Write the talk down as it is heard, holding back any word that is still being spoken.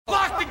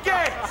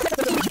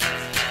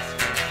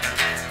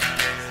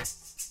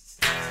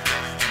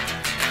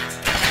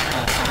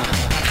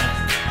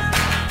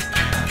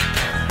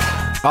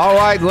All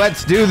right,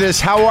 let's do this.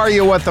 How are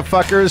you, what the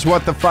fuckers,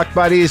 what the fuck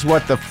buddies,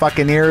 what the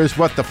fucking ears,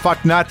 what the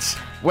fuck nuts?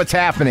 What's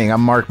happening?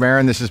 I'm Marc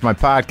Maron. This is my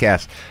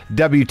podcast.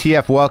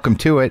 WTF, welcome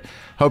to it.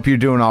 Hope you're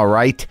doing all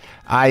right.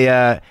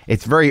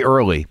 It's very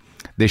early.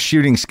 The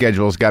shooting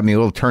schedule's got me a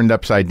little turned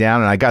upside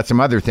down, and I got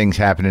some other things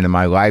happening in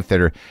my life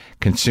that are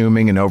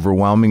consuming and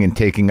overwhelming and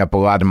taking up a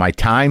lot of my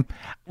time.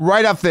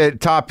 Right off the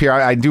top here,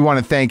 I do want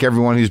to thank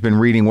everyone who's been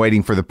reading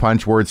Waiting for the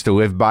Punch, Words to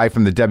Live By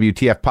from the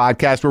WTF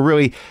podcast. We're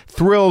really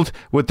thrilled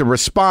with the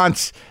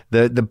response.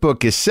 The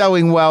book is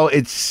selling well.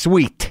 It's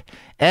sweet.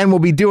 And we'll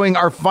be doing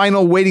our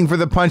final Waiting for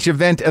the Punch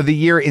event of the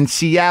year in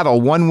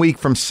Seattle 1 week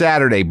from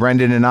Saturday.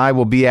 Brendan and I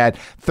will be at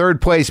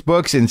Third Place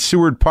Books in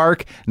Seward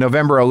Park,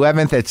 November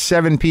 11th at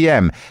 7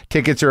 p.m.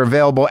 Tickets are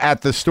available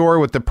at the store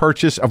with the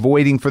purchase of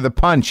Waiting for the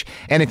Punch.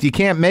 And if you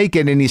can't make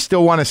it and you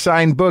still want a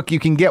signed book, you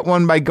can get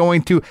one by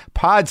going to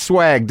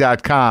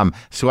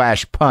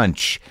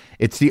podswag.com/punch.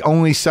 It's the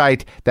only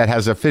site that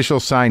has official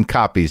signed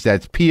copies.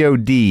 That's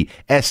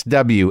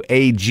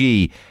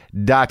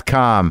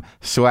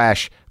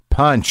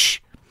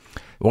podswag.com/punch.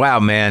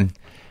 Wow, man.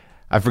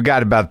 I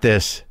forgot about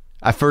this.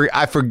 I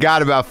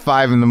forgot about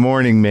 5 in the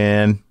morning,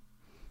 man.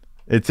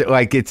 It's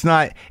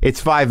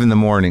 5 in the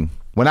morning.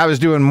 When I was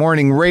doing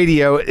morning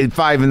radio,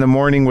 5 in the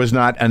morning was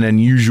not an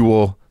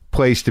unusual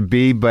place to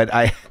be, but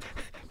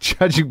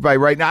judging by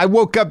right now, I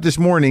woke up this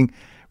morning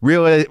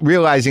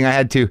realizing I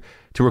had to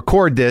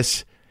record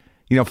this,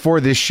 for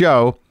this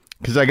show,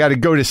 because I got to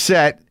go to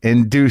set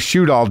and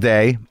shoot all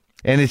day.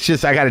 And it's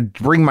just, I got to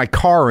bring my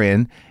car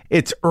in.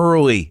 It's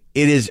early.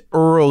 It is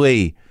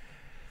early.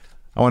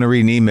 I want to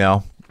read an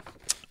email.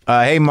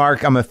 Hey,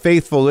 Marc, I'm a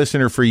faithful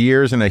listener for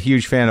years and a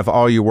huge fan of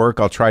all your work.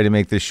 I'll try to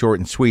make this short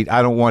and sweet.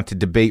 I don't want to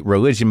debate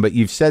religion, but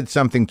you've said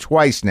something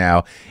twice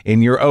now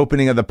in your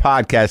opening of the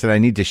podcast that I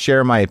need to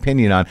share my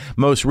opinion on.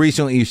 Most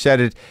recently, you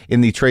said it in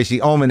the Tracy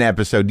Ullman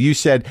episode. You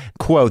said,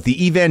 quote,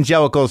 the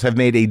evangelicals have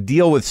made a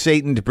deal with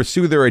Satan to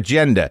pursue their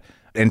agenda,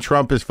 and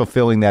Trump is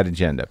fulfilling that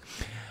agenda.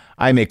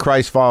 I'm a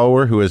Christ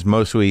follower who has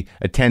mostly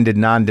attended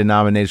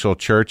non-denominational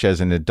church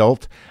as an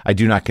adult. I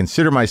do not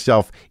consider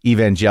myself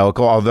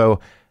evangelical,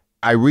 although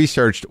I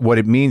researched what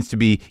it means to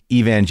be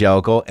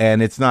evangelical,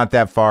 and it's not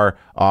that far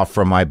off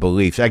from my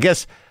beliefs. I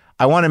guess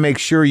I want to make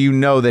sure you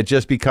know that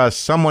just because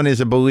someone is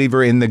a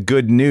believer in the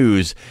good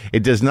news,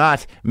 it does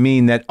not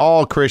mean that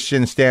all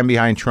Christians stand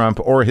behind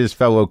Trump or his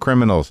fellow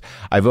criminals.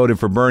 I voted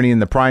for Bernie in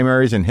the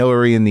primaries and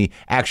Hillary in the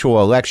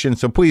actual election,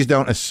 so please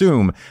don't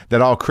assume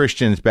that all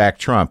Christians back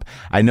Trump.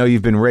 I know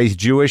you've been raised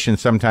Jewish, and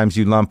sometimes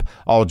you lump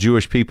all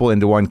Jewish people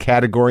into one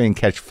category and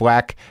catch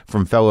flack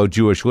from fellow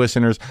Jewish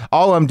listeners.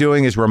 All I'm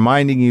doing is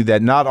reminding you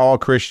that not all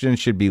Christians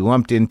should be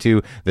lumped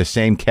into the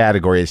same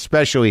category,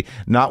 especially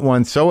not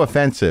one so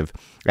offensive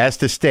as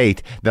to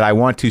state that I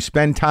want to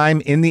spend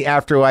time in the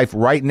afterlife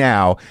right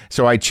now,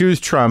 so I choose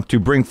Trump to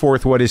bring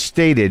forth what is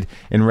stated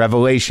in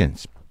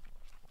Revelations.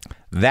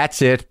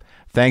 That's it.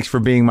 Thanks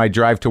for being my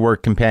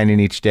drive-to-work companion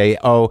each day.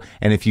 Oh,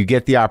 and if you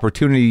get the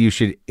opportunity, you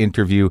should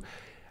interview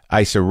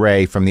Issa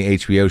Rae from the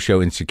HBO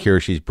show Insecure.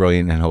 She's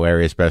brilliant and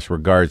hilarious. Best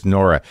regards,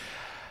 Nora.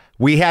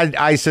 We had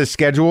Issa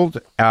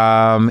scheduled,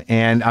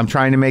 and I'm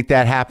trying to make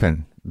that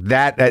happen.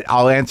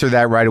 I'll answer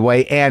that right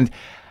away. And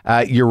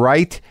you're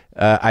right.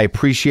 I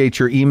appreciate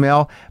your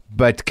email,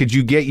 but could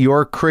you get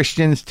your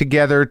Christians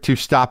together to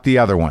stop the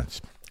other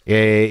ones?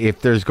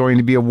 If there's going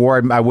to be a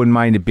war, I wouldn't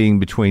mind it being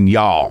between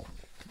y'all.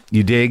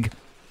 You dig?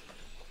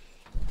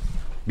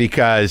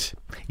 Because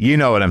you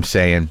know what I'm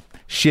saying.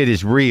 Shit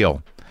is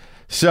real.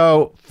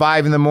 So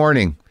 5 in the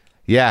morning.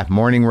 Yeah,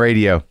 morning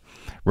radio.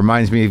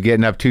 Reminds me of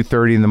getting up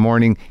 2:30 in the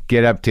morning,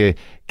 get to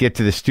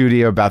the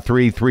studio about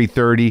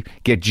 3:30,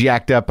 get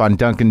jacked up on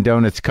Dunkin'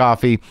 Donuts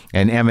coffee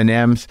and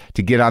M&Ms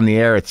to get on the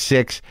air at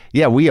 6.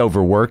 Yeah, we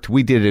overworked.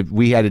 We did it.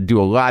 We had to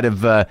do a lot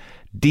of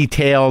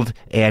detailed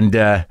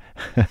and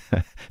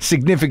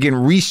significant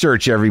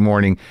research every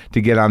morning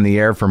to get on the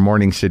air for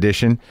Morning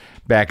Sedition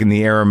back in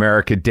the Air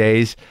America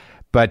days.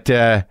 But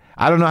I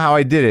don't know how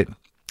I did it.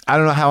 I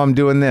don't know how I'm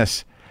doing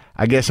this.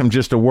 I guess I'm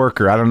just a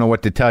worker. I don't know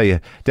what to tell you.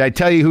 Did I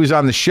tell you who's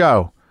on the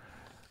show?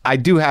 I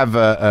do have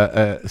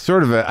a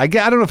sort of I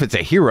don't know if it's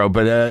a hero,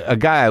 but a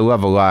guy I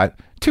love a lot.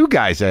 2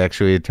 guys,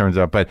 actually, it turns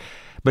out. But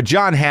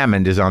John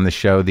Hammond is on the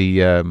show,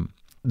 the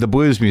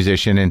blues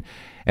musician. And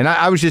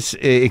I was just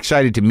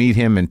excited to meet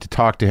him and to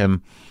talk to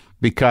him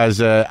because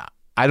I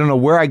don't know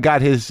where I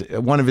got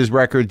one of his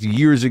records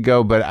years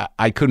ago, but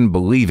I couldn't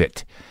believe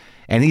it.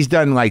 And he's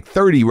done like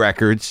 30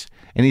 records.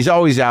 And he's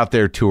always out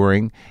there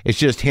touring. It's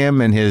just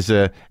him and his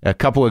a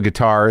couple of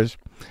guitars.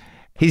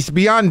 He's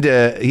beyond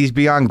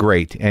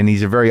great, and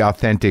he's a very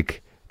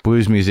authentic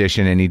blues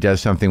musician, and he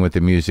does something with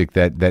the music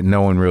that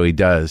no one really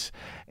does.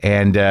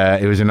 And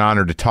it was an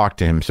honor to talk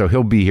to him. So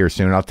he'll be here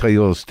soon. I'll tell you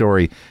a little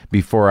story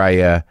before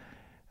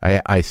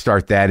I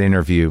start that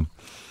interview.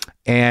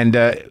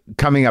 And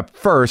coming up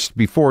first,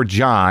 before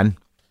John,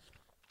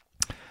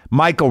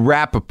 Michael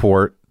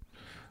Rapaport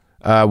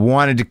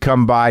wanted to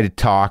come by to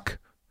talk.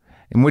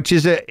 And which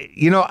is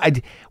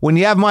when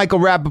you have Michael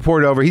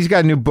Rapaport over, he's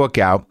got a new book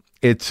out,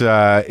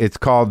 It's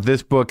called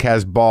This Book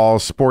Has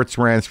Balls, Sports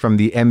Rants from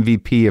the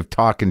MVP of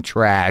Talking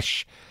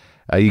Trash.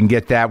 You can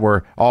get that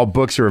where all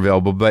books are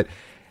available. But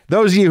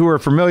those of you who are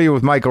familiar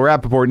with Michael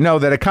Rapaport know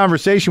that a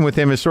conversation with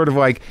him is sort of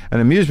like an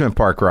amusement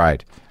park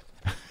ride.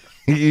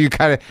 You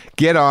kind of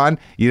get on,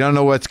 you don't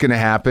know what's going to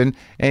happen,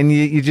 and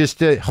you just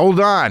hold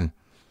on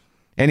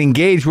and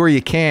engage where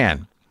you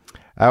can.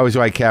 I always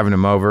like having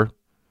him over.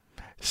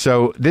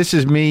 So this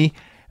is me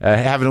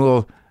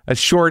having a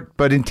short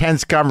but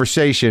intense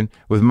conversation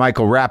with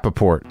Michael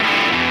Rapaport.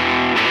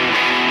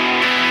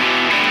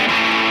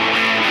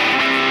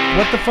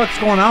 What the fuck's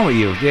going on with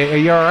you? Are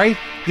you all right?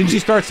 Didn't you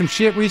start some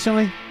shit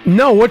recently?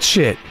 No, what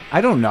shit?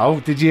 I don't know.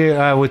 Did you,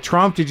 with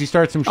Trump, did you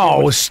start some shit?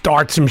 Oh,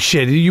 start some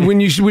shit.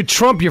 With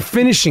Trump, you're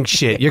finishing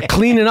shit. You're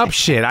cleaning up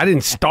shit. I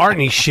didn't start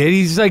any shit.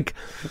 He's like,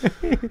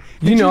 Did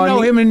you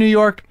know him in New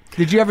York?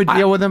 Did you ever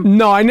deal with him?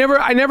 No, I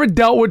never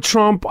dealt with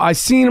Trump. I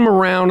seen him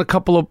around a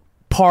couple of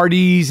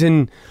parties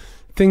and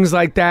things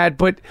like that.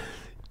 But,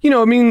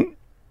 the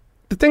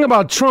thing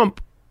about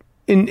Trump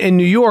in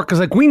New York is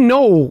like, we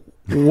know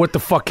what the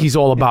fuck he's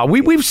all about.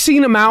 We've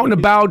seen him out and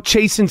about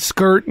chasing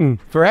skirt and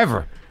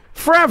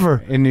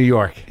Forever in New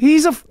York.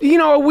 He's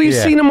we've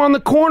seen him on the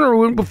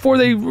corner before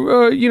they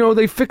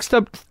they fixed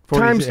up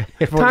times.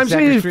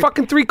 He's a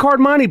fucking 3-card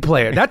Monte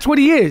player. That's what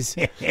he is.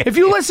 If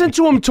you listen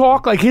to him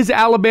talk, like his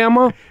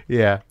Alabama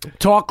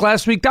talk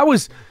last week, that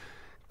was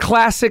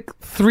classic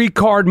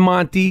 3-card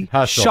Monte,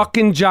 hustle, shuck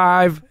and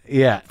jive,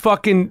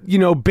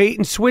 fucking bait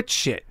and switch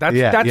shit.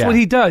 That's what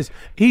he does.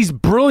 He's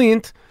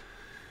brilliant.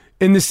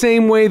 In the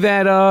same way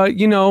that,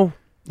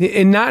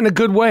 and not in a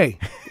good way.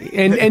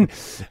 And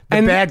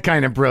bad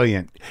kind of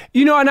brilliant.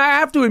 And I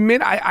have to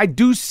admit, I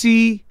do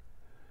see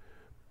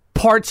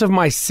parts of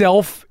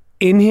myself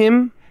in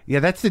him. Yeah,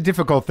 that's the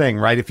difficult thing,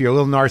 right? If you're a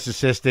little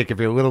narcissistic, if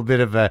you're a little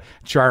bit of a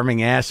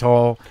charming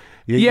asshole,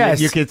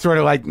 you can sort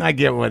of like, I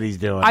get what he's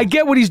doing. I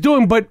get what he's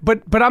doing, but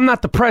I'm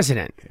not the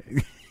president.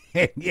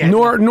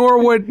 Nor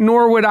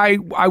would I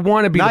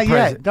want to be the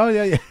president.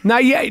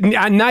 Not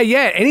yet. Not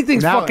yet.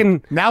 Anything's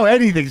fucking. Now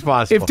anything's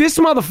possible. If this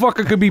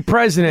motherfucker could be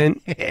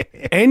president,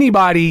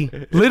 anybody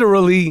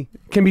literally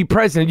can be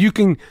president.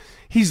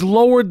 He's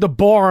lowered the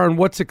bar on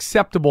what's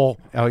acceptable.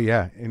 Oh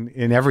yeah,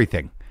 in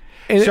everything.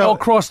 All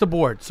across the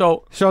board.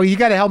 So you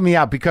got to help me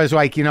out because,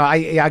 I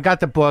got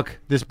the book.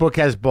 This book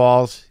has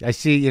balls. I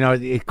see,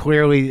 it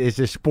clearly is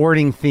a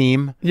sporting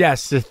theme.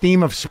 Yes, the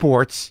theme of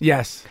sports.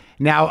 Yes.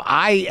 Now,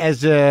 I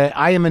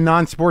am a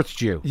non-sports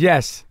Jew.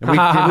 Yes. Did we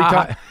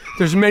talk?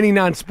 There's many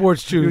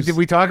non-sports Jews. Did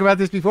we talk about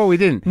this before? We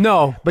didn't.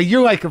 No. But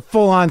you're like a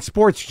full-on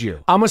sports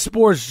Jew. I'm a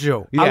sports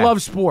Jew. Yeah. I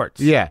love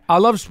sports. Yeah. I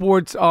love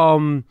sports.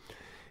 And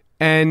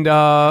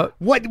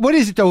what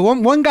is it though?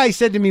 One guy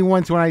said to me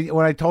once when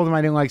I told him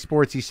I didn't like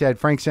sports, he said,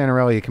 Frank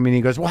Santarelli, a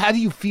comedian, goes, "Well, how do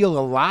you feel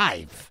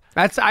alive?"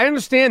 I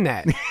understand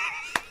that.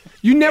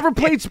 You never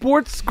played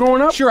sports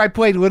growing up? Sure, I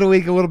played Little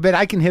League a little bit.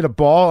 I can hit a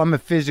ball. I'm a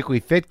physically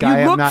fit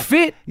guy. You look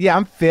fit. Yeah,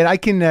 I'm fit. I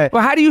can.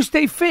 Well, how do you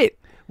stay fit?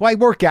 Well, I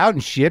work out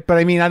and shit, but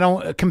I mean, I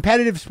don't.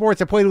 Competitive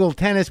sports, I played a little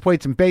tennis,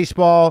 played some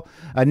baseball,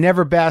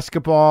 never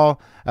basketball.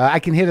 I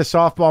can hit a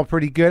softball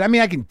pretty good. I mean,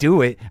 I can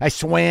do it. I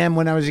swam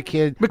when I was a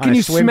kid. But can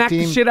you smack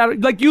the shit out of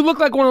it? Like, you look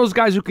like one of those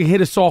guys who can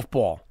hit a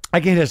softball. I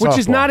can hit a softball. Which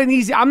is not an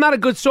easy. I'm not a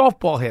good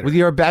softball hitter. Well,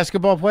 you're a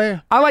basketball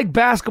player? I like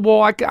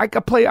basketball. I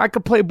could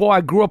play ball. I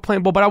grew up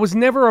playing ball, but I was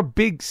never a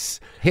big.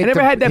 I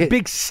never had that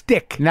big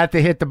stick. Not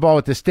to hit the ball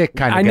with the stick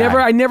kind of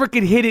guy. I never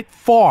could hit it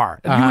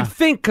far. You would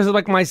think because of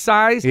like my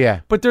size.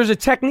 Yeah. But there's a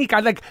technique.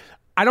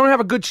 I don't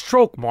have a good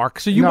stroke, Mark.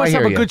 So you must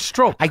have a good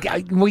stroke.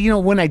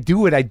 Well, when I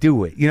do it, I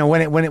do it.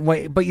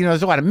 But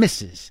there's a lot of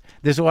misses.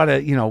 There's a lot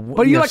of,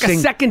 But you're like a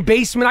second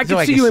baseman. I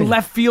can see you in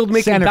left field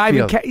making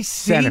diving catches.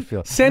 Center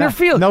field. Center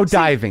field. No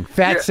diving.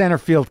 Fat center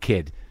field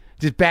kid.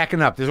 Just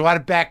backing up. There's a lot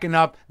of backing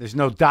up. There's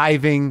no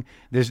diving.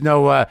 There's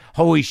no,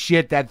 holy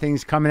shit, that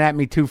thing's coming at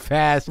me too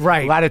fast.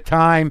 Right. A lot of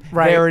time.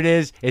 Right. There it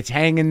is. It's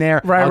hanging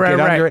there. I'll get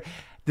under it.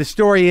 The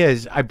story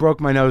is, I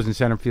broke my nose in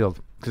center field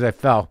because I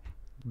fell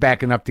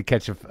backing up to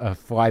catch a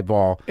fly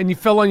ball. And you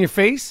fell on your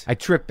face? I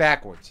tripped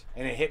backwards,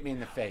 and it hit me in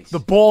the face. The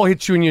ball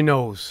hit you in your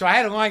nose. So I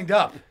had it lined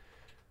up.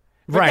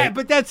 Right.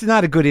 But that's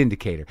not a good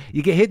indicator.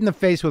 You get hit in the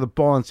face with a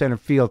ball in center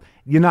field,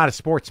 you're not a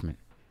sportsman.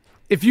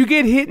 If you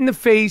get hit in the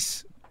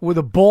face with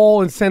a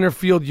ball in center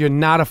field, you're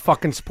not a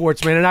fucking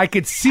sportsman. And I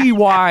could see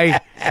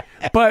why.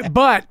 But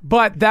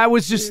that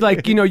was just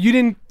like, you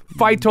didn't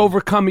fight to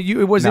overcome it.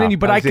 It wasn't in you.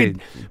 But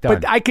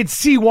I could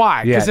see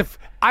why. Because if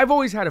I've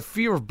always had a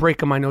fear of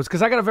breaking my nose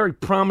because I got a very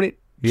prominent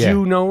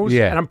Jew nose,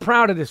 and I'm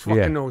proud of this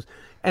fucking nose.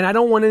 And I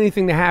don't want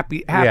anything to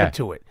happen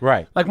to it.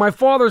 Right. Like my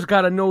father's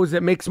got a nose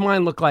that makes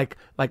mine look like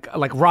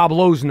Rob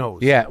Lowe's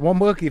nose. Yeah. Well,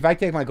 look, if I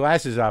take my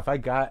glasses off,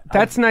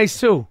 That's nice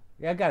too.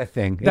 Yeah, I got a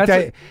thing.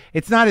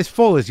 It's not as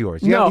full as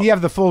yours. You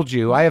have the full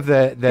Jew. I have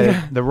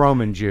the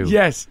Roman Jew.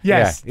 Yes. You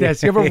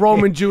have a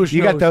Roman Jewish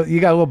nose. You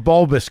got a little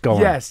bulbous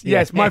going.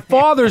 Yes. My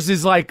father's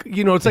is like,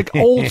 it's like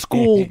old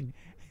school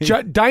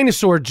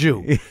dinosaur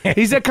Jew.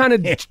 He's that kind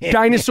of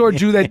dinosaur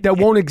Jew that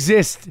won't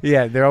exist.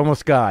 Yeah, they're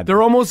almost gone.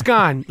 They're almost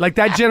gone. Like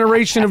that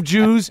generation of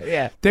Jews,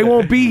 they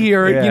won't be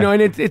here.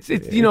 And it's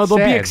they'll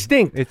sad. be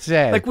extinct. It's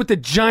sad. Like with the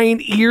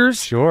giant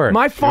ears. Sure.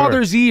 My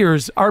father's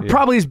ears are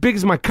probably as big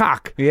as my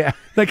cock. Yeah.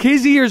 Like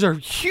his ears are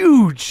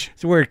huge.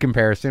 It's a weird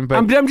comparison, but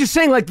I'm just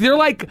saying, like they're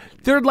like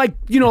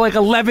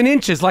 11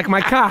 inches, like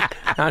my cock.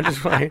 I'm just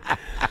playing.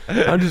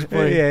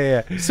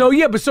 Yeah. So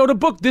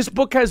this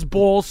book has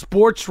balls,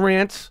 sports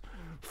rants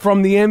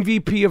from the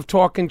MVP of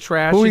Talking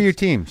Trash. Who are your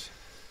teams?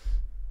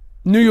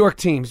 New York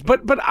teams,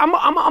 but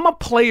I'm a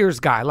players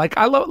guy. Like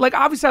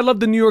obviously I love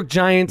the New York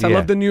Giants. I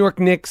love the New York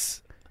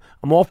Knicks.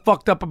 I'm all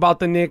fucked up about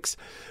the Knicks,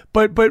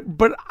 but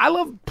I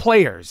love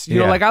players. You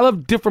know, like I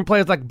love different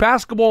players. Like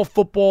basketball,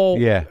 football,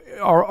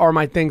 are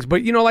my things.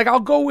 But like I'll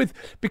go with,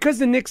 because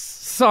the Knicks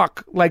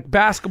suck. Like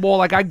basketball,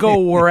 like I go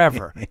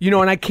wherever.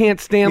 And I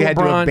can't stand You LeBron.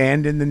 had to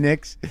abandon the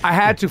Knicks I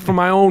had to for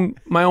my own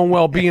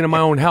well-being and my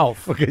own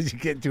health. because you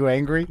get too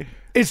angry.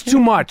 It's too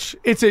much.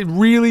 It's a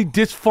really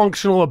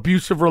dysfunctional,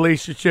 abusive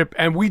relationship,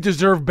 and we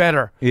deserve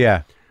better.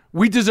 Yeah.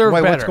 We deserve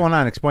better. What's going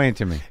on? Explain it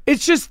to me.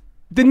 It's just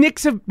the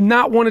Knicks have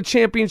not won a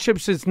championship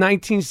since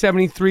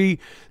 1973.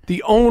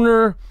 The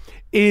owner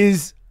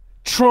is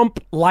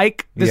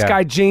Trump-like, this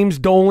guy James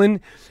Dolan,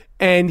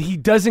 and he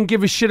doesn't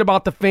give a shit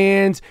about the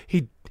fans.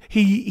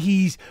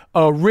 He's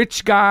a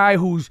rich guy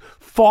whose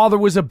father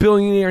was a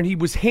billionaire, and he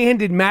was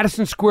handed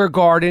Madison Square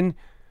Garden.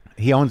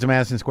 He owns the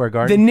Madison Square The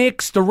Garden?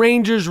 Knicks, the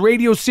Rangers,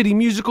 Radio City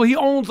Musical. He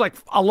owns like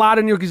a lot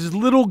of New York. He's this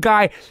little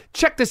guy.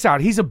 Check this out.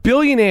 He's a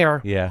billionaire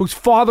whose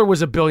father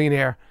was a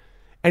billionaire,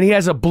 and he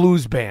has a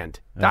blues band.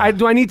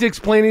 Do I need to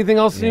explain anything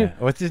else to you?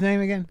 What's his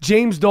name again?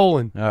 James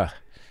Dolan.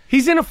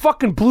 He's in a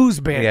fucking blues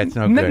band. Yeah, it's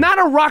no good. Not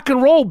a rock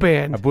and roll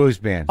band. A blues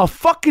band. A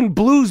fucking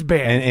blues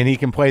band. And he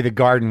can play the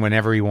Garden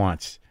whenever he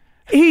wants.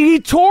 He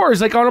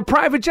tours like on a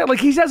private jet. Like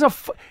he's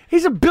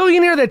a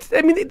billionaire.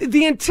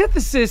 The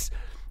antithesis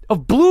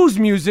of blues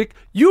music.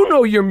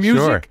 Your music.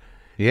 Sure.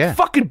 Yeah.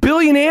 Fucking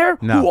billionaire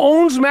who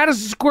owns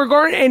Madison Square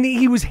Garden, and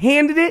he was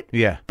handed it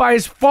by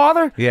his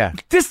father. Yeah.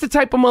 This the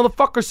type of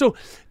motherfucker. So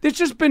there's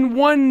just been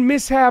one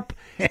mishap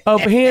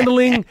of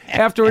handling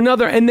after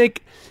another, and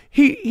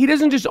he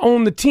doesn't just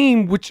own the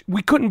team, which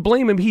we couldn't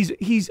blame him.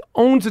 He's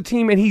owns the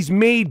team, and he's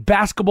made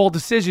basketball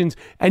decisions,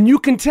 and you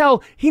can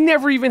tell he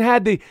never even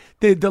had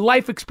the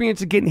life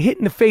experience of getting hit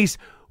in the face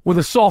with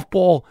a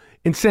softball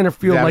in center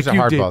field like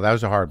you did. That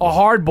was a hard ball. A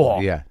hard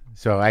ball. Yeah.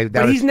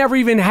 But he's never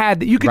even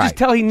had that. You could just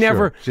tell he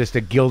never. Sure. Just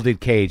a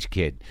gilded cage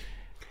kid.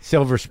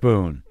 Silver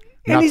spoon.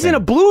 And he's in a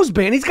blues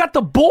band. He's got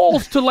the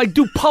balls to like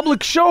do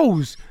public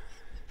shows.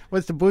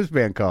 What's the blues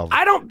band called?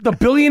 The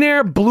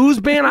billionaire blues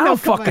band? I don't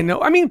fucking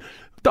know. I mean,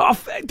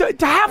 to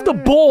have the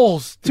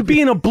balls to be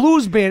in a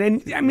blues band,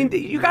 and I mean,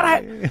 you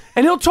gotta.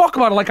 And he'll talk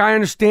about it like, I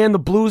understand the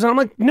blues, and I'm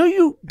like, no,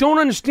 you don't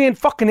understand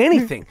fucking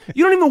anything.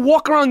 You don't even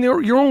walk around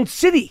your own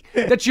city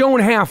that you own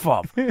half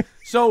of.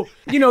 So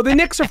the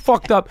Knicks are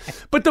fucked up,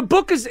 but the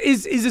book is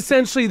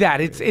essentially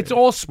that. It's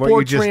all sports. What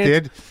you just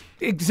did.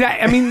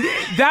 Exactly. I mean,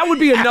 that would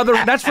be another.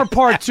 That's for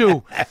part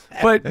two.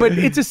 But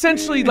it's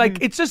essentially like,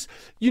 it's just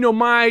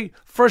my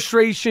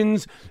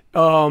frustrations.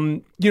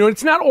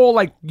 It's not all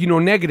like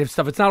negative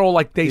stuff. It's not all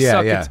like they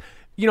suck. Yeah.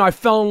 It's I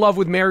fell in love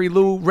with Mary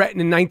Lou Retton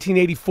in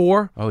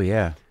 1984. Oh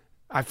yeah.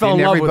 I fell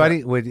in love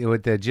everybody with her.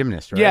 with the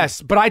gymnast, right?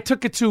 Yes, but I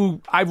took it to.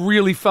 I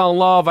really fell in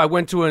love. I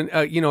went to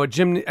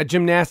a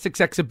gymnastics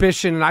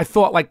exhibition, and I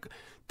thought like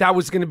that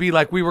was going to be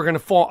like we were going to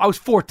fall. I was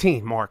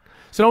 14, Mark.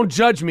 So don't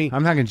judge me.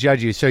 I'm not going to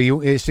judge you. So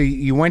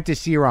you went to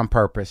see her on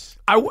purpose.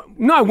 I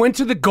went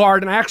to the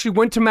Garden. I actually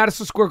went to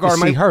Madison Square Garden.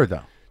 To see her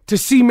though. To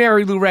see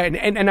Mary Lou Retton,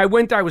 and I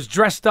went there. I was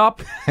dressed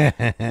up,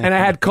 and I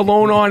had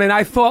cologne on, and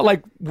I thought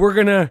like we're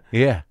gonna.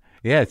 Yeah,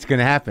 it's going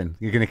to happen.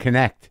 You're going to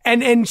connect.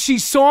 And she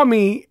saw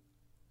me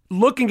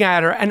looking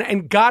at her,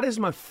 and God is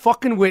my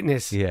fucking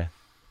witness. Yeah.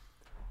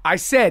 I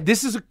said,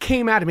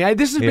 came out of me.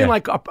 This has been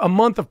like a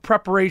month of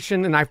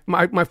preparation, and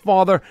my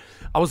father,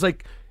 I was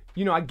like,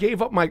 I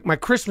gave up my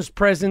Christmas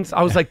presents.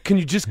 I was like, can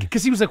you just,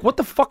 because he was like, what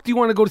the fuck do you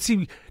want to go to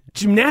see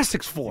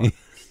gymnastics for?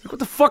 What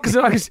the fuck is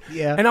it?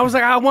 And I was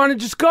like, I want to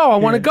just go. I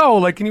want to go.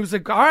 Like, and he was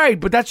like, all right,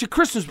 but that's your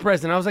Christmas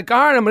present. I was like, all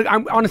right,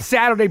 I'm on a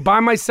Saturday by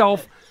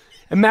myself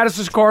at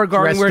Madison Square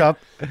Garden. Dressed up.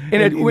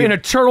 In a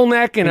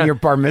turtleneck. And your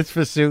bar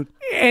mitzvah suit.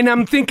 And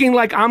I'm thinking,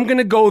 like, I'm going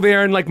to go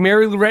there, and, like,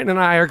 Mary Lou Retton and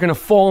I are going to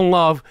fall in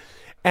love.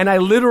 And I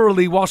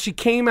literally, while she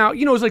came out,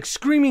 it was like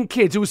screaming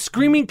kids. It was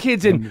screaming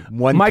kids and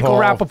Michael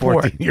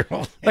Rapaport.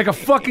 14-year-old. Like a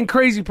fucking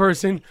crazy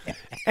person.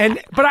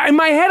 But in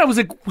my head, I was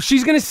like,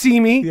 she's going to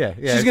see me. Yeah.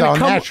 She's It's gonna all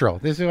come. natural.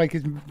 This is like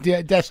it's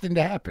destined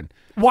to happen.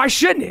 Why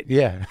shouldn't it?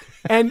 Yeah.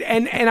 And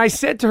I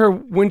said to her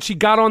when she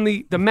got on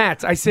the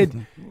mats, I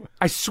said,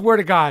 I swear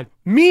to God,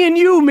 me and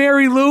you,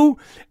 Mary Lou.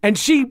 And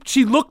she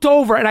looked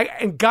over,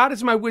 and God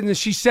is my witness.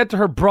 She said to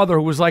her brother,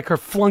 who was like her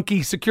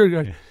flunky security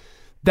guard,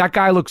 that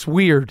guy looks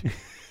weird.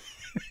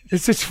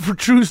 It's a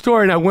true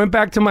story. And I went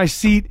back to my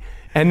seat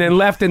and then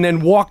left and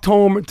then walked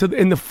home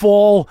in the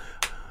fall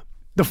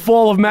The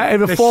fall of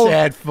The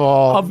sad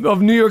fall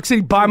of New York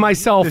City by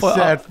myself. The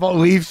sad fall,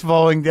 leaves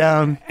falling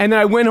down. And then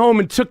I went home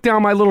and took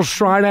down my little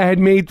shrine I had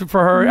made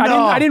for her.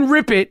 No. I didn't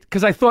rip it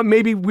because I thought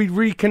maybe we'd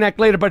reconnect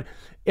later, but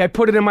I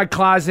put it in my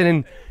closet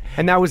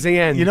and that was the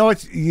end. You know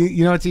what's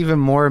even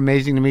more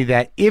amazing to me,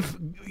 that if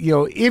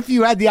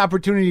you had the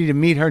opportunity to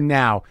meet her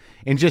now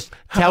and just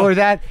tell her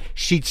that,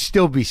 she'd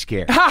still be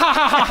scared.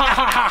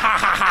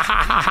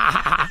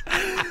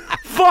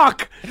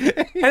 Fuck.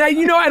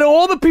 And out of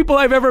all the people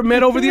I've ever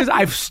met over the years,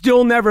 I've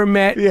still never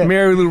met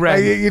Mary Lou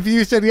Retton. If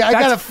you said, I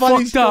got a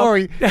funny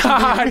story.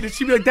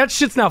 She'd be like, that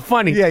shit's not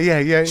funny.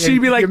 Yeah.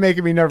 She'd be like, you're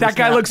making me nervous. That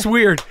guy looks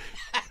weird.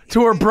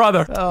 To her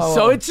brother. Oh.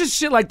 So it's just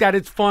shit like that.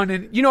 It's fun.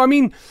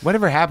 And,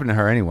 whatever happened to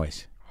her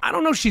anyways? I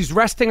don't know. She's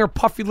resting her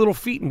puffy little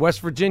feet in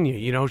West Virginia.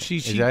 She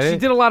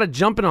did a lot of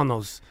jumping on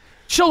those.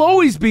 She'll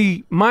always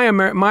be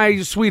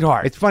my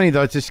sweetheart. It's funny,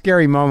 though. It's a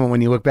scary moment when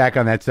you look back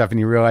on that stuff and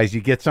you realize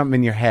you get something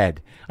in your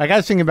head. Like I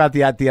was thinking about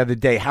the other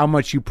day, how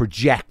much you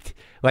project.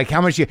 Like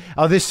how much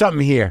there's something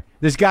here.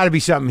 There's got to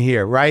be something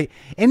here, right?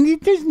 And you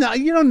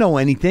don't know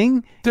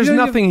anything. There's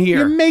nothing here.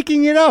 You're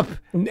making it up.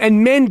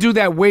 And men do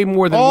that way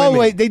more than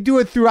women. They do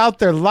it throughout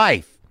their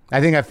life. I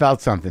think I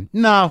felt something.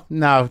 No.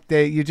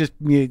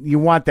 You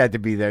want that to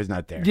be there. It's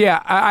not there.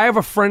 Yeah, I have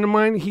a friend of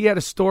mine. He had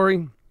a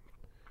story.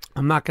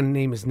 I'm not going to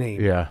name his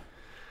name. Yeah.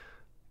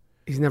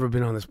 He's never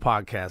been on this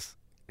podcast.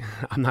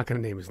 I'm not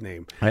going to name his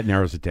name. That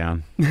narrows it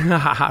down.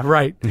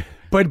 Right.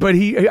 But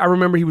I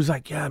remember he was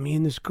like, yeah, me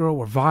and this girl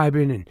were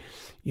vibing and,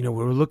 we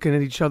were looking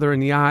at each other in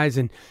the eyes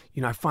and,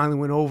 I finally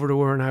went over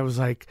to her and I was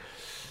like,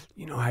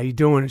 how you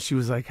doing? And she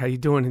was like, how you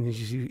doing?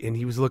 And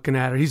he was looking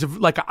at her. He's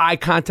like an eye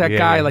contact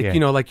guy, like,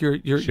 like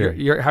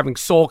you're having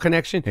soul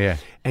connection. Yeah.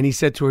 And he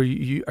said to her, are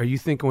you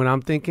thinking what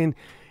I'm thinking?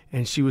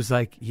 And she was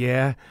like,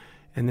 yeah.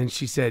 And then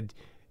she said,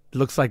 it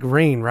looks like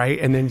rain, right?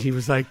 And then he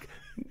was like,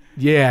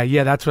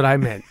 yeah, that's what I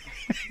meant.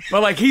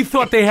 But like he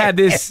thought they had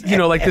this,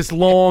 like this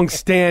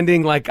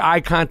long-standing like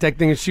eye contact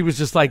thing, and she was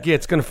just like, "Yeah,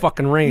 it's gonna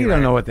fucking rain." You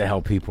don't know what the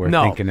hell people are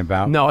thinking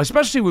about. No,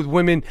 especially with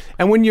women,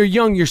 and when you're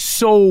young, you're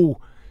so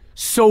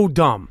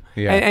dumb.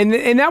 Yeah.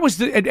 And that was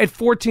at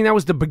 14. That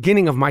was the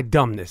beginning of my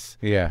dumbness.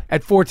 Yeah.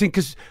 At 14,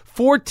 because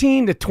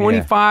 14 to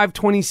 25,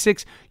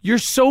 26, you're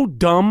so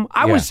dumb.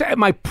 I was at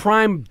my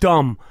prime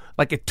dumb,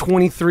 like at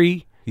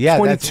 23. Yeah,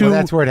 22.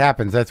 That's where it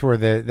happens. That's where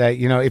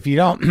if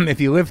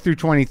you live through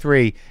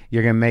 23,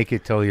 you're gonna make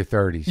it till your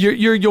 30s.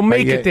 You'll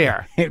make it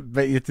there.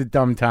 But it's a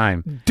dumb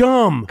time.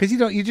 Dumb. Because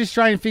you just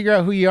try and figure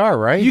out who you are,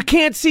 right? You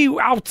can't see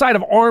outside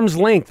of arm's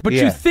length, but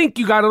you think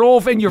you got it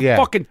all, and your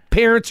fucking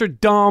parents are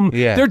dumb.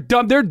 Yeah.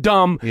 They're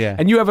dumb. Yeah.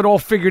 And you have it all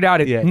figured out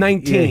at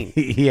 19.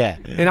 Yeah.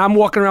 And I'm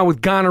walking around with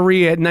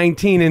gonorrhea at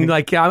 19, and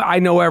like I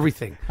know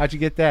everything. How'd you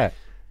get that?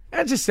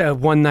 I just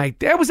one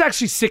night. It was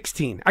actually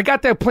 16. I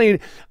got that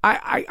playing.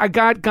 I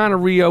got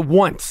gonorrhea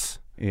once.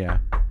 Yeah.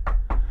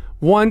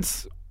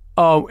 Once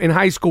in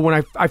high school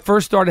when I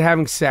first started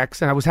having sex,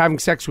 and I was having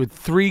sex with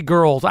 3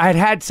 girls. I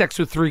had sex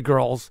with 3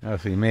 girls. Oh,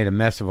 so you made a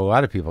mess of a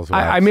lot of people's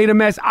lives. I made a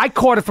mess. I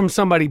caught it from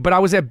somebody, but I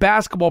was at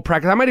basketball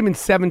practice. I might have been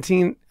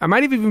 17. I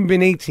might have even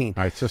been 18.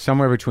 All right, so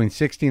somewhere between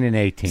 16 and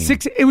 18.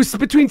 It was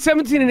between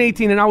 17 and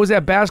 18, and I was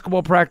at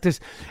basketball practice.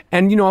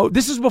 And,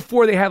 this is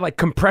before they had, like,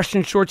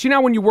 compression shorts.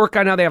 When you work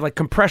out now, they have, like,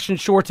 compression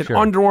shorts and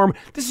underarm.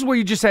 This is where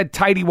you just had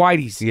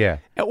tighty-whities. Yeah.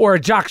 Or a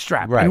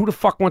jockstrap. Right. And who the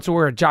fuck wants to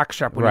wear a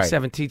jockstrap when you're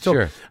 17?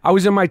 So I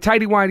was in my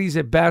tighty-whities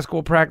at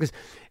basketball practice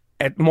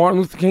at Martin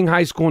Luther King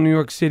High School in New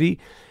York City.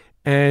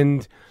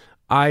 And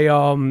I,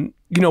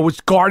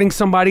 was guarding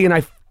somebody, and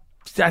I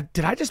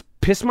did I just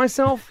piss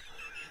myself?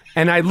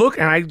 And I look,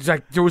 and I was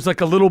like, there was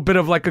like a little bit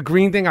of like a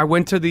green thing. I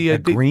went to the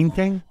green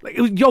thing.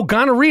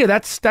 Gonorrhea.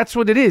 That's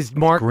what it is,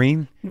 Mark.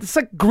 Green. It's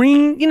like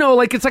green.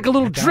 Like it's like a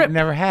little drip. I've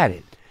never had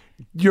it.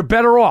 You're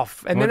better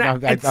off. And then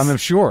I'm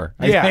sure.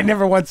 Yeah. I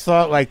never once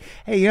thought like,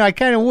 hey, I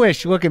kind of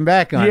wish looking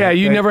back on it. Yeah,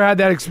 you never had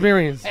that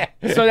experience.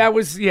 So that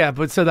was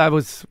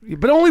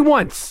but only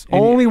once.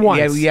 Only once.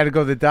 Yeah, you had to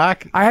go to the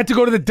doc. I had to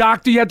go to the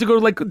doctor. You had to go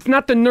to it's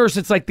not the nurse.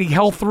 It's like the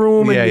health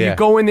room, and you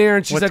go in there,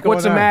 and she's like,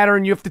 "What's the matter?"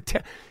 And you have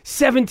to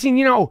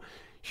 17.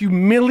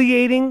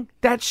 Humiliating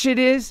that shit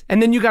is,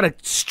 and then you got to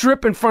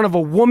strip in front of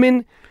a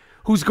woman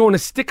who's going to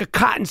stick a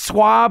cotton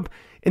swab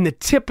in the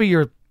tip of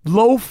your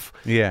loaf.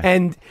 Yeah,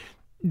 and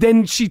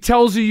then she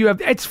tells you have.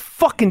 It's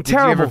fucking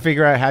terrible. Did you ever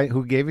figure out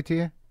who gave it to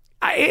you?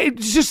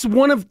 It's just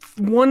one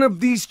of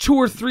these 2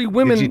 or 3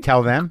 women. Did you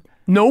tell them?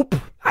 Nope.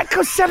 I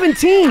was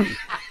 17.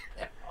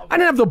 I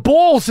didn't have the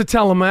balls to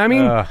tell them. I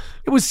mean,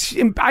 it was.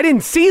 I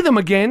didn't see them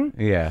again.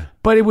 Yeah,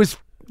 but it was.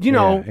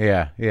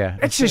 Yeah.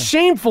 It's a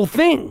shameful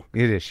thing.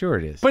 It is. Sure,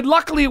 it is. But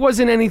luckily, it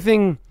wasn't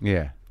anything.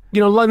 Yeah.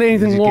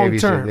 Anything long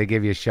term. They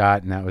gave you a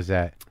shot, and that was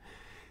that.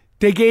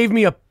 They gave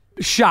me a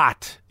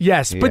shot.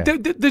 Yes, but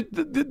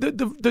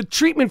the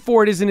treatment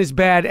for it isn't as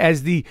bad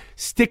as the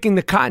sticking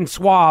the cotton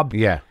swab.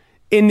 Yeah.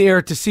 In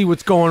there to see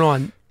what's going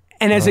on.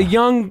 And as a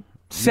young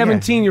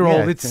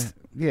 17-year-old, it's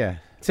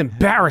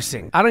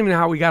embarrassing. I don't even know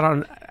how we got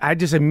on. I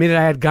just admitted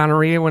I had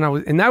gonorrhea when I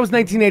was, and that was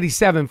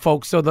 1987,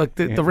 folks. So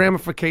the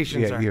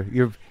ramifications are.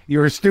 You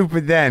were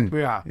stupid then.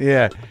 Yeah.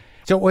 Yeah.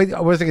 So wait,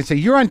 what was I going to say?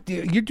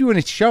 You're doing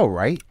a show,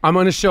 right? I'm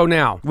on a show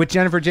now. With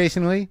Jennifer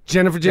Jason Leigh?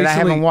 Jennifer Jason Leigh. That I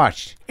haven't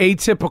watched.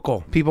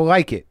 Atypical. People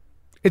like it.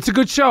 It's a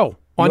good show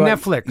on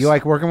Netflix. You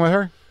like working with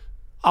her?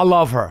 I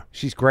love her.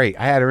 She's great.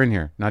 I had her in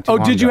here not too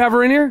long did ago. you have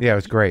her in here? Yeah, it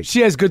was great.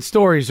 She has good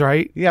stories,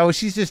 right? Yeah, well,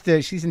 she's just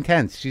she's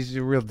intense. She's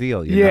a real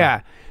deal. You Yeah,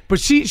 know? but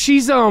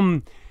she's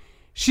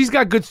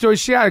got good stories.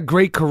 She had a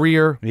great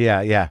career.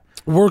 Yeah.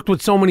 Worked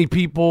with so many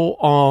people.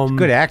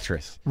 Good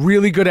actress.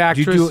 Really good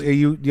actress.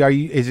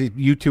 Is it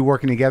you two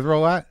working together a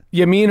lot?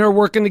 Yeah, me and her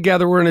working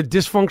together. We're in a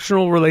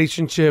dysfunctional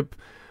relationship.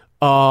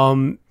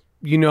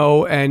 You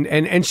know,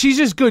 and she's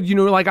just good. You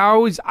know, like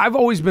I've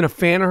always been a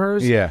fan of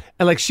hers. Yeah.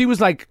 And like she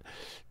was like,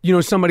 you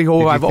know, somebody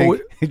who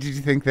Did you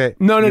think that?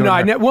 No.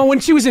 Well, when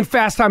she was in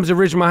Fast Times at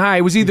Ridgemont High,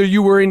 it was either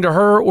you were into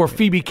her or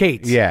Phoebe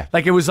Cates. Yeah.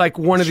 Like it was like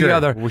one or the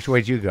other. Which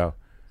way'd you go?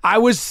 I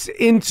was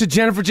into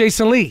Jennifer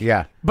Jason Leigh.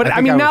 Yeah. But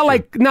I mean, not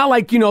like,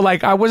 you know,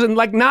 like I wasn't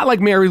like, not like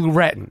Mary Lou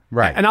Retton.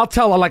 Right. And I'll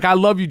tell her, like, I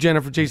love you,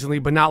 Jennifer Jason Leigh,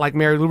 but not like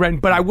Mary Lou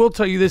Retton. But I will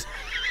tell you this.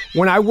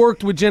 When I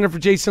worked with Jennifer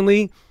Jason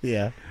Leigh,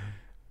 yeah,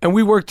 and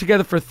we worked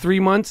together for 3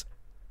 months,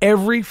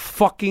 every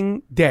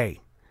fucking day,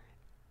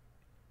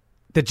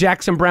 the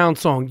Jackson Browne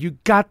song, "You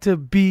Got to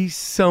Be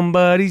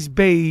Somebody's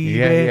Baby."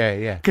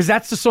 Yeah. Because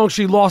that's the song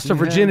she lost her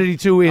virginity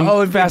to in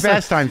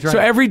Fast Times, right. So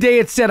every day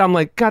it said, I'm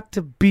like, got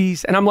to be,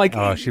 and I'm like,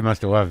 oh, she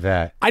must have loved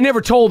that. I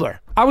never told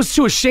her. I was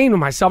too ashamed of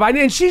myself.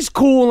 And she's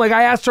cool, and like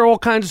I asked her all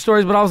kinds of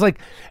stories, but I was like,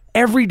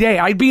 every day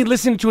I'd be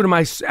listening to it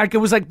it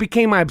was like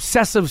became my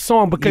obsessive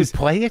song because you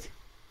play it.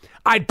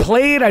 I'd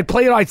play it,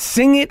 I'd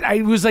sing it.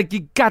 I was like,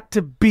 you got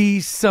to be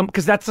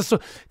because that's the song.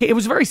 It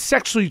was a very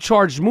sexually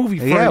charged movie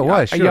for it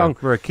was,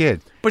 for a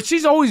kid. But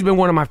she's always been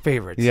one of my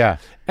favorites. Yeah.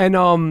 And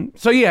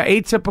so yeah,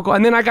 Atypical.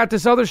 And then I got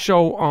this other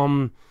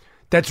show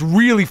that's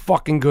really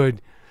fucking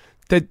good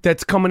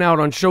that's coming out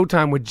on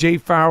Showtime with Jay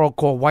Farrell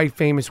called White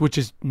Famous, which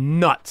is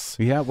nuts.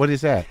 Yeah, what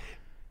is that?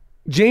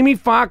 Jamie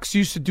Foxx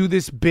used to do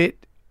this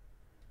bit.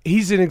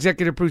 He's an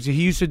executive producer.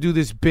 He used to do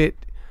this bit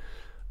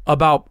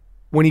about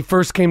when he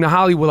first came to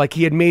Hollywood, like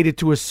he had made it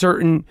to a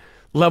certain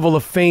level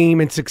of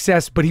fame and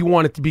success, but he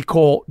wanted to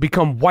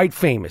become white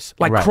famous,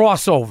 like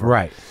crossover.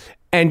 Right.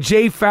 And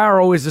Jay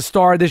Farrell is the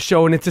star of this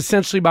show, and it's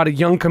essentially about a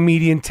young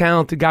comedian,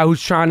 talented guy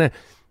who's trying to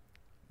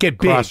get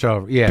big.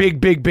 Crossover, yeah.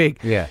 Big.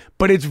 Yeah.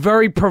 But it's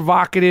very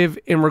provocative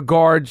in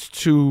regards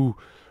to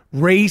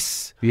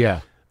race. Yeah.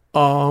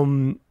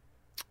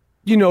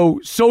 You know,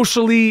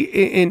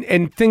 socially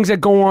and things that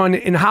go on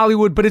in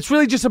Hollywood, but it's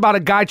really just about a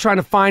guy trying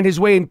to find his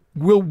way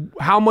and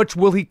how much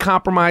will he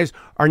compromise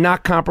or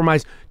not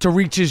compromise to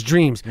reach his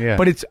dreams. Yeah.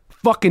 But it's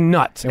fucking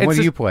nuts. And what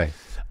do you play?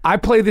 I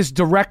play this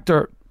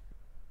director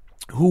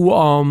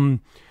who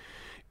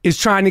is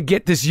trying to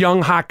get this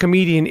young hot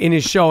comedian in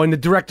his show, and the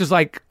director's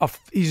like,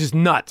 he's just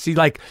nuts. He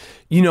like,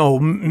 you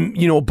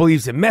know,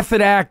 believes in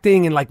method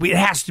acting and like it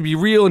has to be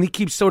real, and he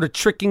keeps sort of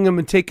tricking him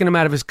and taking him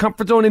out of his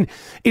comfort zone, and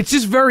it's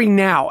just very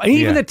now. And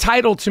even the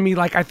title to me,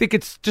 like I think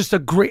it's just a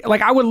great.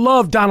 Like I would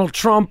love Donald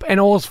Trump and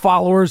all his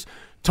followers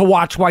to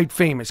watch White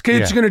Famous because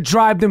it's going to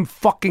drive them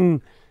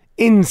fucking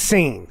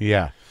insane.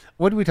 Yeah.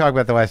 What did we talk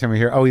about the last time we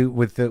were here? Oh,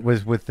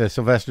 was with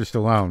Sylvester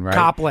Stallone, right?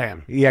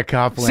 Copland. Yeah,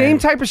 Copland. Same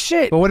type of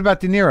shit. But what about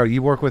De Niro?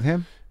 You work with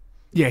him?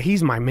 Yeah,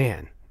 he's my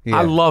man. Yeah.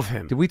 I love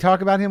him. Did we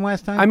talk about him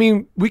last time? I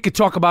mean, we could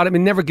talk about him. It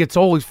never gets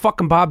old. He's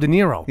fucking Bob De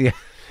Niro. Yeah.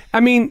 I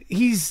mean,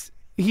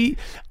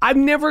 I've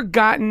never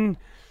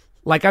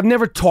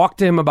talked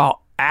to him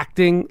about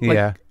acting. Like,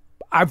 yeah.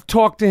 I've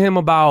talked to him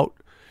about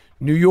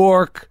New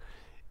York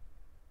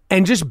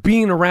and just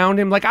being around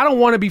him. Like, I don't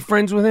want to be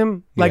friends with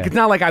him. Like, It's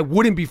not like I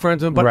wouldn't be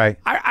friends with him, but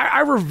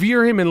I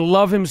revere him and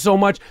love him so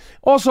much.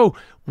 Also,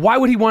 why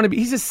would he want to be?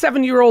 He's a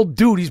 7-year-old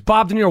dude. He's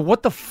Bob De Niro.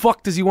 What the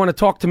fuck does he want to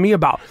talk to me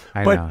about?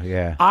 I know,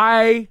 yeah.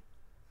 I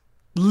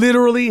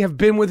literally have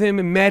been with him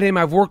and met him.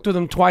 I've worked with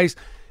him twice.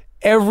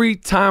 Every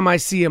time I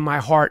see him, my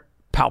heart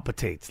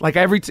palpitates. Like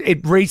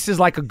it races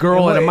like a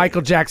girl at a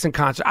Michael Jackson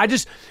concert. I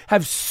just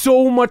have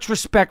so much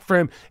respect for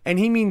him, and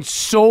he means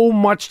so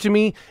much to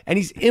me, and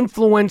he's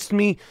influenced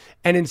me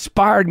and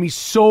inspired me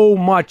so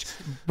much.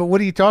 But what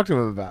do you talk to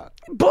him about?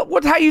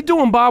 But how you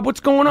doing, Bob?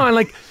 What's going on?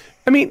 Like,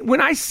 I mean, when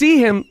I see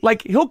him,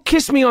 like he'll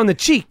kiss me on the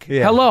cheek.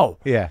 Yeah. Hello.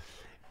 Yeah.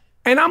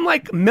 And I'm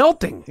like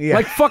melting,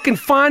 like fucking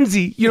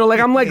Fonzie,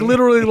 like I'm like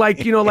literally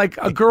like, like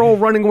a girl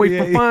running away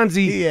from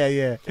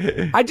Fonzie.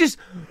 Yeah.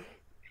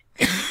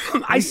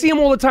 I see him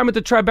all the time at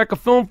the Tribeca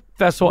Film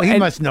Festival. Well,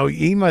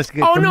 he must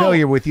get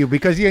familiar with you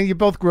because you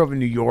both grew up in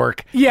New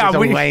York. Yeah.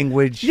 There's a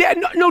language. Yeah,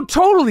 no,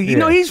 totally. You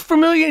know, he's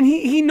familiar and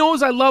he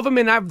knows I love him,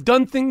 and I've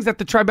done things at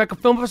the Tribeca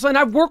Film Festival, and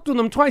I've worked with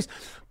him twice.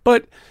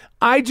 But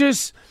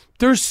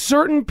there's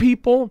certain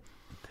people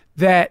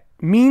that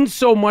mean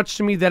so much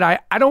to me that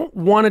I don't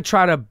want to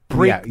try to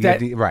break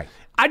that. Right.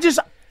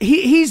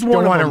 He's one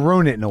of them. Don't want to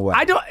ruin it in a way.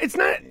 It's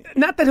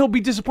not that he'll be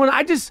disappointed.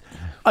 I just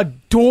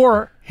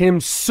adore him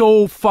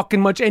so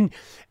fucking much. And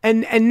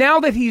now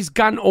that he's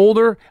gotten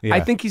older,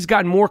 I think he's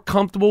gotten more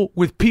comfortable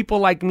with people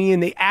like me,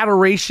 and the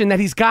adoration that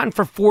he's gotten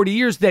for 40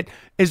 years that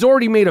has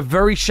already made a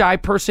very shy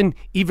person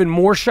even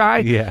more shy.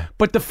 Yeah.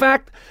 But the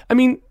fact, I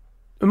mean,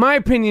 in my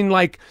opinion,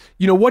 like,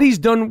 you know, what he's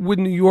done with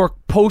New York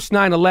post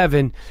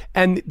 9/11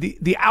 and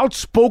the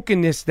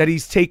outspokenness that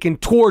he's taken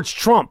towards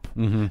Trump. I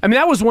mean,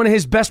 that was one of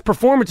his best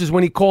performances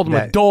when he called him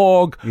a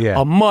dog,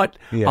 a mutt.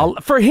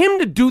 For him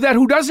to do that,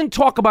 who doesn't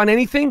talk about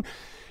anything,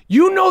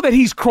 you know that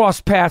he's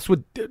crossed paths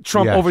with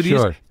Trump over the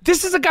years.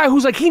 This is a guy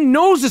who's like, he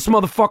knows this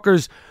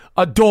motherfucker's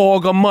a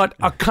dog, a mutt,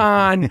 a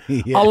con,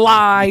 a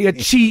lie, a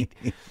cheat.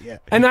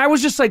 And I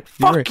was just like,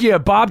 fuck yeah,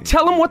 Bob.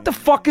 Tell him what the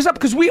fuck is up,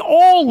 because we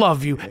all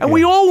love you. And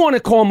we all want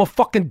to call him a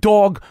fucking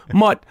dog,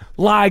 mutt,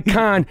 lie,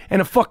 con,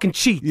 and a fucking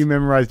cheat. You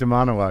memorized a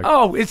monologue.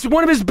 Oh, it's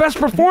one of his best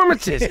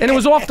performances. And it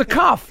was off the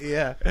cuff.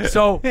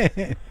 So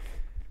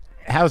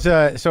how's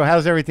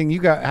everything you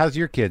got? How's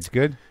your kids?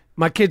 Good?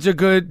 My kids are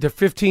good. They're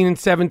 15 and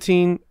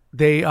 17.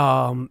 They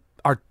are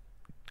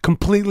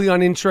completely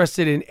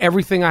uninterested in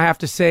everything I have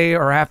to say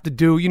or have to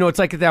do. You know, it's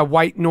like that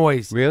white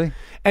noise. Really?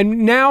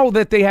 And now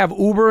that they have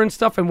Uber and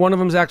stuff, and one of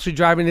them's actually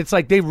driving, it's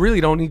like they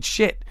really don't need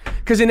shit.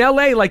 Because in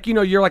LA, like, you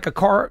know, you're like a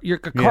car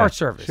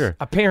service,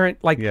 a parent.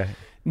 Like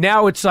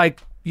now it's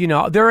like, you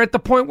know, they're at the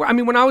point where, I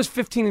mean, when I was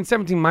 15 and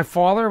 17, my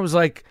father was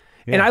like,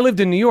 and I lived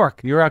in New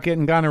York. You were out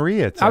getting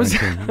gonorrhea at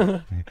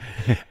 17.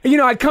 You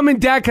know, I'd come in,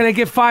 Dad, can I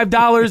get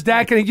 $5?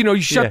 Dad, can I, you know,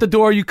 you shut the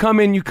door, you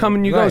come in, you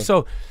go.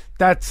 So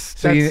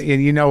that's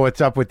you know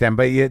what's up with them,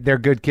 but they're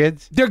good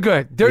kids. They're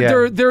good. They're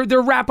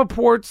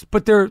Rapaports,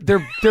 but they're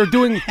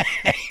doing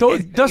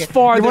thus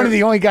far. You're one of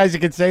the only guys that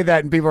can say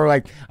that, and people are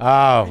like,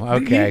 "Oh,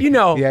 okay." You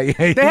know,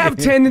 they have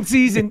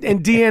tendencies and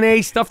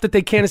DNA stuff that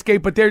they can't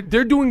escape, but they're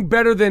doing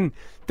better than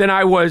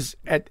I was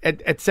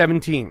at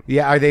 17.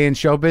 Yeah, are they in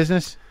show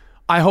business?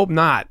 I hope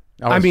not.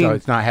 Oh, I mean,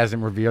 so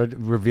hasn't revealed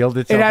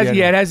itself.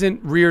 It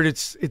hasn't reared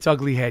its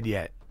ugly head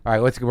yet. All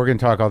right, we're going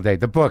to talk all day.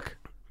 The book,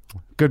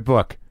 good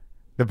book.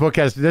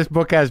 This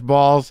book has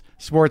balls,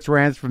 sports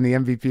rants from the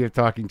MVP of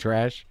talking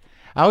trash.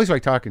 I always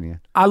like talking to you.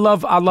 I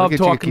love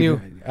talking to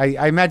you.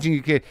 I imagine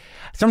you could.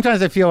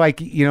 Sometimes I feel like,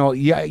 you know,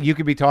 you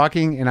could be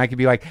talking and I could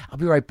be like, I'll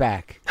be right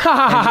back.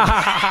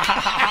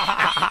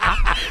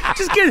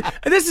 Just kidding.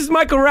 This is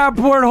Michael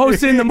Rapaport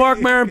hosting the Marc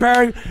Maron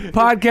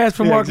podcast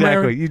from Marc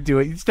Maron. Exactly. You do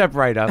it. You step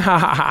right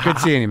up. Good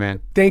seeing you,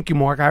 man. Thank you,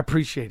 Marc. I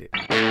appreciate it.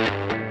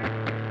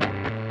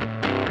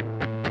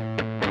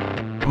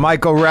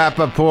 Michael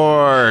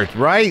Rapaport,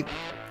 right?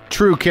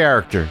 True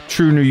character,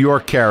 true New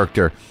York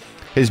character.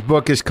 His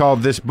book is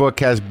called This Book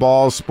Has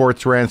Balls,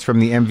 Sports Rants from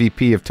the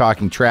MVP of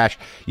Talking Trash.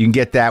 You can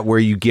get that where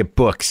you get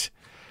books.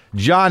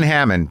 John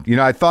Hammond, you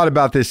know, I thought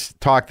about this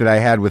talk that I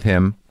had with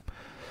him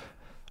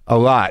a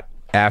lot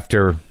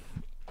after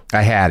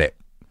I had it.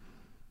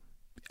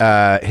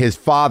 His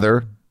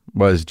father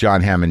was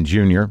John Hammond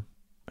Jr.,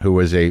 who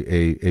was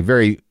a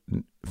very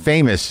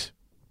famous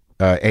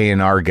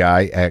A&R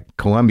guy at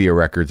Columbia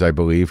Records, I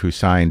believe, who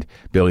signed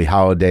Billie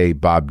Holiday,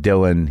 Bob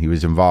Dylan. He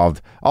was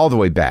involved all the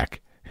way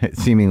back,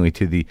 seemingly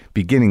to the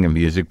beginning of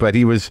music, but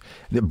he was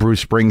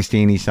Bruce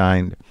Springsteen he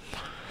signed.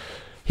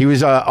 He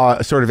was a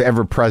sort of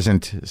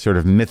ever-present, sort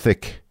of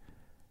mythic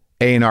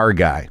A&R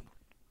guy.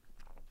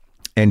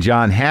 And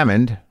John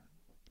Hammond,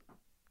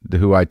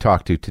 who I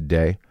talked to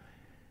today,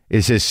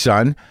 is his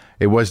son.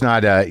 It was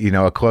not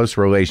a close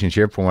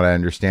relationship from what I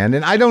understand.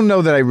 And I don't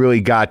know that I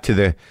really got to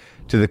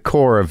the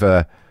core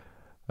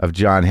of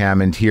John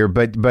Hammond here,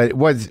 but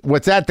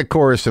what's at the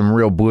core is some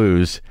real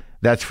blues,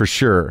 that's for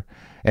sure.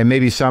 And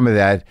maybe some of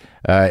that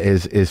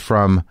is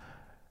from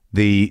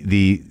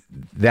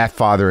that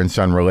father and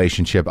son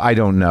relationship. I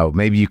don't know.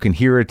 Maybe you can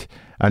hear it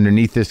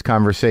underneath this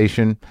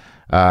conversation.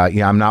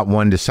 I'm not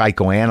one to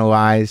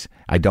psychoanalyze.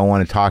 I don't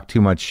want to talk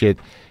too much shit,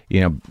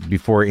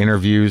 before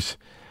interviews.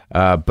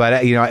 But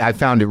I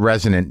found it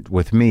resonant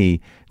with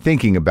me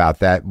thinking about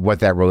that, what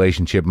that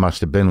relationship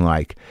must have been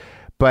like.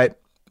 But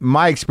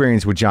my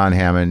experience with John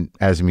Hammond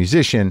as a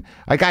musician,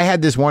 like I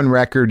had this one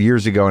record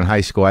years ago in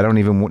high school. I don't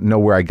even know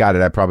where I got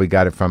it. I probably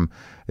got it from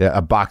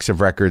a box of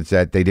records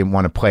that they didn't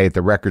want to play at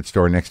the record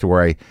store next to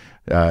where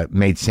I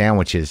made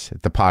sandwiches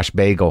at the Posh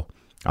Bagel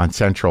on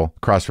Central,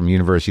 across from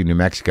University of New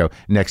Mexico,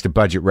 next to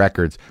Budget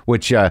Records,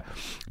 which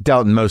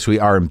dealt in mostly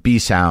R&B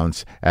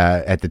sounds.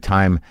 At the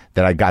time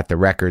that I got the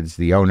records,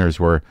 the owners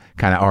were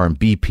kind of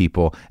R&B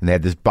people, and they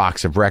had this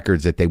box of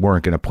records that they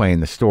weren't going to play in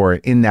the store.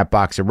 In that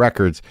box of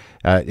records,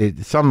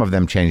 some of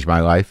them changed my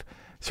life.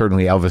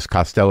 Certainly Elvis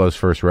Costello's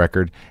first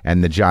record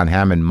and the John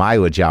Hammond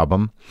Mileage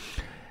album.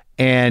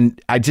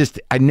 And I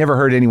never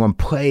heard anyone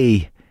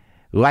play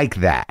like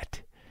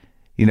that.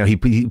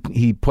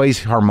 He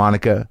plays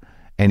harmonica,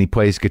 and he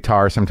plays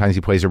guitar. Sometimes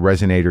he plays a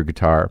resonator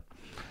guitar,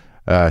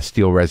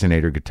 steel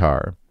resonator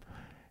guitar.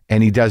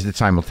 And he does it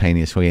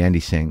simultaneously, and he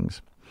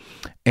sings.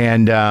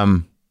 And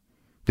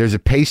there's a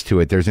pace to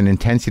it. There's an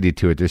intensity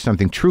to it. There's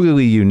something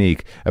truly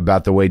unique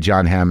about the way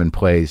John Hammond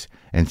plays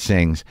and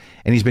sings.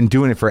 And he's been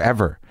doing it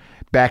forever.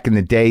 Back in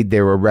the day,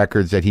 there were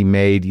records that he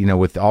made,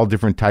 with all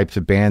different types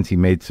of bands. He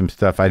made some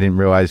stuff I didn't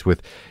realize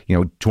with,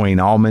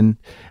 Duane Allman.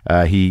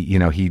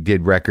 He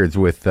did records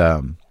with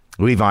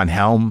Levon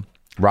Helm,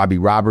 Robbie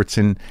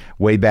Robertson,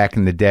 way back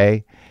in the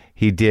day.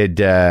 He had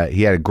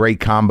a great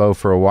combo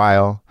for a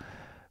while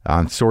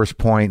on Source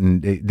Point,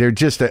 and they're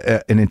just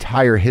an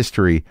entire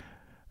history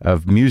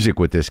of music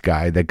with this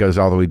guy that goes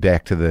all the way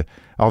back to the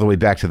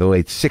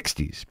late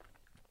 60s.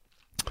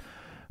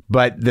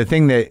 But the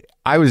thing that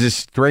I was a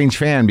strange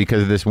fan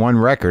because of this one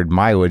record,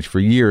 Mileage, for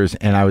years,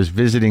 and I was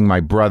visiting my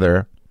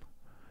brother.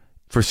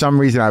 For some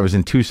reason, I was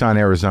in Tucson,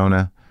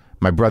 Arizona.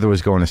 My brother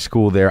was going to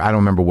school there. I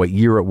don't remember what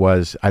year it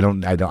was. I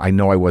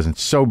know I wasn't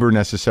sober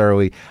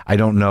necessarily. I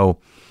don't know.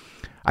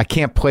 I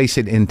can't place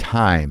it in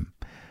time,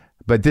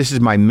 but this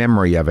is my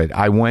memory of it.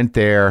 I went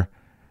there.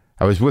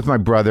 I was with my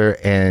brother,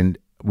 and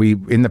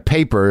in the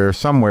paper or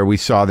somewhere, we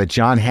saw that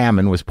John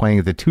Hammond was playing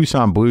at the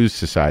Tucson Blues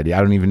Society. I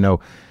don't even know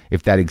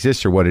if that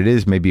exists or what it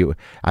is. Maybe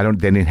they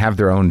didn't have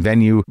their own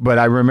venue, but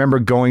I remember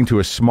going to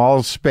a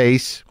small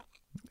space.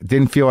 It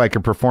didn't feel like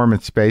a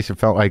performance space. It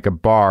felt like a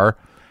bar.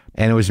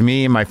 And it was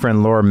me and my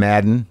friend Laura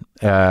Madden,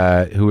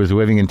 who was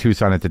living in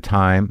Tucson at the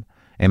time,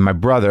 and my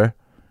brother.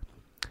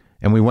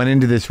 And we went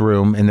into this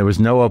room, and there was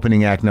no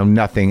opening act, no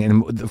nothing.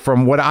 And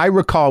from what I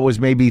recall, it was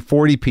maybe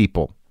 40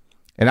 people.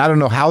 And I don't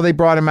know how they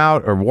brought him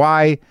out or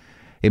why.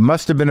 It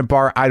must have been a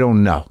bar. I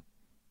don't know.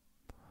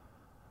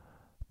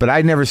 But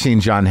I'd never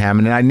seen John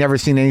Hammond, and I'd never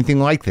seen anything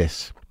like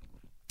this.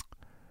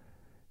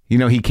 You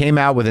know, he came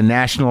out with a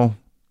National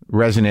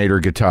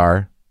Resonator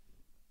guitar,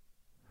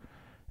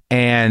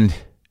 and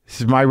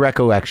this is my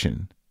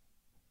recollection.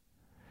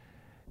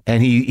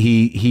 And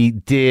he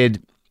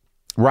did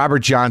Robert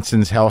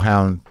Johnson's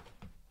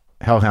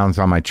Hellhounds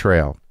on My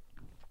Trail.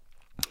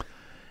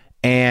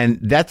 And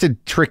that's a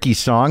tricky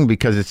song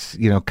because it's,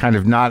 kind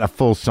of not a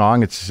full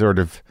song. It's sort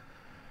of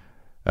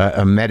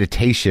a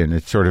meditation.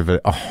 It's sort of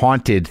a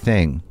haunted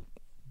thing,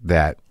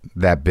 that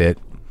bit.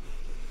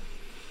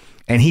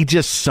 And he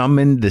just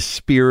summoned the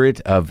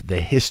spirit of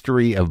the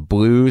history of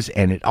blues,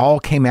 and it all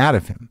came out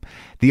of him.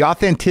 The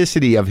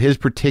authenticity of his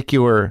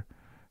particular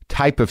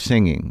type of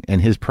singing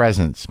and his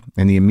presence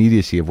and the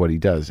immediacy of what he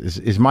does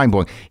is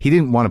mind-blowing. He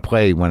didn't want to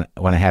play when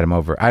I had him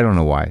over. I don't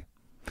know why,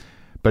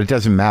 but it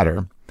doesn't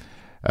matter.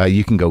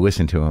 You can go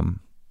listen to him.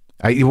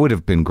 It would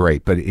have been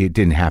great, but it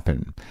didn't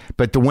happen.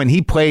 But when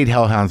he played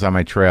Hellhounds on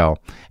My Trail,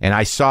 and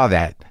I saw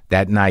that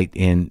night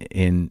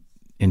in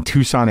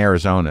Tucson,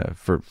 Arizona,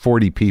 for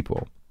 40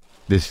 people,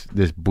 this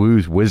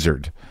blues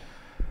wizard,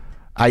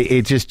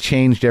 it just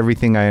changed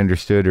everything I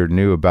understood or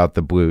knew about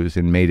the blues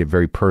and made it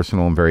very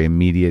personal and very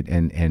immediate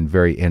and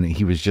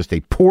he was just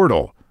a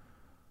portal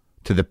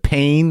to the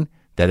pain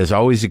that has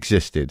always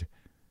existed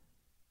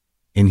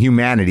in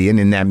humanity and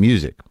in that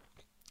music.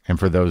 And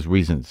for those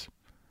reasons.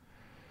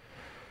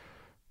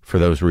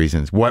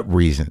 What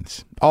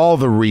reasons? All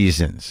the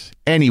reasons.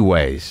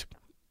 Anyways,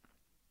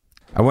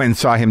 I went and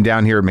saw him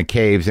down here at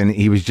McCabe's, and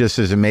he was just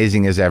as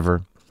amazing as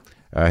ever.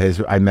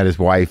 I met his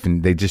wife,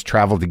 and they just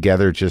traveled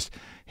together, just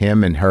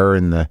him and her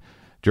in the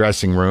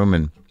dressing room,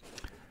 and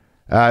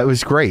it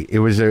was great. It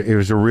was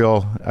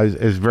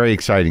very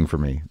exciting for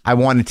me. I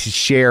wanted to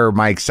share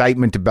my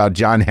excitement about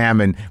John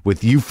Hammond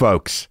with you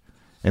folks,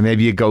 and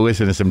maybe you go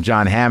listen to some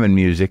John Hammond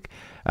music.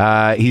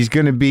 He's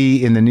going to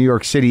be in the New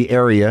York City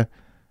area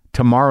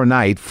tomorrow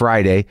night,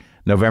 Friday,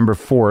 November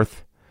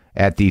 4th,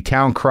 at the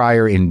Town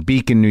Crier in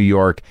Beacon, New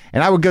York.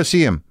 And I would go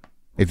see him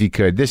if you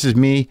could. This is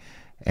me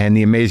and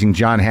the amazing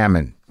John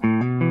Hammond.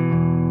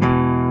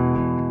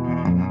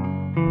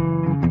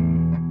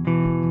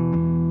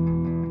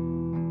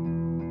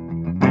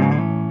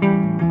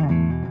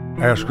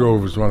 Ash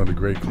Grove was one of the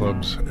great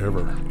clubs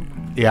ever.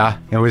 Yeah,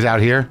 it was out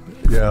here?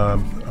 Yeah,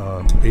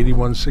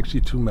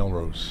 8162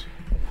 Melrose.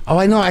 Oh,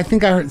 I know. I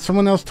think I heard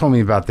someone else told me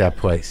about that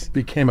place.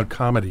 Became a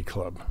comedy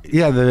club.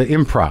 Yeah, the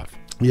Improv.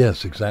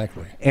 Yes,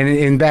 exactly.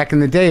 And back in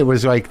the day, it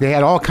was like they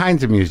had all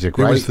kinds of music,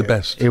 right? It was the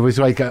best. It was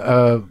like,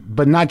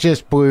 but not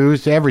just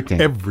blues,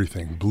 everything.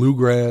 Everything.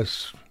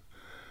 Bluegrass,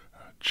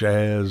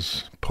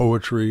 jazz,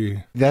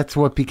 poetry. That's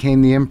what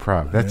became the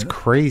Improv. That's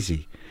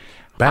crazy.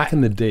 Back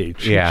in the day,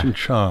 Cheech and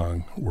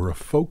Chong were a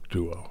folk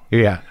duo.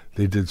 Yeah.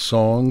 They did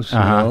songs,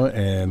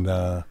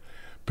 and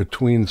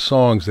between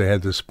songs, they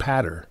had this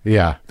patter.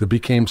 Yeah. That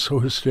became so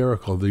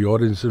hysterical, the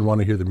audience didn't want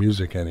to hear the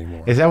music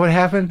anymore. Is that what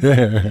happened?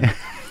 Yeah.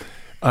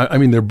 I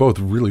mean, they're both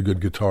really good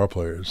guitar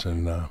players.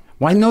 And well,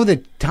 I know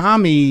that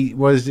Tommy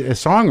was a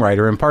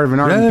songwriter and part of an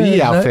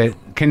R&B outfit,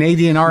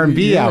 Canadian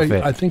R&B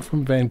outfit. I think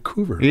from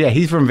Vancouver. Yeah,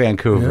 he's from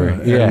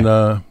Vancouver.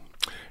 Yeah.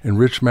 And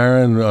Rich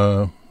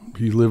Marin,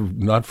 he lived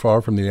not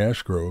far from the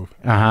Ash Grove.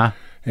 Uh-huh.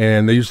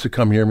 And they used to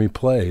come hear me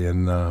play.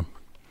 And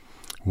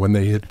when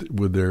they hit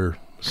with their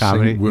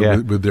comedy,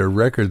 with their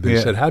record,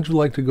 they said, "How'd you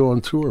like to go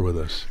on tour with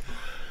us?"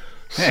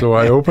 So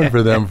I opened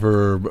for them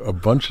for a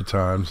bunch of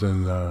times,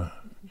 and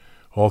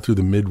all through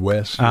the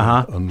Midwest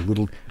on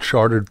little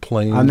chartered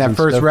planes. On that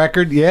first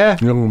record, yeah.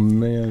 Oh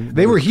man,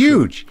 they were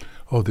huge.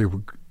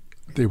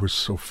 They were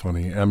so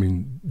funny. I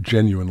mean,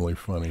 genuinely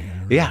funny.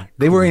 Yeah,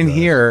 they were in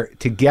here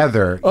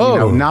together.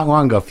 Not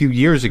long ago, a few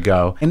years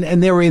ago, and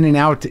they were in and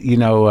out.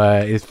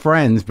 As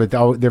friends, but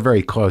they're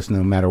very close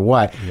no matter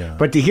what. Yeah.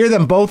 But to hear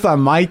them both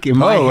on mic in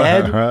my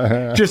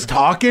head, just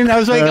talking, I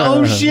was like,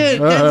 "Oh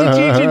shit, that's a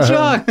Cheech and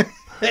Chong."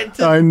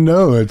 I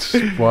know, it's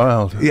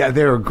wild. Yeah,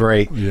 they were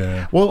great.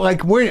 Yeah. Well,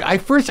 like I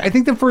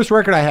think the first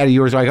record I had of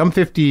yours, like I'm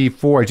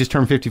 54. I just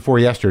turned 54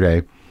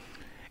 yesterday,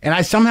 and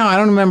I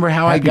don't remember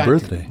how I got. Happy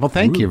birthday! Well,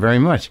 thank you very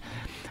much.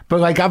 But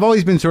like I've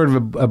always been sort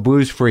of a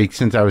blues freak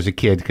since I was a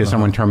kid because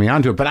someone turned me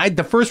onto it. But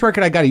the first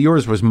record I got of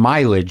yours was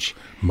Mileage.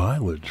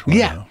 Mileage. Wow.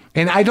 Yeah,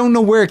 and I don't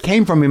know where it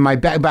came from in my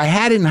back, but I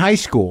had it in high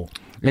school.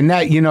 And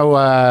that,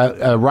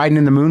 Riding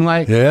in the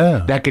Moonlight,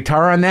 that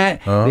guitar on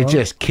that, it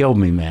just killed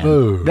me, man.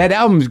 Ooh. That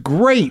album's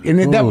great, and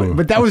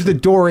but that was the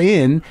door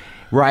in,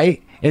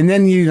 right? And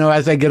then,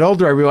 as I get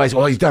older, I realize,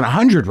 he's done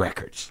 100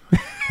 records.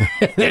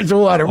 There's a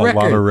lot of records.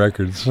 A lot of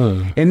records.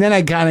 Huh. And then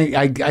I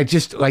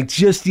just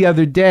the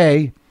other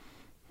day,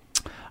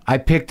 I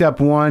picked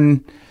up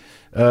one.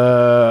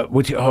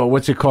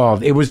 What's it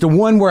called? It was the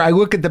one where I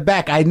look at the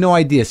back. I had no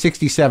idea.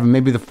 67,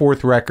 maybe the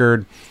fourth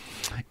record.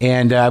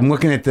 And I'm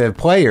looking at the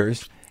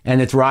players,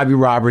 and it's Robbie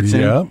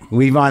Robertson,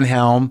 Levon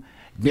Helm,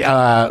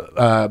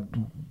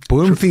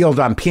 Bloomfield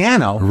on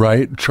piano.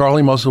 Right.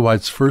 Charlie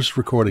Musselwhite's first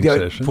recording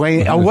session.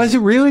 Was it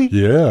really?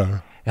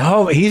 Yeah.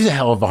 Oh, he's a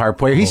hell of a harp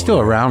player. He's still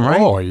around,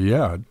 right? Oh,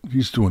 yeah.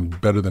 He's doing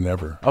better than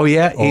ever. Oh,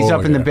 yeah? He's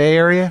up in the Bay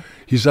Area?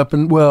 He's up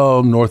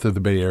north of the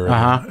Bay Area.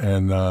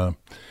 Uh-huh.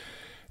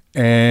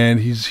 And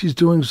he's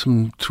doing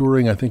some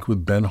touring, I think,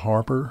 with Ben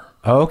Harper.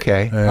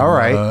 Okay. And, all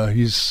right.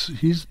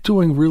 He's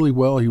doing really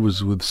well. He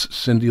was with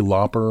Cyndi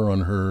Lauper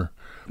on her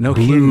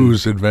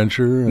blues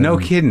adventure. No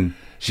kidding.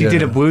 She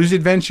did a blues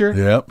adventure?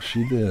 Yep,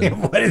 she did.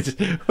 What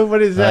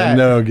is that? I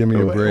know, give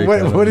me a break.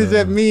 What does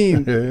that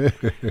mean?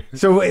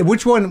 So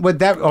which one would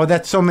that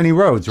that's So Many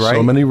Roads, right?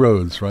 So Many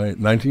Roads, right?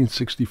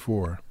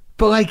 1964.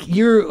 But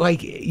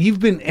you've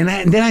been,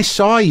 and then I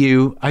saw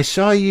you.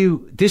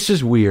 This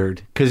is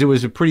weird because it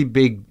was a pretty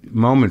big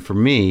moment for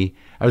me.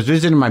 I was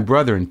visiting my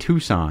brother in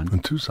Tucson.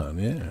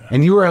 Yeah.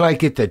 And you were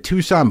like at the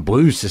Tucson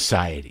Blues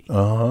Society.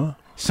 Uh-huh.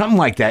 Something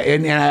like that.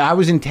 And I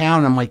was in town.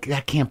 And I'm like,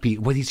 that can't be.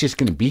 He's just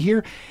going to be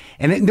here?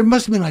 And there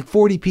must have been like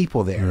 40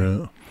 people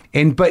there.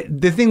 Yeah.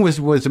 But the thing was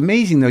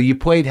amazing though. You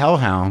played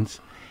Hellhounds,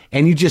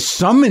 and you just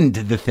summoned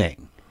the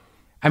thing.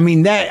 I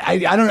mean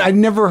I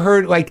never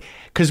heard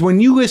because when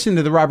you listen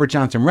to the Robert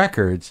Johnson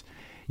records,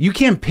 you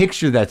can't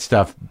picture that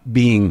stuff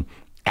being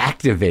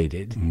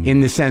activated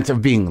in the sense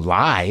of being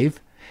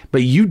live,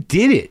 but you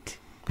did it.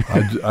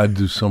 I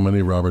do so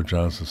many Robert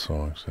Johnson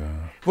songs.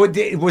 Yeah.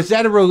 Was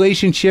that a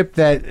relationship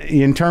that,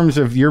 in terms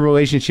of your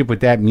relationship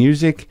with that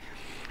music,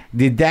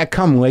 did that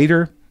come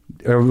later,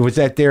 or was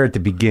that there at the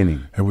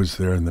beginning? It was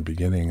there in the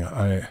beginning.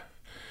 I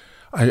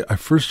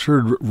first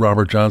heard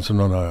Robert Johnson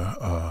on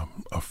a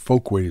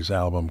Folkways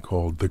album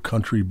called The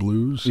Country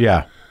Blues.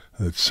 Yeah.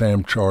 That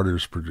Sam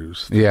Charters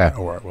produced. Yeah.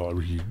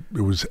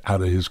 It was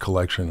out of his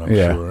collection, I'm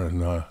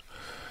sure.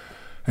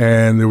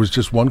 And there was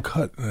just one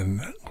cut,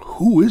 and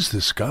who is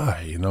this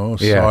guy? So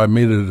I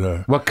made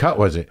it. What cut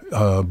was it?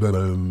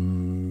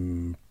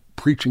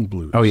 Preaching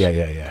Blues. Oh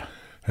yeah.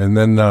 And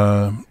then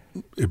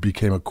it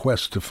became a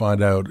quest to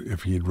find out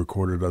if he had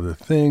recorded other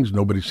things.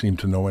 Nobody seemed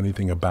to know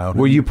anything about it.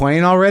 Were you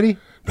playing already?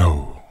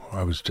 No,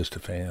 I was just a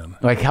fan.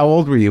 Like, how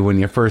old were you when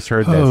you first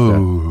heard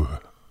that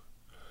stuff?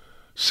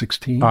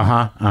 16.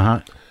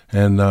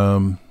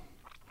 And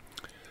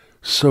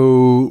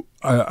so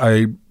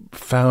I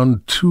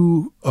found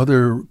two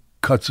other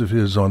cuts of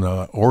his on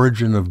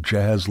Origin of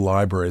Jazz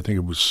Library. I think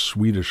it was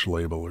Swedish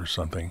label or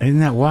something. Isn't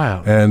that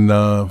wild? And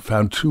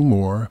found two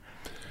more.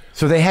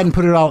 So they hadn't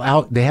put it all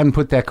out? They hadn't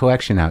put that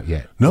collection out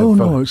yet?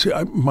 No. See,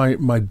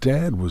 my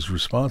dad was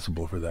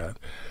responsible for that.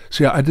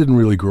 See, I didn't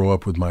really grow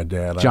up with my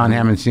dad. John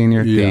Hammond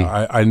Sr.?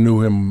 Yeah, I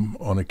knew him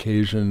on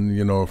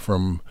occasion,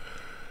 from...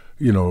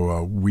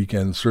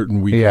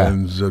 certain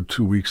weekends,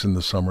 2 weeks in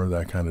the summer,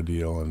 that kind of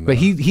deal. And but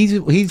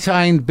he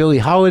signed Billie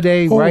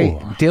Holiday, right?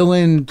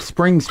 Dylan,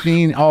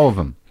 Springsteen, all of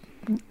them.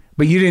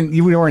 But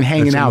you weren't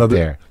hanging out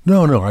there.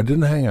 No, I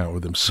didn't hang out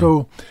with him.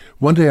 So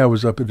one day I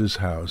was up at his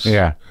house.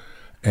 Yeah.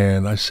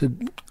 And I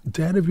said,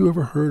 Dad, have you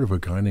ever heard of a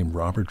guy named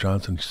Robert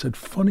Johnson? He said,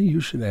 funny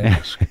you should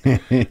ask.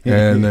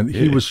 And then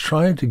he was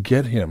trying to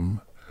get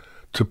him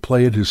to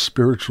play at his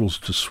Spirituals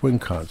to Swing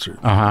concert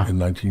in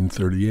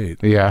 1938.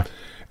 Yeah.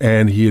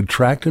 And he had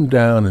tracked him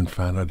down and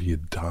found out he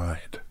had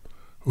died.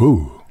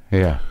 Ooh.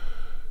 Yeah.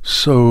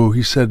 So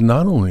he said,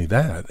 not only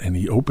that, and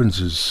he opens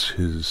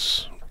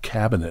his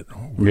cabinet.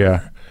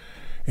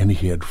 And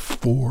he had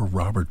 4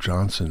 Robert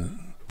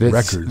Johnson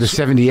records. The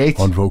 78s?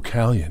 On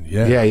Vocalion.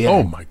 Yeah.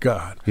 Oh, my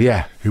God.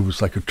 Yeah. It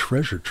was like a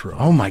treasure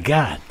trove. Oh, my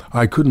God.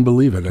 I couldn't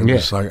believe it. It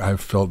was like I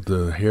felt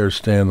the hair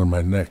stand on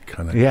my neck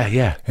kind of.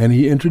 Yeah. And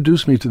he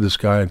introduced me to this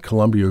guy at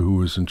Columbia who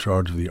was in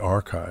charge of the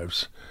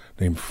archives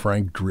named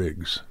Frank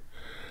Driggs.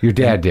 Your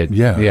dad did?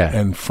 Yeah.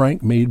 And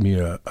Frank made me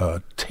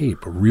a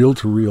tape, a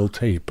reel-to-reel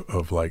tape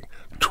of like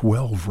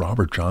 12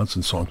 Robert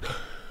Johnson songs.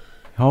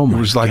 Oh, my God.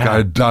 It was like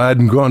I died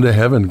and gone to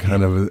heaven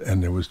kind of,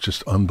 and it was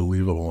just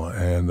unbelievable.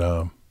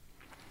 And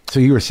So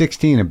you were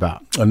 16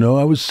 about? No,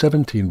 I was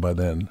 17 by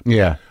then.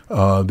 Yeah.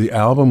 The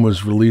album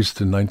was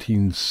released in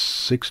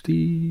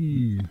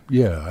 1960.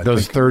 Yeah.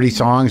 Those 30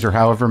 songs or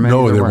however many?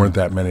 No, there weren't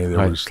that many.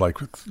 There was like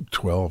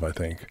 12, I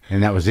think.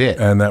 And that was it?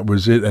 And that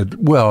was it.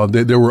 Well,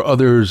 there were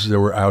others. There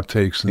were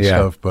outtakes and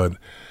stuff, but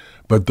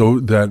though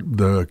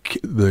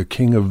the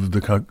king of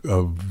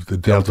the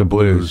Delta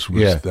Blues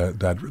was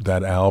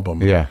that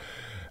album. Yeah.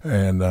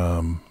 And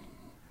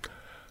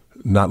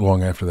not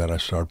long after that, I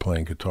started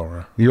playing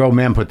guitar. Your old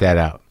man put that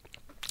out.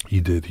 He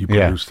did. He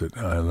produced it,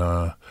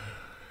 and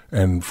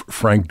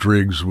Frank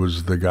Driggs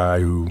was the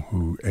guy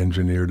who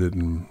engineered it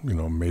and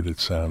made it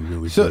sound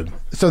really good.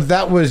 So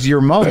that was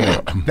your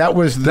moment. That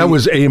was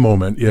a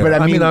moment. Yeah, but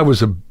I mean, I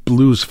was a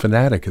blues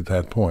fanatic at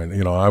that point.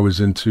 I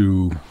was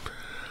into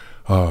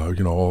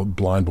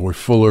Blind Boy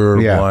Fuller,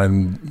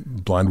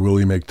 Blind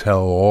Willie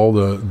McTell, all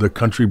the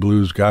country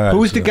blues guys. Who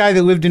was the guy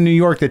that lived in New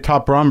York that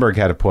Top Bromberg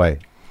had to play?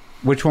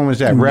 Which one was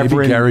that? Maybe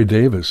Reverend Gary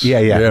Davis. Yeah,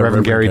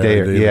 Reverend Gary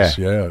Davis.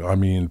 Yeah. I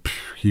mean,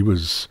 he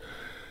was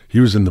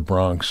in the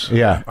Bronx.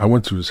 Yeah. I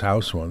went to his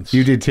house once.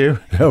 You did too?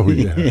 Oh,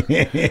 yeah.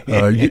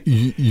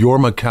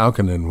 Jorma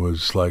Kaukonen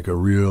was like a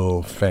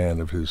real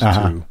fan of his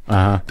too.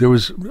 I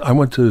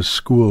went to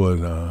school at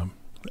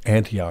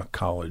Antioch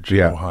College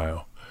in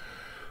Ohio.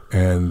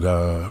 And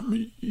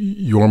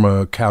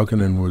Jorma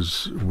Kaukonen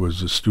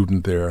was a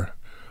student there,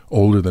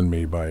 older than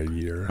me by a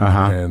year.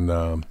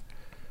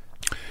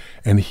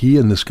 And he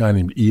and this guy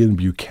named Ian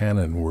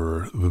Buchanan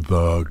were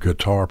the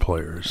guitar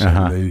players.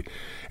 And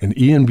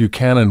Ian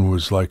Buchanan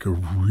was like a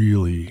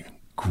really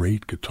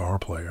great guitar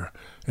player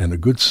and a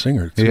good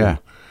singer, too. Yeah.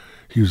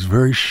 He was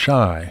very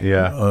shy.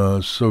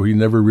 Yeah. So he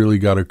never really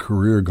got a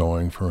career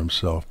going for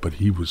himself, but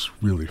he was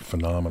really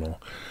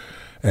phenomenal.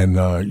 And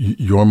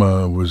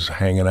Jorma was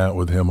hanging out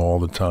with him all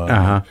the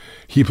time.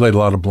 He played a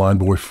lot of Blind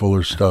Boy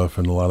Fuller stuff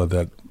and a lot of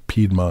that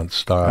Piedmont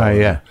style.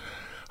 Yeah.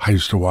 I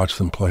used to watch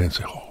them play and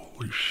say, holy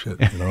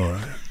shit, I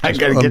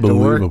got to get to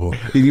work.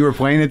 And you were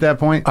playing at that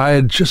point? I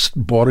had just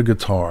bought a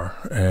guitar,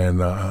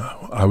 and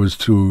I was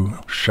too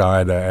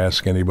shy to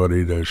ask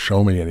anybody to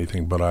show me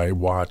anything, but I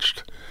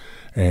watched,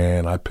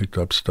 and I picked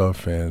up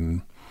stuff,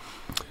 and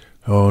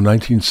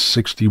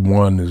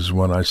 1961 is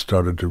when I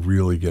started to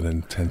really get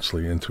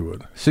intensely into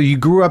it. So you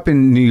grew up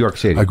in New York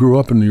City? I grew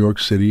up in New York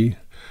City.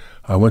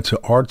 I went to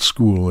art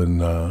school in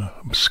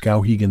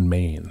Skowhegan,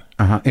 Maine.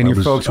 And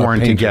your folks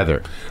weren't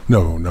together?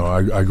 No.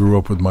 I grew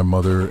up with my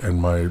mother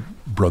and my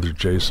brother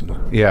Jason.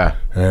 Yeah.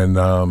 And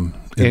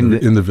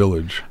in the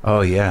village.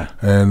 Oh, yeah.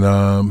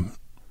 And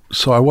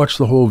so I watched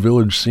the whole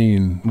village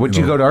scene. What'd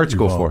you go to art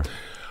school for?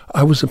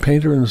 I was a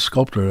painter and a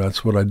sculptor.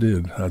 That's what I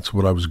did. That's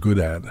what I was good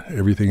at.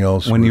 Everything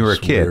else when was you were a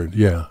kid? Weird.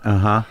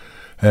 Yeah.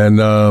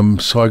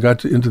 And so I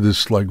got into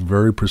this like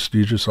very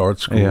prestigious art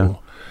school. Yeah.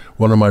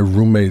 One of my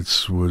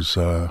roommates was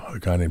a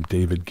guy named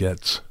David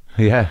Getz.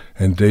 Yeah.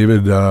 And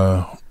David,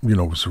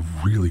 was a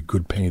really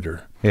good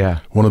painter. Yeah.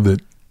 One of the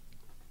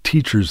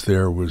teachers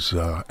there was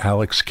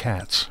Alex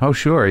Katz. Oh,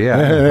 sure, yeah.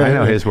 I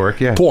know his work,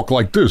 yeah. Talk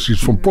like this. He's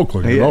from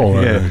Brooklyn,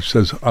 And he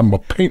says, I'm a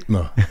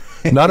painter.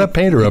 Not a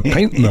painter, a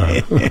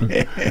painter.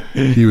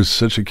 He was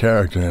such a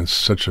character and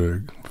such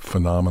a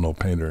phenomenal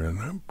painter and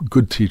a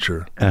good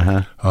teacher.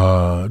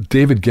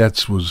 David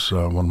Getz was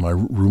one of my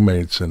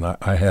roommates, and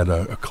I had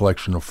a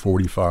collection of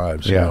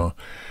 45s, you know,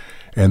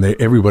 and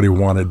everybody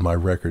wanted my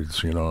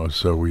records,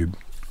 so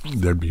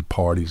there'd be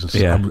parties and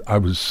stuff. Yeah. I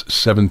was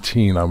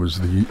 17. I was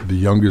the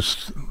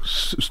youngest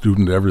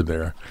student ever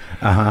there.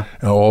 And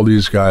all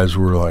these guys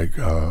were like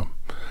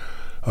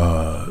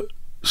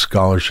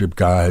scholarship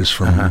guys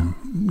from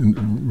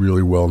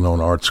really well-known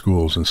art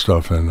schools and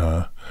stuff.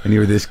 And you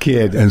were this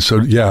kid. And so,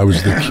 I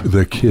was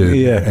the kid.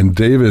 Yeah. And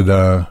David,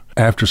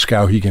 after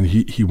Skowhegan,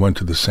 he went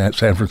to the San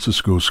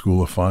Francisco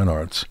School of Fine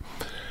Arts.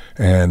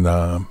 And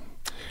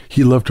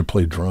he loved to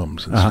play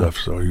drums and stuff,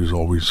 so he was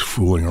always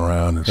fooling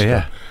around and stuff.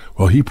 Yeah.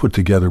 Well, he put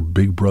together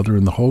Big Brother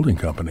and the Holding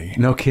Company.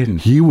 No kidding.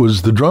 He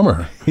was the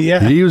drummer.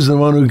 Yeah. He was the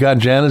one who got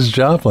Janis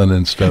Joplin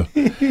and stuff.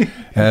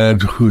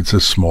 And it's a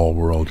small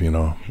world,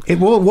 It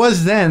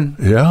was then.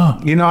 Yeah.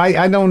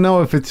 I don't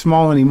know if it's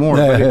small anymore,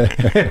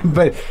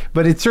 but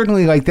it's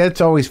certainly like that's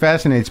always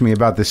fascinates me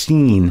about the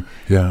scene.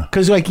 Yeah.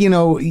 Because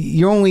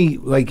you're only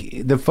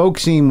like the folk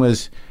scene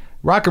was.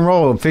 Rock and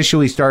roll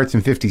officially starts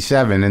in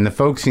 '57, and the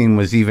folk scene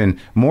was even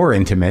more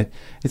intimate.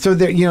 And so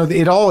there,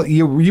 it all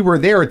you were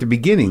there at the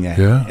beginning.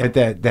 At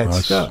that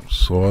stuff.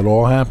 Saw it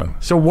all happen.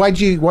 So why'd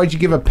you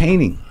give up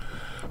painting?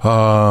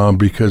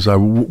 Because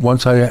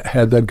once I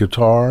had that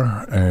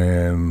guitar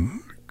and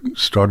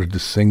started to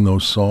sing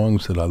those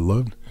songs that I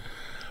loved,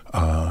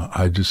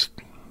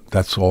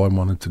 that's all I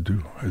wanted to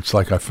do. It's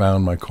like I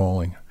found my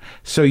calling.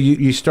 So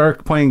you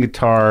start playing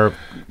guitar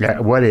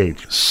at what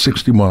age?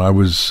 61. I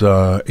was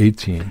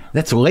 18.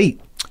 That's late.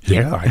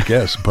 Yeah, I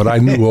guess. But I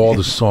knew all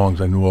the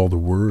songs. I knew all the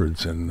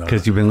words.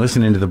 Because you've been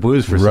listening to the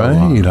blues for so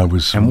long. Right. I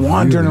was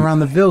wandering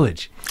around the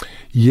village.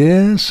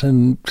 Yes.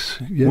 And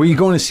were you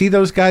going to see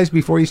those guys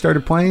before you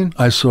started playing?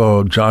 I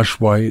saw Josh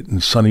White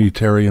and Sonny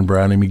Terry and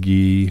Brownie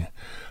McGee,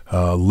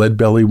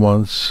 Leadbelly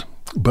once.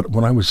 But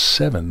when I was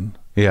 7...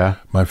 Yeah.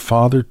 My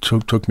father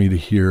took me to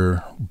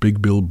hear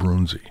Big Bill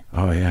Broonzy.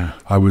 Oh, yeah.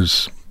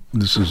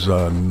 This is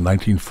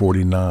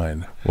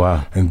 1949.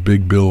 Wow. And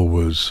Big Bill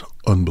was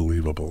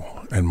unbelievable.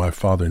 And my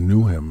father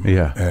knew him.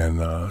 Yeah.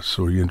 And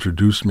so he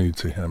introduced me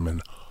to him,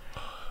 and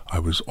I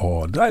was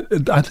awed.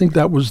 I think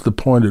that was the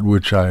point at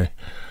which I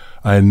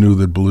knew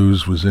that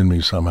blues was in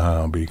me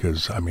somehow,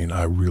 because, I mean,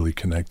 I really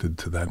connected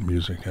to that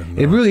music. And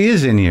it really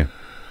is in you.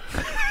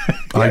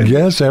 I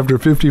guess after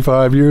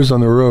 55 years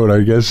on the road,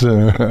 I guess.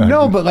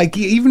 No, but like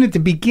even at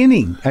the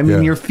beginning, I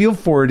mean, your feel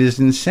for it is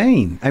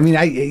insane. I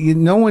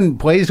mean, no one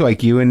plays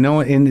like you, and no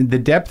one in the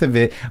depth of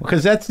it,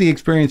 because that's the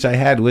experience I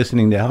had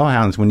listening to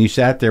Hellhounds when you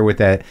sat there with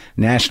that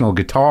National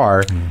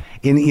guitar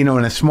in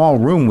a small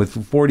room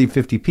with 40,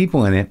 50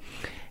 people in it.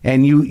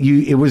 And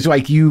it was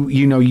like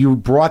you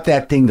brought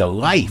that thing to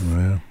life,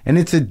 and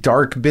it's a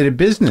dark bit of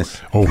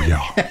business. Oh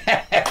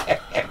yeah.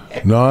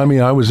 No, I mean,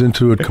 I was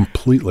into it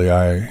completely.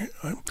 I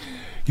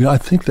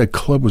think that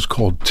club was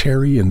called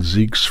Terry and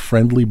Zeke's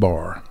Friendly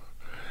Bar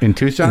in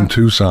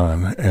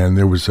Tucson. And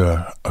there was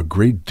a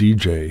great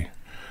DJ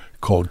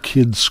called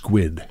Kid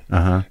Squid,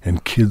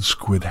 and Kid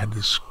Squid had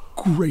this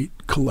great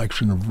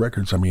collection of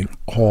records. I mean,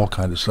 all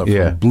kind of stuff,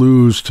 from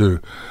blues to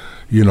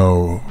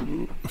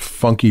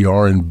funky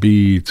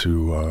R&B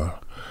to a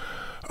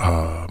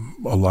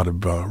lot of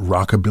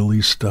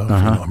rockabilly stuff.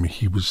 I mean,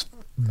 he was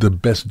the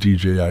best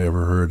DJ I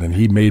ever heard, and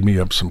he made me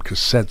up some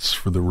cassettes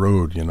for the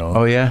road.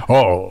 Oh yeah.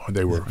 Oh,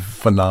 they were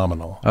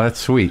phenomenal. Oh, that's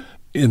sweet.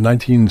 In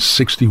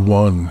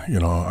 1961,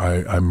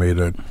 I made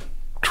a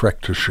trek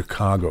to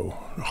Chicago,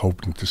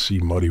 hoping to see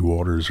Muddy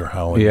Waters or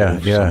Howlin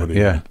Wolf.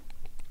 Yeah.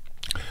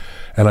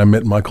 And I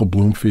met Michael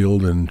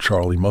Bloomfield and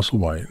Charlie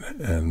Musselwhite,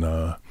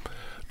 and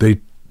they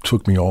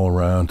took me all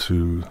around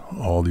to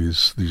all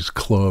these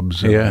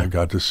clubs, and I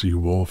got to see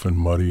Wolf and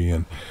Muddy.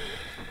 And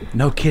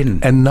no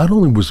kidding. And not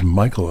only was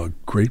Michael a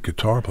great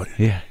guitar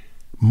player,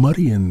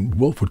 Muddy and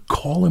Wolf would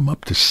call him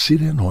up to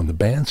sit in on the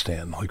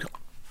bandstand. Like,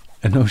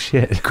 no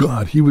shit.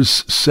 God, he was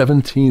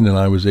 17 and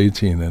I was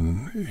 18,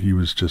 and he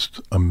was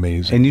just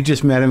amazing. And you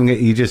just met him?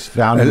 You just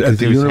found him at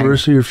the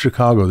University of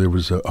Chicago? There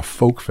was a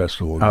folk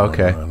festival going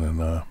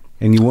on,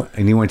 and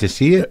you went to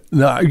see it?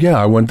 No,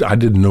 I went. I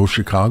didn't know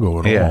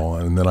Chicago at all,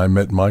 and then I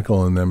met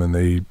Michael and them, and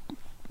they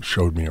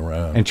showed me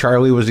around. And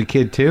Charlie was a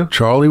kid too?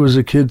 Charlie was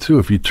a kid too.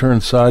 If you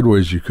turned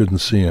sideways, you couldn't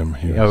see him.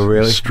 He was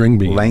really? String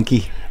bean.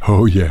 Lanky?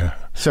 Oh, yeah.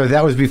 So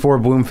that was before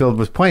Bloomfield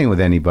was playing with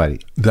anybody?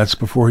 That's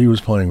before he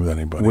was playing with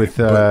anybody. With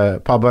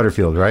Paul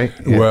Butterfield, right?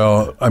 Yeah.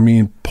 Well, I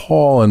mean,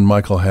 Paul and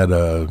Michael had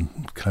a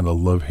kind of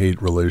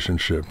love-hate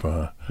relationship.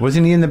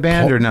 Wasn't he in the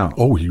band or no?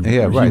 Oh, he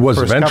was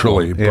First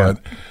eventually.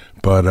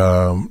 But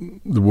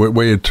the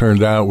way it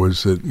turned out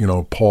was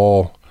that,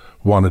 Paul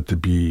wanted to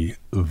be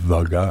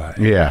the guy.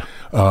 Yeah.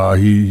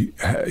 He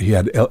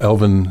had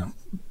Elvin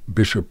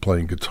Bishop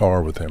playing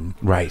guitar with him.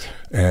 Right.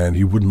 And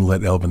he wouldn't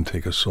let Elvin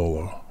take a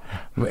solo.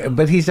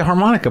 But he's a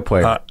harmonica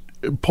player.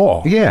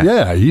 Paul.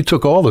 Yeah, he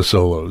took all the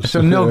solos. So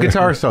no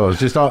guitar solos,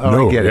 just all.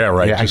 No, I get it. Yeah,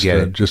 right. Yeah, I get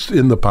it. Just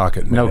in the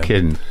pocket. Man. No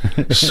kidding.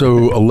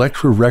 So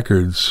Elektra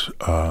Records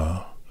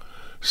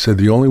said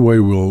the only way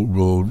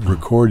we'll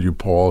record you,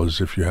 Paul, is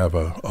if you have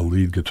a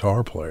lead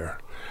guitar player.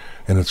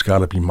 And it's got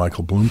to be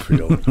Michael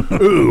Bloomfield.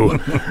 Ooh.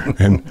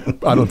 And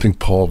I don't think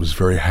Paul was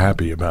very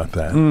happy about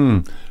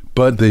that.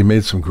 But they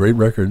made some great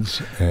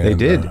records. And, they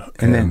did.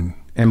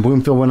 And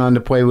Bloomfield went on to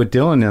play with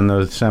Dylan in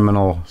those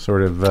seminal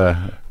sort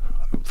of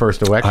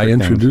first Elektra I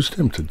introduced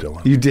him to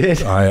Dylan. You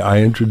did?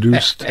 I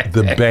introduced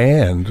the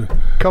band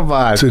Come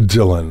on. to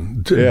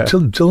Dylan.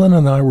 Dylan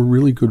and I were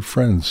really good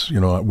friends.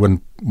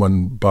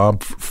 When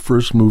Bob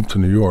first moved to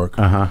New York,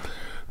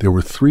 there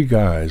were three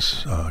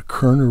guys,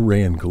 Kerner,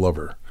 Ray, and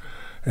Glover.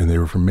 And they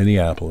were from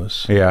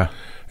Minneapolis. Yeah.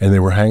 And they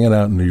were hanging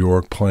out in New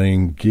York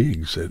playing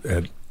gigs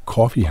at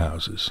coffee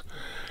houses.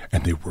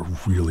 And they were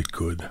really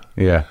good.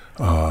 Yeah.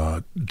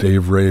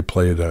 Dave Ray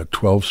played a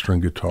 12-string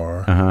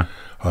guitar.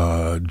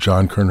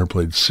 John Kerner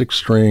played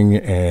 6-string,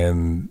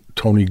 and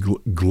Tony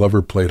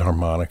Glover played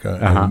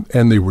harmonica.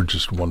 And they were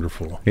just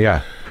wonderful.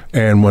 Yeah.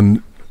 And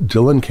when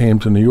Dylan came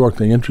to New York,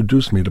 they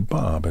introduced me to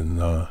Bob.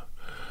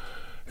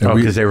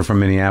 Because they were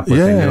from Minneapolis.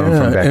 They knew him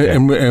from back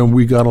then. And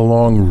we got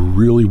along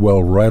really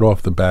well right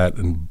off the bat.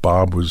 And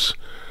Bob was,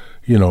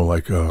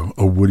 like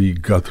a Woody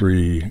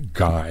Guthrie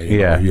guy.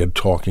 Yeah. He had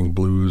talking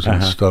blues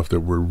and stuff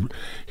and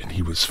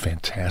he was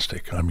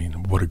fantastic. I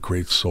mean, what a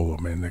great solo,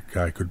 man. That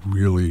guy could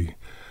really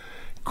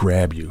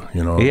grab you,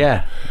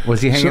 Yeah.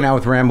 Was he hanging out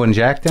with Ramblin'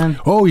 Jack then?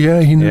 Oh,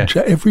 yeah. He knew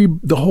Jack.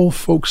 The whole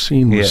folk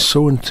scene was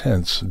so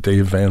intense.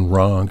 Dave Van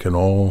Ronk and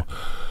all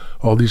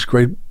these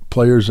great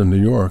players in New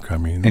York. I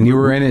mean, and you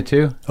were in it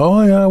too?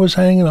 Oh yeah, I was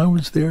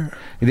there.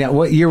 Now,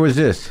 what year was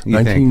this?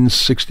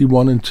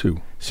 1961 and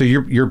 2. So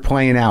you're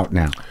playing out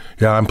now?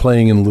 Yeah, I'm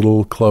playing in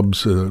little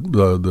clubs,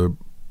 the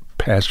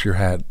pass your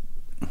hat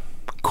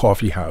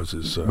coffee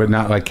houses, but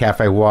not like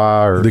Cafe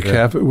Wah or the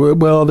cafe.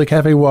 Well, the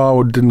Cafe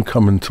Wah didn't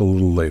come until a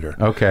little later.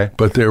 Okay,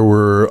 but there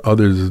were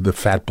others, the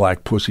Fat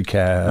Black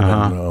Pussycat,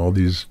 and all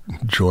these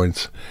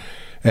joints.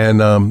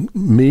 And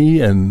me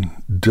and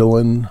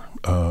Dylan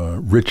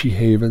Richie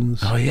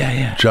Havens. Oh,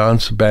 yeah. John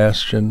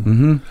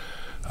Sebastian.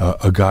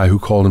 A guy who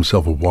called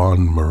himself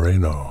Juan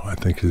Moreno. I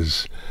think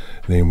his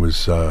name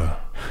was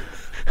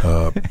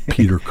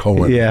Peter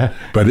Cohen. Yeah.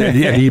 But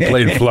he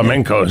played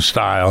flamenco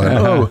style.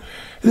 And,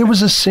 there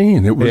was a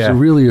scene. It was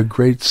really a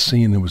great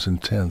scene. It was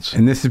intense.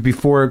 And this is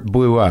before it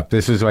blew up.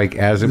 This is like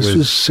as it was... This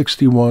was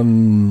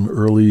 61,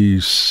 early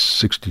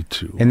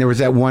 62. And there was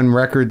that one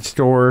record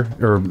store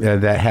or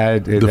that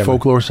had... The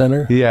Folklore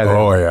Center? Yeah.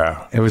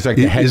 Yeah. It was like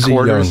the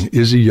headquarters.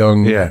 Izzy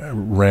Young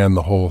ran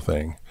the whole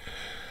thing.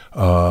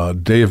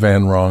 Dave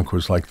Van Ronk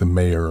was like the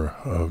mayor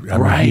of... I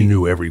mean, he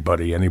knew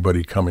everybody.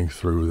 Anybody coming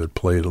through that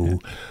played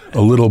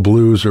a little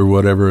blues or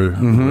whatever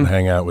would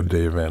hang out with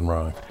Dave Van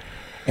Ronk.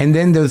 And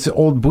then those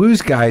old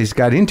blues guys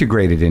got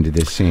integrated into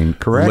this scene,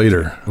 correct?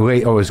 Later. Oh,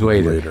 it was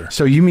later.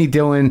 So you meet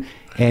Dylan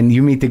and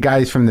you meet the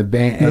guys from the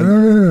band.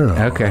 No.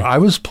 Okay. I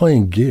was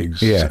playing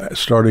gigs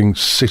starting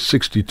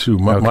 62.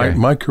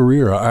 My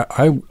career,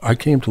 I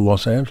came to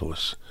Los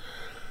Angeles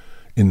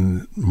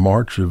in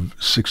March of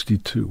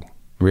 62.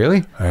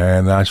 Really?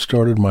 And I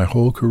started my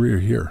whole career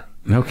here.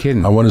 No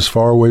kidding. I went as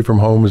far away from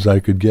home as I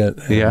could get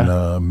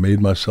and made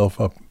myself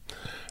up.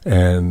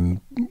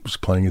 And was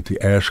playing at the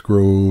Ash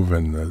Grove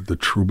and the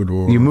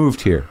Troubadour. You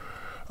moved here?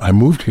 I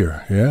moved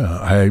here,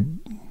 yeah.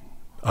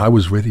 I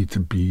was ready to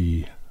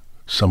be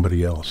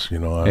somebody else, you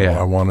know.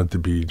 I wanted to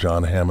be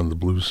John Hammond, the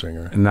blues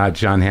singer. Not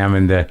John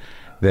Hammond,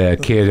 the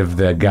kid of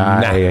the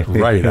guy.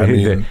 Right, I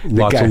mean,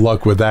 lots of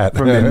luck with that.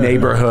 From the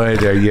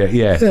neighborhood, or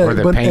or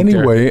the but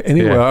painter.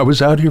 Anyway, I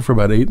was out here for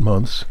about 8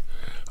 months.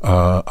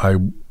 I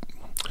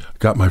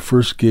got my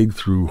first gig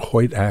through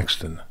Hoyt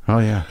Axton. Oh,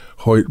 yeah.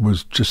 Hoyt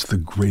was just the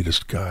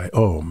greatest guy.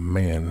 Oh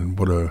man,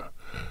 what a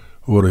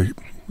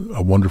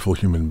wonderful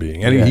human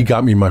being. And he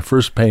got me my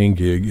first paying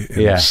gig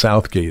in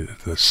Southgate at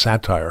the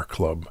Satire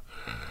Club.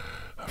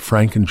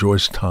 Frank and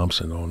Joyce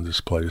Thompson owned this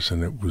place,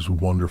 and it was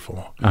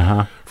wonderful.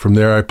 From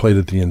there, I played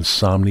at the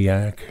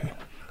Insomniac.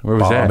 Where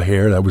was Bob that?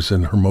 Hare. That was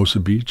in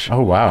Hermosa Beach.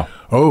 Oh wow.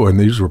 Oh, and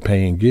these were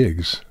paying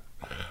gigs.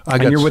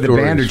 And you're with a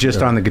band or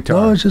just on the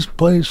guitar? No, I just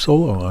play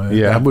solo.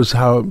 That was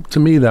to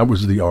me, that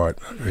was the art.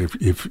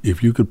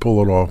 If you could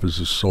pull it off as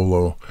a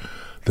solo,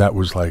 that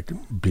was like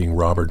being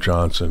Robert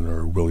Johnson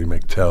or Willie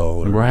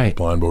McTell or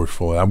Blind Boy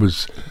Full. That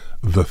was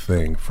the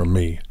thing for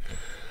me.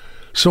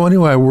 So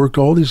anyway, I worked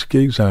all these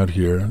gigs out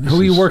here.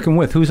 Who are you working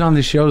with? Who's on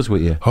the shows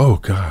with you? Oh,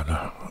 God.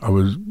 I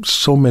was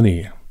so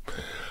many.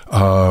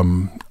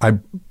 I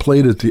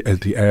played at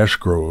the Ash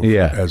Grove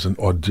as an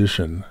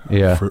audition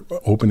for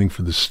opening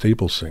for the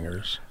Staple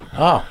Singers.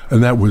 Oh.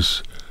 And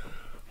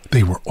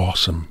they were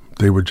awesome.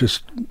 They were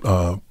just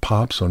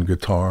pops on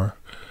guitar,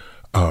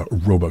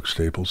 Roebuck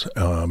Staples,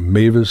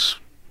 Mavis,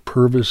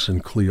 Purvis,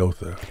 and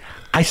Cleotha.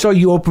 I saw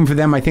you open for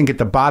them, I think, at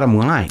the Bottom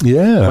Line.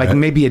 Yeah. Like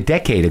maybe a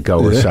decade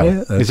ago or so.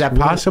 Is that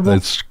possible?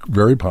 That's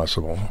very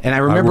possible. And I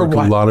remember worked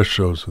a lot of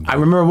shows with them. I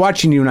remember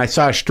watching you, and I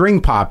saw a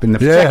string pop in the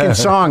second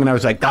song, and I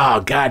was like,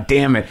 oh, God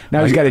damn it.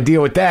 Now he's got to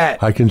deal with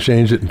that. I can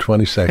change it in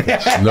 20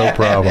 seconds. No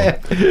problem.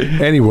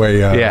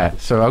 Anyway.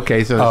 So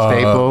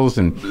Staples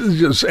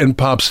and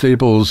Pop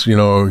Staples, you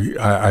know,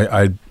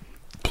 I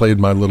played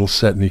my little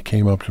set, and he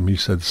came up to me and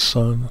said,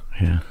 son,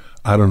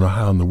 I don't know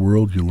how in the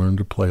world you learned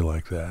to play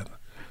like that.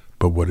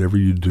 But whatever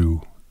you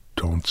do,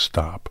 don't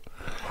stop.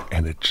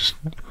 And it just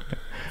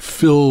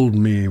filled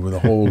me with a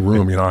whole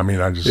room. You know, I mean,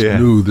 I just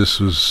knew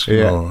this was, you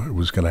know, it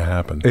was going to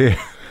happen.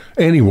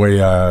 Anyway,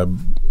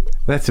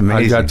 that's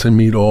amazing. I got to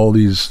meet all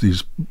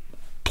these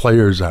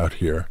players out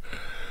here.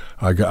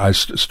 I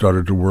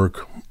started to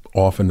work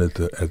often at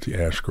the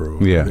Ash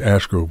Grove. Yeah. The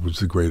Ash Grove was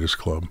the greatest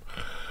club.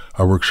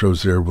 I worked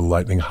shows there with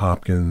Lightning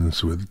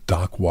Hopkins, with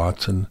Doc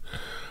Watson.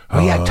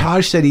 Oh, yeah,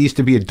 Taj said he used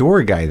to be a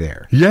door guy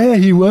there. Yeah,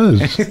 he was.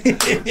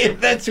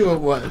 That's who it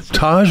was.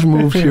 Taj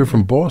moved here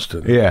from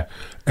Boston. Yeah.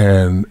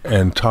 And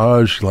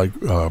Taj,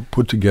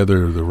 put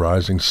together the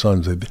Rising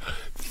Suns.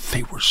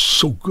 They were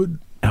so good.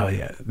 Oh,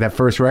 yeah. That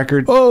first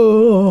record?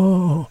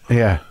 Oh.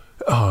 Yeah.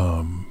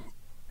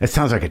 It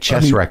sounds like a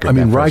chess record. I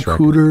mean, Ry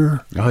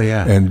Cooder. Oh,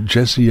 yeah. And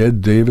Jesse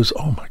Ed Davis.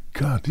 Oh, my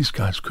God, these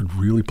guys could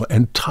really play.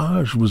 And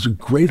Taj was a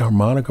great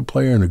harmonica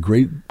player and a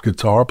great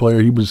guitar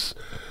player. He was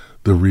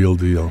the real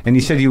deal. And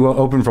you said you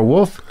opened for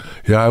Wolf?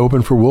 Yeah, I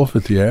opened for Wolf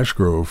at the Ash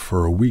Grove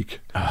for a week.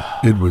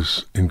 It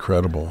was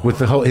incredible. With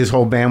his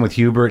whole band, with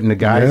Hubert and the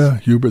guys? Yeah,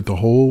 Hubert, the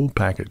whole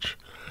package.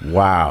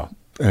 Wow.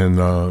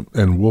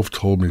 And Wolf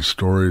told me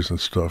stories and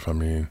stuff. I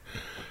mean,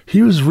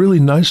 he was really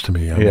nice to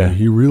me. I mean,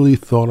 he really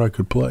thought I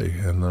could play.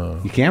 And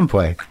you can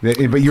play. But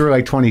you were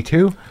like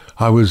 22?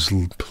 I was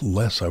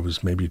less. I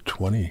was maybe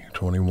 20,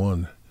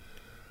 21.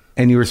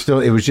 And you were still,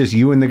 it was just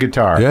you and the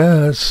guitar?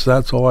 Yeah,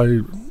 that's all I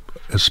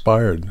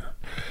aspired.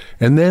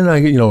 And then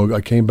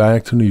I came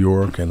back to New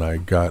York, and I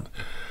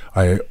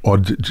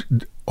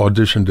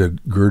auditioned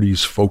at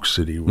Gertie's Folk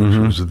City, which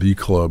was the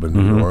club in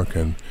New York,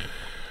 and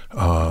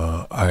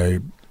I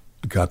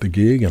got the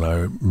gig,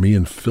 and me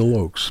and Phil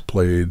Oakes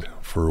played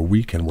for a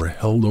week and were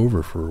held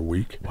over for a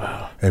week.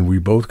 Wow. And we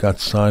both got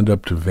signed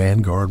up to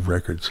Vanguard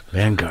Records.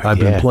 Vanguard, I've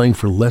been playing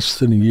for less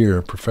than a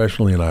year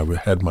professionally, and I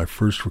had my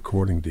first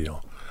recording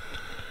deal.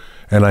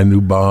 And I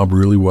knew Bob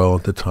really well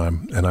at the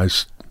time. And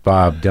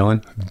Bob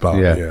Dylan? Bob,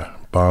 yeah.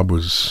 Bob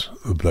was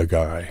the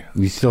guy.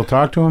 You still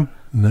talk to him?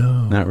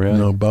 No. Not really?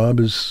 No, Bob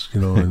is,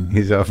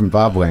 he's off in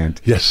Bobland.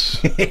 Yes.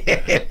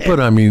 But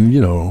I mean,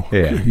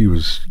 he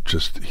was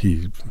just,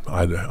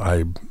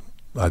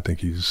 I think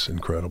he's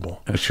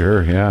incredible.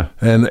 Sure, yeah.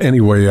 And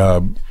anyway,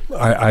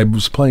 I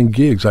was playing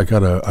gigs. I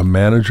got a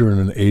manager and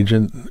an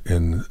agent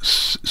in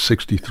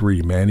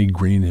 63, Manny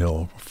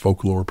Greenhill,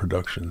 Folklore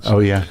Productions. Oh,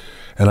 yeah.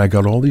 And I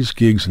got all these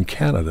gigs in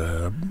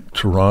Canada,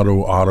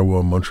 Toronto,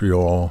 Ottawa,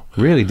 Montreal.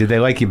 Really? Did they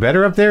like you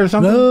better up there or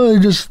something? No,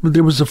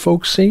 there was a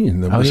folk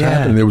scene that was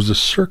happening. There was a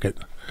circuit.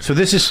 So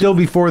this is still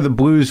before the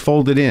blues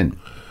folded in?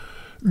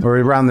 Or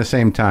around the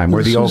same time,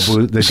 where the old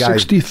blues... The guy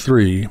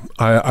 63,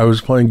 I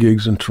was playing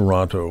gigs in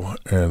Toronto,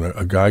 and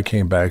a guy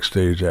came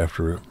backstage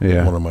after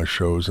one of my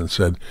shows and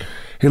said,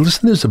 "Hey,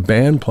 listen, there's a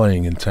band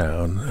playing in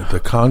town at the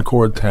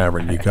Concord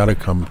Tavern. You got to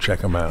come check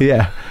them out."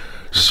 Yeah.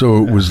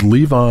 So it was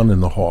Levon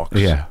and the Hawks.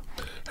 Yeah.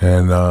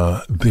 And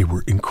they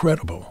were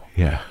incredible.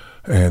 Yeah.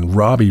 And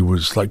Robbie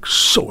was like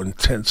so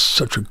intense,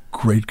 such a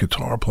great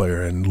guitar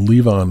player. And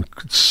Levon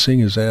could sing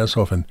his ass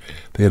off. And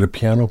they had a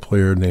piano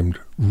player named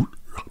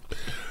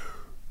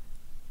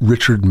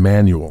Richard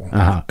Manuel.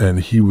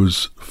 And he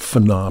was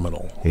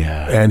phenomenal.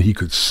 Yeah. And he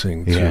could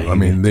sing too. Yeah, I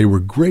mean, they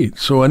were great.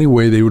 So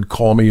anyway, they would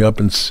call me up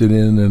and sit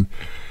in.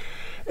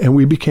 And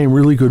we became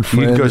really good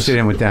friends. You'd go sit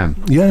in with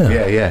them. Yeah.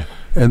 Yeah, yeah.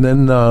 And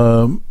then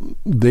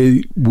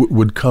they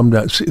would come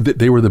down. See,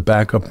 they were the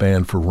backup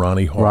band for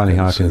Ronnie Hawkins. Ronnie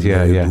Hawkins,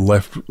 They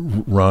left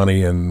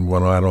Ronnie and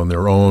went out on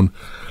their own,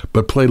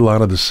 but played a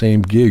lot of the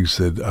same gigs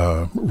that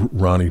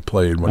Ronnie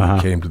played when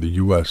he came to the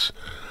U.S.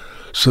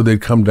 So they'd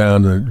come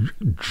down to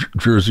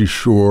Jersey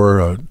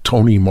Shore.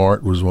 Tony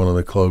Mart was one of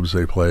the clubs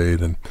they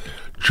played, and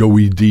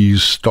Joey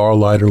D's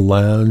Starlighter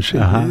Lounge.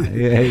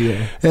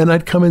 Yeah. And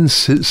I'd come and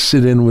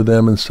sit in with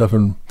them and stuff,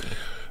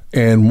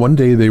 and one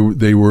day they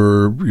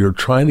were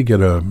trying to get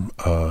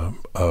a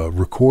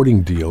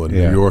recording deal in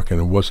New York,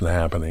 and it wasn't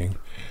happening.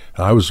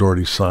 And I was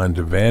already signed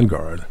to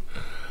Vanguard.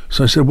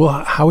 So I said,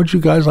 "Well, how would you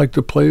guys like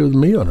to play with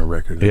me on a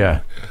record?"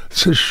 Yeah. I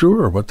said,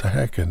 "Sure, what the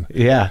heck?" And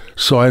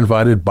so I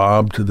invited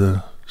Bob to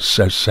the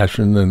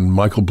session, and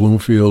Michael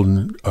Bloomfield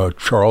and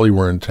Charlie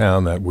were in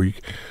town that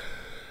week.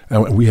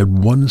 And we had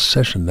one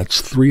session.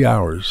 That's 3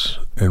 hours,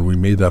 and we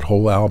made that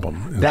whole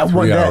album in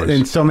 3 hours.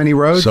 In so many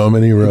roads? So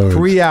many roads.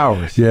 3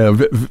 hours. Yeah,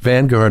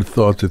 Vanguard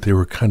thought that they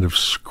were kind of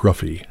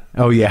scruffy.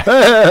 Oh, yeah.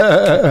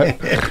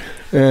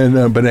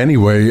 And but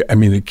anyway, I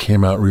mean, it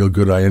came out real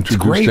good. I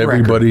introduced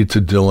everybody to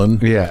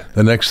Dylan. Yeah.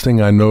 The next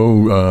thing I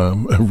know,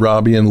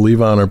 Robbie and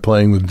Levon are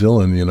playing with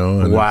Dylan,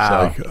 And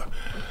wow. It's like,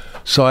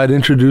 so I'd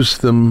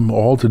introduced them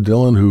all to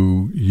Dylan,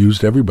 who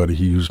used everybody.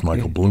 He used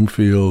Michael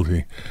Bloomfield.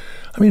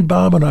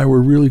 Bob and I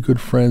were really good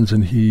friends,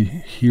 and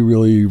he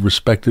really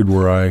respected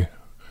where I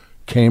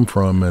came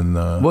from. And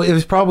well, it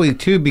was probably,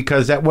 too,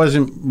 because that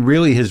wasn't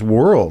really his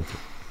world.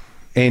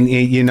 And,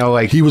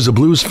 he was a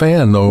blues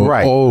fan, though.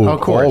 Right. Oh, of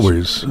course.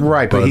 Always.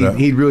 Right, but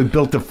he really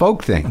built the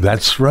folk thing.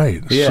 That's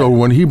right. Yeah. So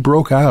when he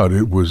broke out,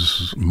 it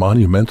was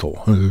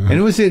monumental. And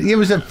it was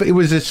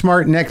a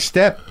smart next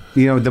step.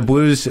 The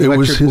blues,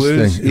 electric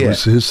blues. Thing. It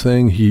was his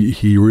thing.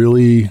 He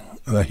really...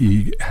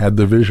 he had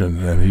the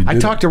vision, and he did. I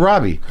talked to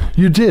Robbie.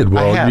 You did?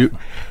 Well, I have.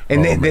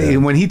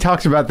 And when he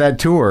talks about that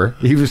tour,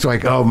 he was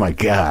like, "Oh my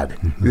God,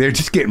 they're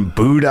just getting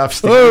booed off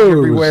stage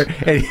everywhere."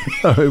 And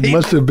it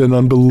must have been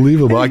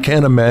unbelievable. I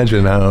can't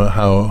imagine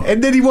how.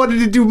 And then he wanted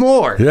to do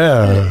more.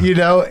 Yeah,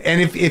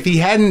 And if he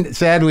hadn't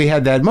sadly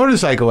had that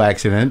motorcycle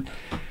accident,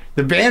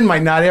 the band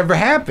might not ever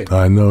happen.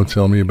 I know.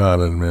 Tell me about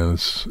it, man.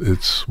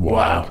 It's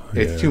wild. Wow,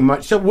 it's too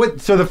much. So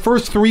what? So the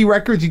first 3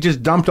 records you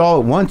just dumped all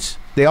at once?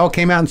 They all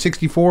came out in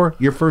 '64.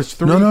 Your first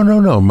 3?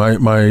 No.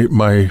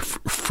 My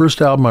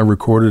first album I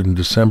recorded in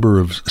December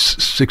of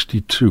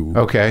 '62.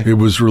 Okay. It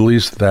was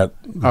released that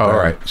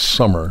right.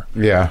 summer.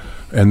 Yeah.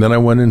 And then I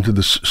went into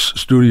the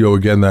studio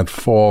again that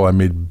fall. I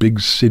made Big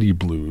City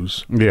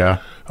Blues. Yeah.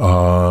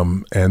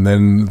 And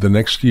then the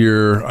next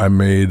year I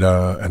made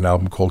an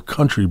album called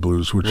Country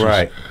Blues, which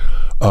right. is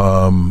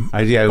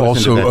I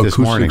also to that this acoustic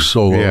morning.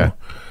 solo. Yeah.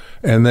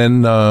 And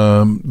then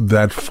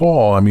that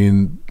fall,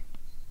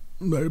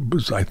 it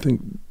was, I think,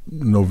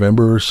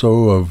 November or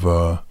so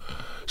of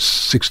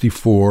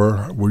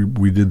 '64.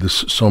 We did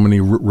this So Many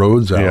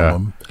Roads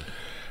album.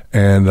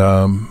 And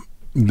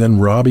then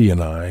Robbie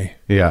and I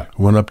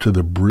went up to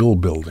the Brill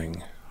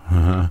Building,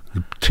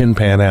 Tin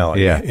Pan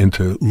Alley,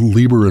 into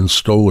Lieber and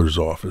Stoller's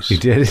office. You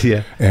did,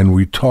 yeah. And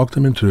we talked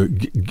them into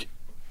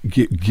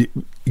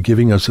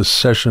giving us a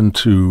session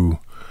to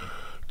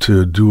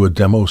do a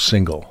demo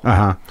single.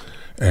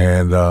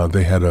 And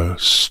they had a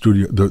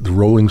studio. The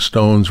Rolling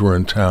Stones were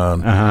in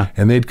town,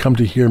 and they'd come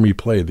to hear me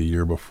play the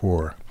year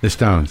before. The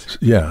Stones.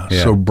 Yeah.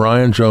 So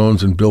Brian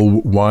Jones and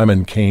Bill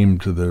Wyman came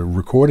to the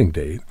recording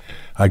date.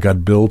 I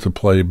got Bill to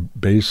play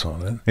bass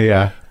on it.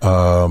 Yeah.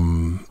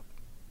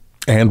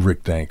 And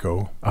Rick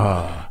Danko.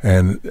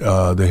 And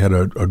they had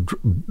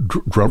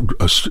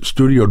a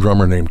studio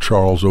drummer named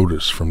Charles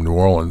Otis from New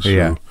Orleans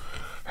who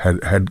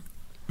had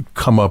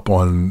come up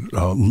on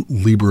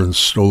Lieber and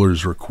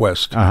Stoller's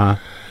request.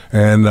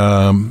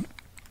 And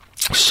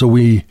so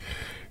we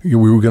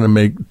were going to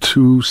make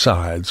 2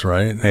 sides,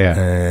 right? Yeah.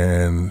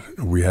 And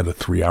we had a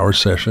 3-hour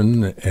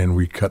session, and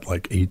we cut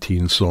like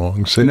 18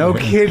 songs. No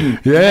kidding.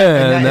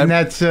 Yeah. And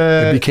that's...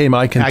 it became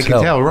I Can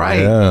Tell.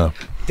 Right. Yeah.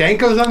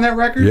 Danko's on that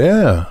record?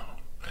 Yeah.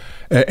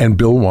 And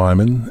Bill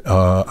Wyman,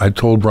 I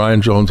told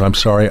Brian Jones, I'm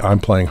sorry, I'm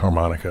playing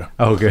harmonica.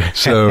 Okay.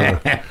 So,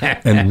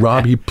 and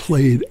Robbie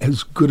played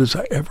as good as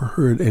I ever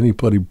heard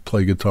anybody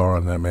play guitar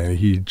on that, man.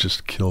 He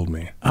just killed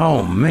me.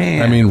 Oh,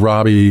 man. I mean,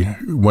 Robbie,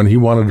 when he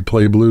wanted to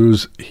play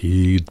blues,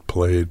 he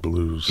played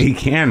blues. He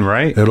can,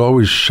 right? It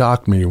always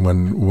shocked me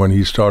when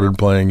he started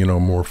playing,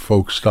 more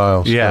folk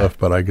style stuff,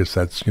 but I guess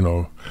that's,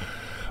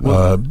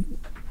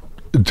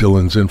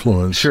 Dylan's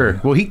influence. Sure.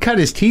 Well, he cut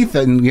his teeth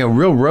on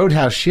real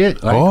Roadhouse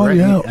shit.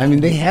 Yeah. I mean,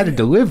 they had to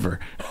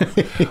deliver.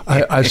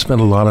 I spent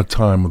a lot of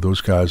time with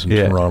those guys in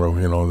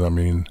Toronto. I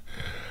mean,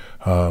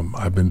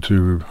 I've been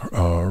to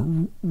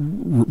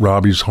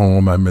Robbie's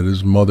home. I met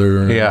his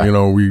mother. Yeah.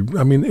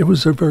 It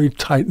was a very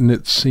tight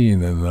knit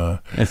scene, and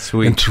that's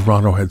sweet. And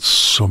Toronto had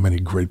so many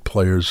great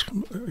players.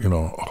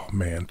 Oh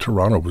man,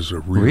 Toronto was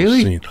a real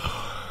scene.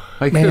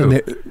 Like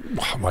who?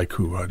 Like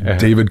who?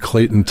 David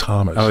Clayton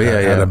Thomas. Oh,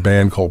 yeah, had a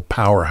band called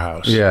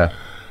Powerhouse. Yeah.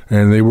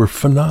 And they were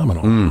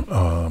phenomenal.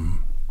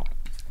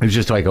 There's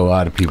just like a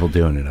lot of people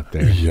doing it up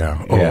there.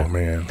 Yeah. Oh,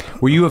 man.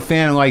 Were you a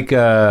fan of like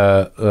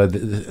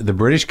the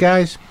British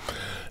guys?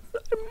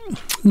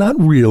 Not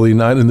really,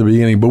 not in the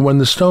beginning. But when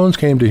the Stones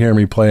came to hear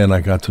me play, and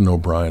I got to know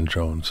Brian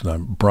Jones,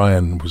 and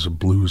Brian was a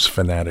blues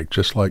fanatic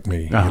just like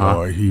me.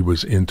 He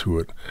was into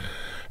it.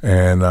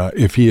 And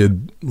if he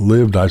had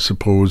lived, I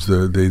suppose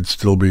they'd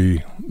still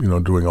be,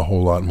 doing a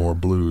whole lot more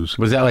blues.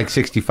 Was that like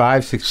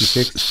 65,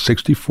 66?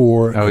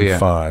 64 and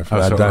 5.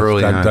 So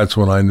early on. That's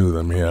when I knew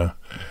them, yeah.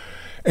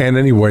 And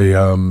anyway...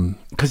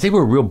 because they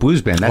were a real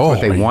blues band. That's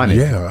what they wanted.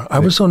 Yeah. I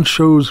was on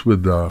shows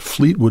with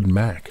Fleetwood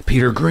Mac.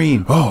 Peter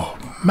Green. Oh,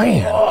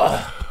 man.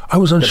 I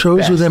was on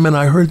shows with them, and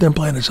I heard them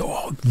play, and I said,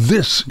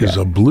 this is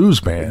a blues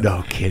band.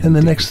 No kidding. And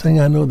the next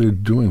thing I know, they're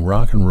doing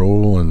rock and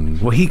roll.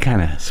 And well, he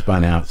kind of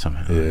spun out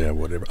somehow. Yeah,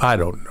 whatever. I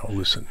don't know.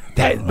 Listen,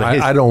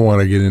 I don't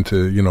want to get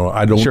into,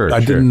 I don't. Sure,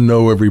 I didn't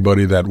know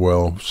everybody that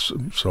well,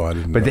 so I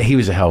didn't know. He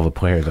was a hell of a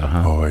player, though,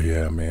 huh? Oh,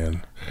 yeah,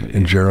 man.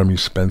 And Jeremy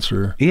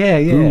Spencer. Yeah.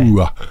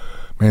 Ooh,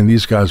 man,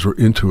 these guys were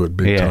into it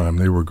big time.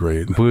 They were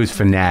great. Blues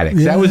fanatics.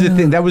 Yeah. That was the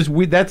thing.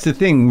 That's the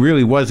thing,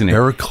 really, wasn't it?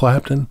 Eric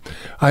Clapton.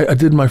 I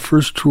did my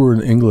first tour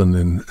in England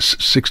in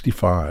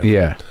 65.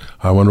 Yeah.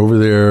 I went over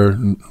there,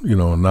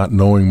 not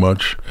knowing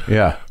much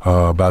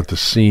about the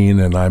scene,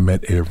 and I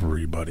met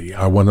everybody.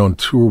 I went on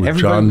tour with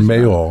John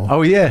Mayall.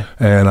 Oh, yeah.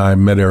 And I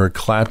met Eric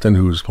Clapton,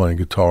 who was playing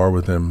guitar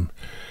with him.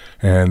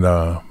 And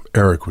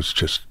Eric was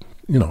just...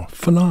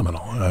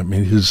 phenomenal. I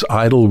mean, his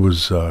idol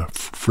was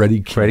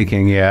Freddie King. Freddie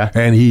King, yeah.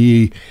 And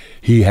he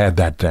had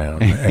that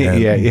down. And,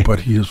 yeah.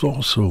 But he is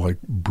also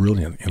like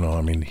brilliant.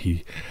 I mean,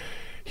 he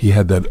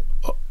had that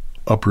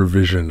upper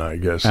vision, I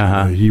guess.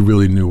 He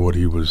really knew what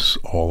he was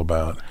all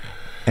about.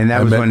 And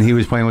that was when he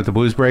was playing with the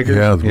Blues Breakers?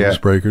 Yeah, the Blues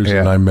Breakers. Yeah.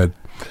 And I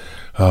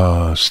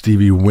met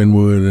Stevie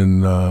Winwood.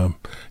 And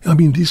I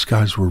mean, these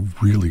guys were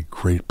really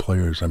great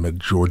players. I met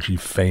Georgie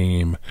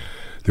Fame.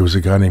 There was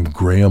a guy named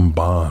Graham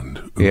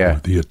Bond,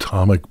 the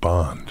Atomic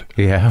Bond.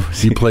 Yeah,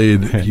 he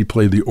played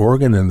the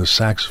organ and the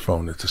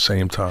saxophone at the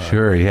same time.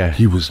 Sure, yeah.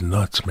 He was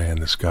nuts, man.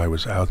 This guy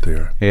was out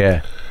there.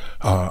 Yeah.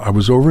 I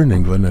was over in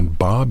England, and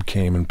Bob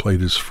came and played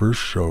his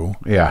first show.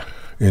 Yeah.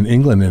 In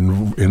England,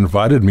 and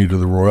invited me to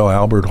the Royal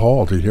Albert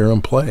Hall to hear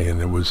him play, and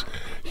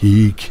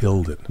he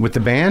killed it. With the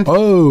band?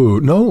 Oh,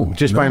 no.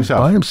 Just by himself?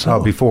 By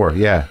himself. Oh, before,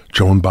 yeah.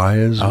 Joan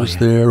Baez was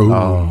there.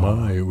 Oh,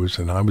 my.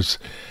 And I was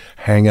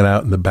hanging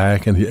out in the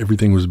back, and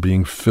everything was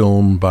being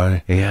filmed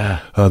by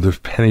the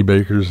Penny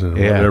Bakers and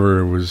whatever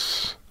it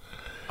was.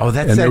 Oh,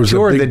 that's that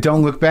tour, the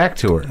Don't Look Back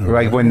tour,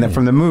 right?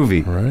 From the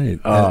movie. Right.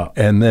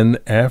 And then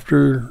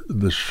after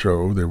the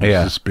show, there was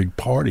this big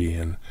party,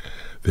 and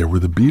there were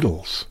the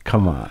Beatles.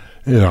 Come on.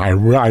 Yeah,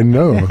 I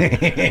know.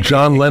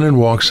 John Lennon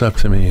walks up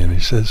to me, and he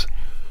says,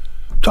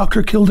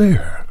 Dr.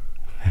 Kildare.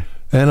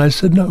 And I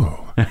said,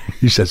 no.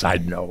 He says, I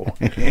know.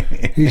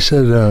 He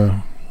said,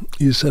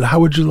 how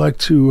would you like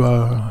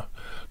to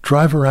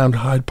drive around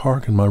Hyde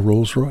Park in my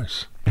Rolls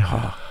Royce?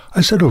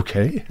 I said,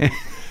 okay.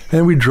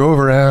 And we drove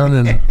around,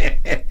 and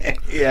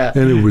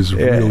it was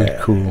really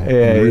cool,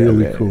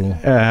 really cool.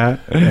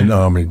 And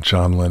I mean,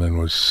 John Lennon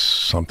was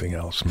something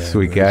else, man.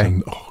 Sweet guy.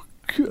 And,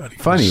 God,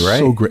 funny, right?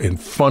 So great and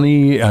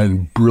funny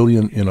and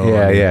brilliant.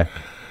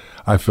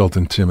 I felt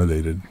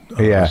intimidated,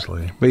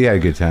 honestly. But you had a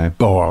good time.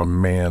 Oh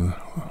man,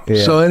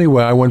 Yeah. So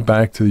anyway, I went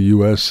back to the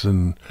U.S.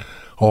 and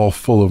all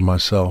full of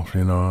myself,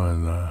 and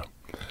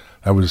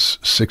I was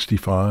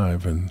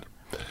 65, and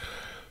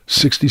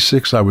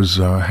 66 I was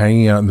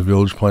hanging out in the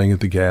Village playing at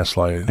the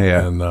Gaslight.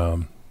 Yeah.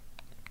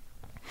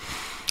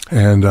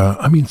 And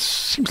I mean, it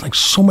seems like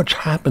so much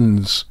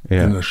happens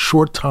in a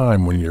short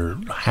time when you're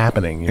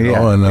happening, you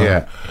know.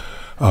 Yeah.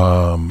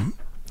 And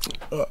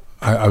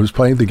I was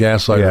playing at the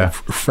Gaslight. Yeah. A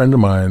friend of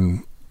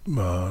mine,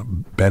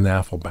 Ben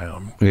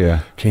Affelbaum,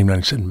 came down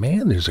and said,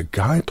 "Man, there's a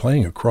guy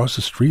playing across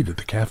the street at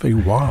the Cafe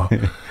Wah.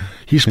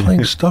 He's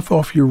playing stuff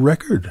off your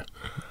record."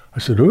 I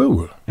said,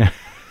 "Ooh."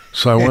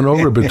 So I went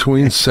over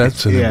between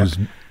sets, and it was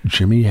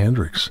Jimi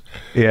Hendrix.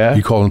 Yeah.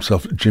 He called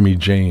himself Jimmy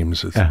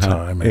James at the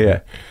time.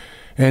 And,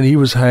 and he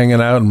was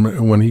hanging out,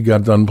 and when he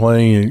got done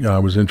playing, I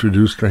was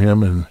introduced to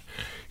him, and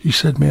he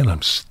said, "Man,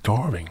 I'm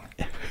starving.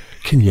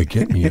 Can you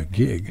get me a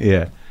gig?"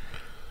 Yeah.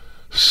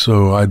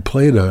 So I'd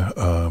played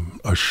a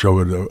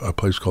show at a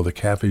place called the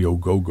Cafe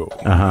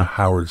Ogogo.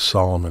 Howard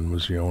Solomon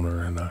was the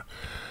owner, and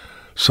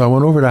so I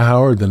went over to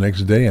Howard the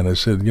next day, and I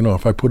said, "You know,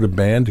 if I put a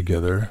band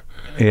together,"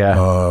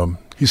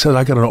 he said,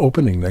 "I got an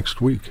opening next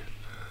week."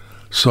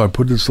 So I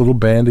put this little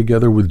band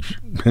together with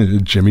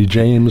Jimmy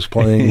James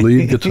playing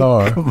lead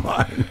guitar. Come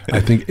on. I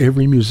think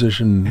every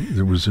musician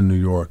that was in New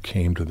York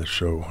came to the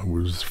show.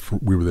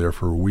 We were there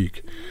for a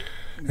week.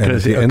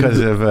 Because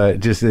of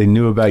just they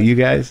knew about you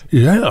guys?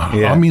 Yeah.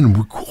 I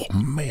mean,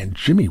 man,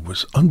 Jimmy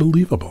was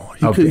unbelievable.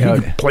 He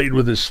played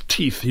with his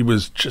teeth. He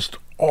was just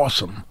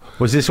awesome.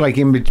 Was this like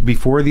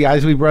before the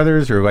Isley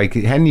Brothers, or like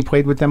hadn't he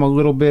played with them a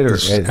little bit, or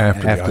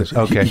after?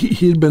 Okay.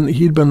 He'd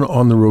been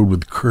on the road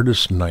with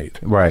Curtis Knight,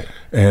 right?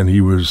 And he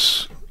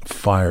was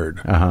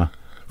fired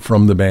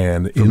from the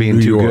band for being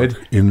too good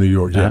in New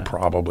York. Yeah,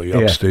 probably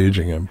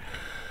upstaging him,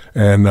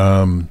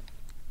 and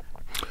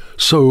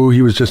so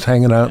he was just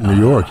hanging out in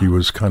New York. He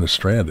was kind of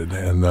stranded,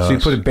 and so you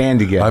put a band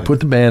together. I put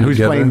the band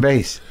together. Who's playing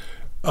bass?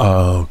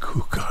 Oh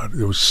God,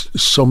 there was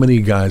so many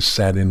guys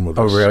sat in with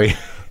us. Oh really?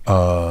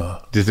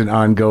 Just an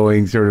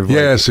ongoing sort of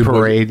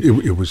parade.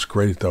 It was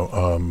great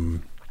though.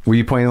 Were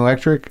you playing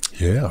electric?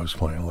 Yeah, I was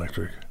playing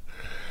electric.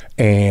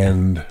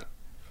 And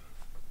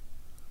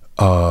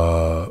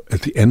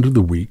at the end of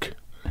the week,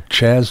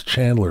 Chaz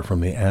Chandler from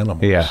the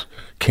Animals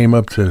came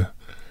up to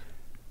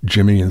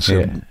Jimmy and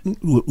said,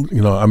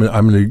 "You know,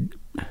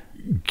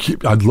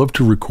 I'd love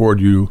to record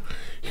you.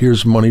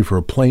 Here's money for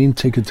a plane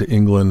ticket to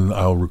England.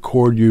 I'll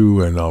record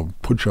you and I'll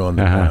put you on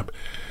the map."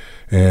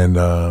 And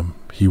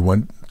he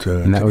went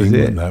to England.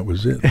 That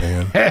was it,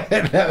 man.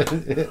 That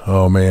was it.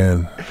 Oh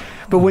man!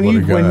 But when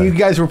you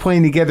guys were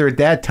playing together at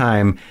that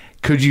time,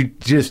 could you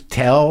just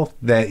tell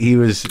that he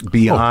was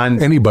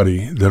beyond?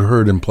 Anybody that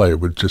heard him play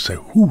would just say,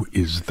 "Who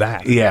is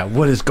that?" Yeah,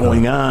 what is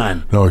going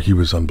on? No, he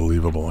was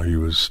unbelievable. He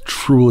was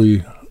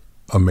truly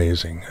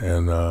amazing,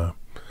 and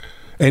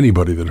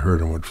anybody that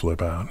heard him would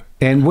flip out.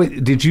 And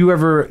did you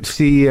ever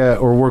see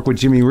or work with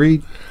Jimmy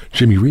Reed?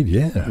 Jimmy Reed,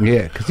 yeah.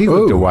 Yeah, because he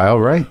lived a while,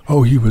 right?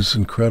 Oh, he was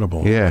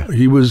incredible. Yeah.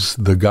 He was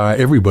the guy,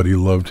 everybody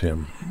loved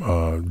him.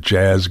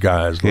 Jazz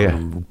guys loved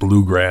him,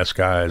 bluegrass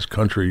guys,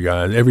 country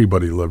guys,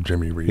 everybody loved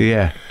Jimmy Reed.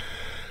 Yeah.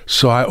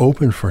 So I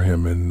opened for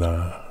him in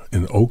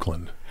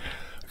Oakland.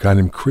 A guy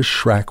named Chris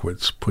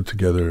Schrakwitz put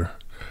together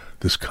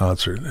this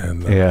concert,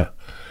 and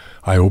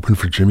I opened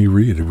for Jimmy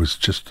Reed. It was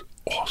just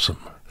awesome.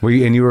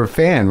 And you were a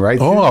fan, right?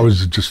 Oh, I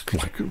was just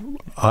like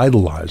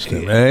idolized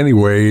him.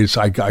 Anyways,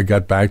 I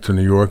got back to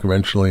New York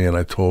eventually, and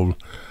I told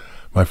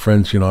my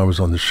friends, you know, I was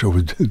on the show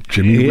with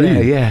Jimmy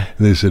Reed. Yeah.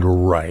 And they said,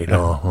 right,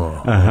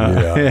 yeah,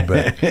 I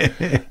bet.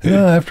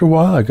 Yeah, after a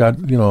while, I got,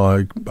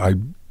 I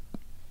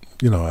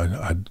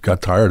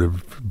got tired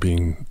of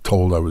being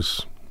told I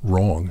was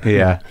wrong.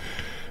 Yeah.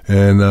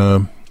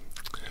 And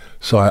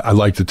so I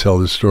like to tell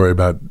this story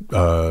about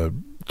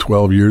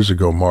 12 years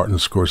ago, Martin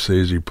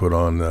Scorsese put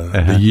on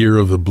the Year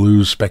of the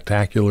Blues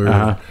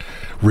Spectacular,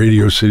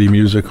 Radio City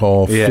Music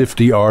Hall,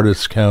 50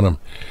 artists, count them.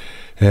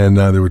 And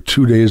there were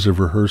 2 days of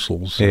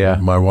rehearsals. Yeah.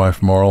 My wife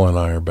Marla and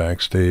I are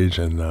backstage,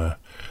 and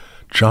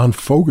John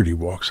Fogerty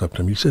walks up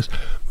to me. He says,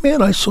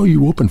 "Man, I saw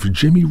you open for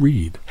Jimmy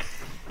Reed."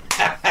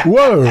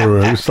 Whoa!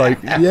 It was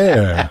like,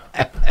 yeah.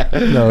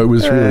 No, it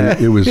was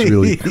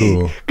really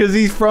cool. Because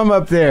he's from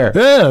up there.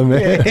 Yeah,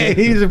 man.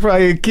 He's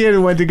probably a kid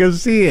who went to go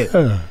see it.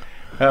 Yeah.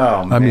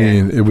 Oh, man. I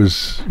mean, it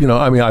was,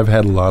 I've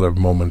had a lot of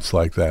moments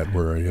like that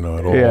where, it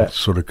all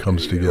sort of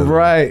comes together.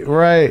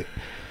 Right.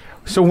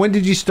 So when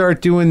did you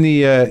start doing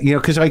the,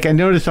 because like I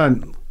noticed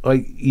on,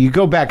 like, you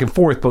go back and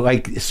forth, but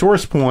like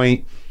Source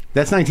Point,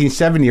 that's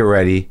 1970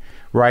 already,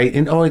 right?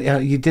 And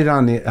you did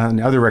on the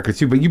other records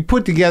too, but you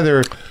put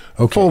together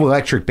a full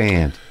electric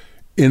band.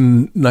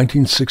 In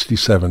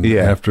 1967,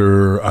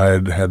 after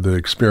I had the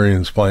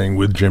experience playing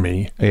with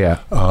Jimmy,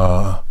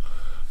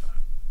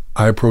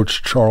 I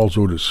approached Charles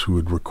Otis, who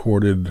had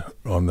recorded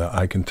on the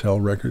I Can Tell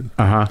record.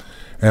 Uh-huh.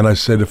 And I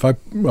said,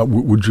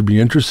 would you be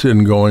interested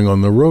in going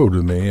on the road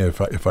with me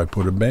if I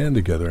put a band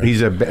together?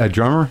 He's a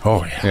drummer?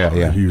 Oh,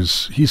 yeah.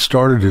 He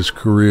started his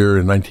career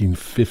in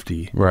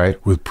 1950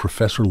 with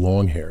Professor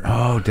Longhair.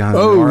 Oh, down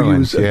in New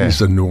Orleans.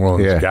 He's a New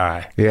Orleans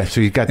guy. Yeah,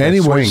 so you got that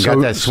swing.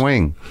 Got that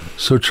swing.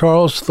 So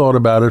Charles thought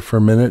about it for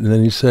a minute, and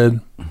then he said,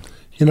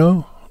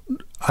 I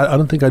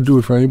don't think I'd do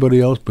it for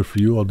anybody else, but for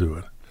you, I'll do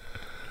it.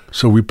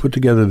 So we put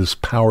together this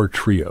power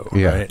trio,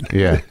 right?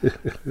 Yeah.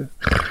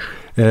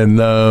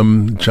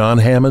 And John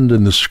Hammond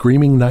and the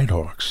Screaming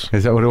Nighthawks.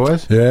 Is that what it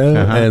was? Yeah.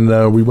 Uh-huh.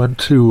 And we went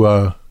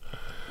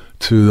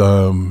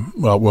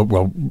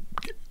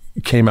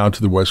came out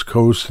to the West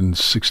Coast in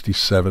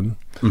 '67.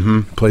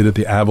 Mm-hmm. Played at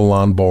the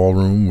Avalon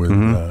Ballroom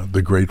with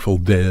the Grateful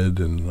Dead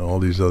and all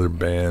these other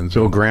bands.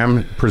 Bill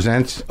Graham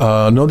presents?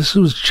 No, this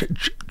was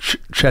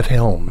Chet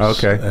Helms.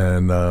 Okay.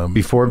 And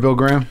before Bill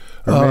Graham?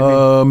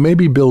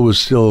 Maybe Bill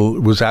was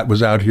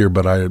out here,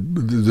 but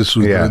this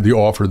was the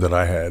offer that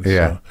I had.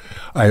 Yeah. So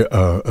I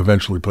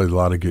eventually played a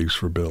lot of gigs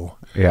for Bill.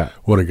 Yeah.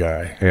 What a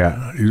guy.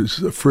 Yeah. He was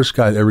the first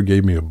guy that ever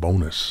gave me a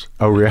bonus.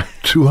 Oh, really?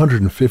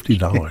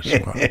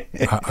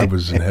 $250. I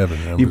was in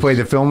heaven. You played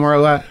the Fillmore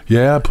a lot?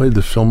 Yeah, I played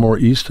the Fillmore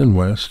East and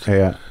West.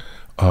 Yeah.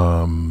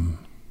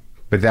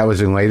 But that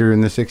was later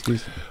in the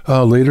 60s?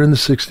 Later in the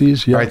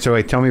 60s, yeah. All right,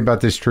 so tell me about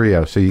this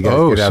trio. So you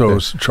guys get out there.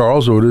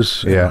 Charles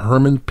Otis and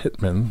Herman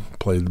Pittman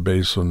played the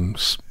bass on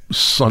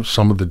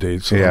some of the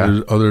dates.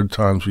 Other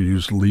times we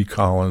used Lee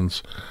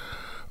Collins.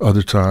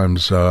 Other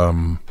times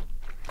Sherman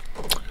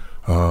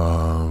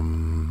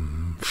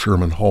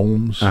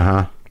Holmes.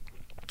 Uh-huh.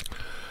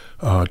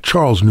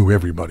 Charles knew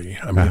everybody.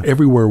 I mean,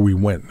 everywhere we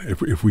went,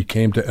 if we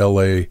came to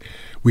L.A.,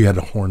 we had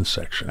a horn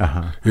section.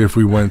 Uh-huh. If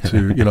we went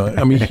to,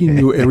 he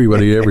knew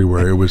everybody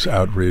everywhere. It was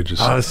outrageous.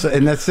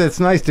 And that's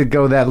nice to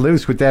go that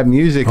loose with that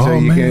music. So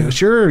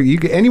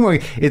anyway,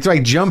 it's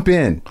like jump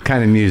in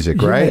kind of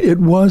music, right? It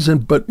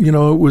wasn't, but, it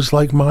was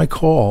like my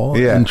call.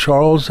 Yeah. And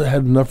Charles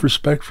had enough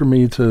respect for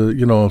me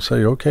to,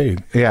 say, okay.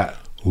 Yeah.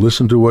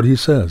 Listen to what he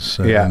says.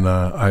 And, yeah.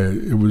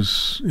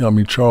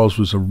 Charles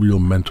was a real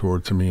mentor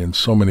to me in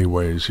so many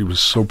ways. He was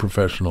so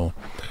professional.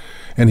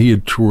 And he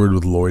had toured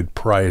with Lloyd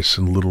Price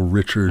and Little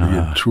Richard. He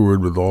had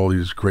toured with all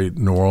these great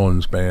New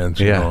Orleans bands,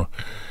 you know,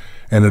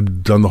 and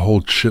had done the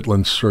whole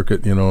Chitlin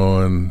circuit,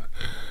 and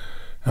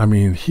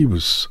he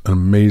was an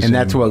amazing And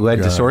that's what led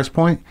guy. to Source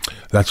Point?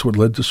 That's what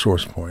led to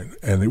Source Point.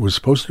 And it was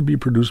supposed to be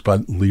produced by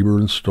Lieber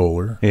and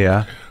Stoller.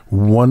 Yeah.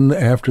 One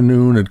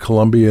afternoon at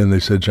Columbia, and they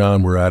said,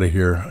 John, we're out of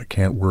here. I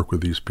can't work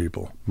with these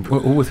people.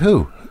 With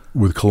who?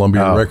 With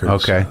Columbia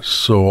Records. Okay.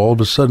 So all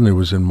of a sudden it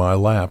was in my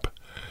lap.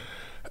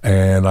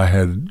 And I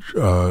had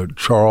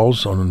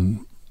Charles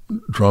on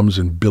drums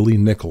and Billy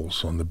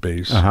Nichols on the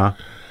bass. Uh-huh.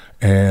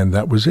 And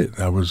that was it.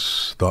 That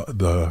was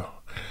the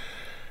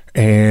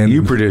and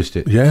you produced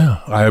it.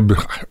 Yeah. I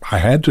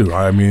had to.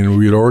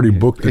 We had already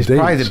booked the dates. It's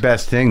probably the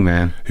best thing,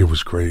 man. It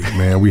was great,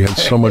 man. We had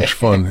so much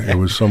fun. It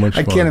was so much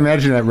fun. I can't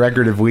imagine that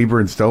record if Lieber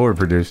and Stoller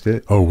produced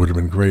it. Oh, it would have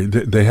been great.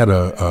 They had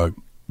a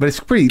but it's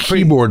pretty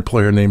keyboard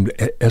player named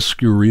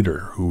SQ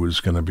Reader who was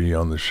going to be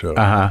on the show.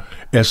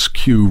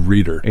 SQ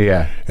Reader.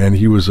 Yeah. And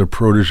he was a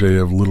protege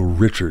of Little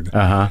Richard.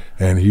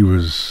 And he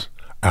was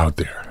out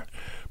there.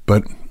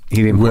 But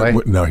he didn't play?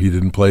 No, he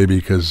didn't play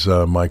because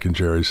Mike and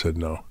Jerry said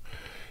no.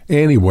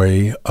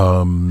 Anyway.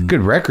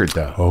 Good record,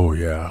 though. Oh,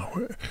 yeah.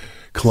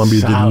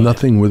 Columbia did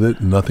nothing with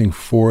it, nothing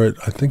for it.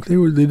 I think they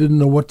didn't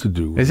know what to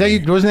do.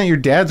 Wasn't that your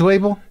dad's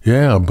label?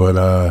 Yeah,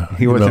 but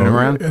he wasn't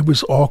around. It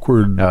was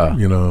awkward.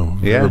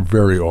 Very,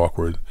 very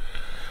awkward.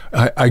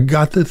 I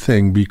got the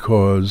thing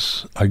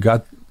because I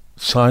got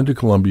signed to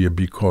Columbia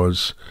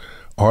because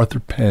Arthur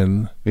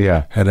Penn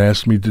had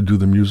asked me to do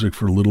the music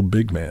for Little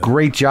Big Man.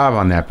 Great job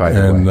on that, by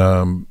the way.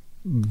 And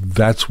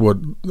that's what.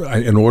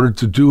 In order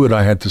to do it,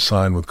 I had to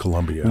sign with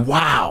Columbia.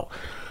 Wow.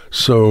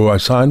 So I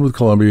signed with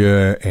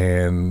Columbia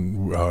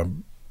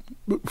and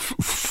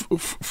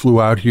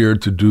flew out here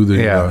to do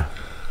the.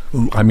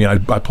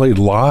 I played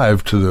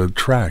live to the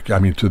track.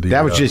 To the.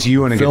 That was just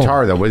you and a film.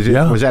 guitar, though. Was it?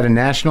 Yeah. Was that a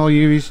National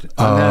you used?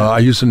 I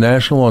used a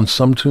National on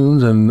some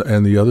tunes and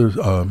the others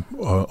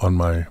on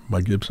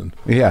my Gibson.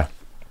 Yeah,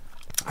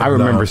 I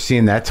remember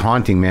seeing that's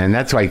haunting, man.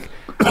 That's like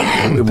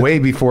way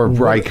before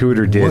Bry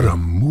Cooter did. What a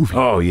movie!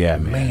 Oh yeah,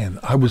 man.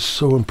 I was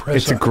so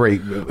impressed.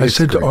 I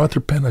said to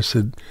Arthur Penn, I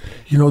said,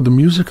 the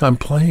music I'm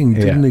playing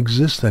didn't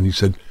exist then. He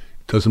said,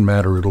 doesn't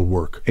matter, it'll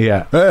work.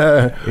 Yeah.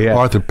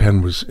 Arthur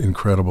Penn was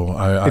incredible.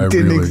 It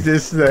didn't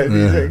exist then.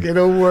 He's like,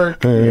 it'll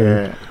work.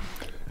 Yeah.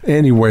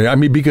 Anyway,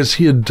 because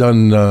he had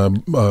done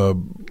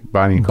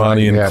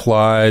Bonnie and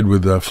Clyde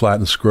with Flat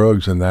and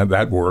Scruggs, and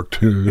that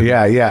worked.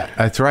 Yeah,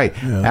 that's right.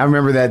 Yeah. I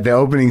remember that the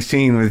opening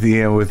scene with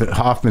with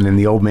Hoffman and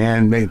the old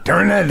man.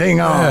 Turn that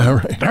thing on. Yeah,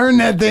 right. Turn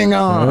that thing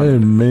on.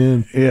 Right,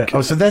 man. Yeah.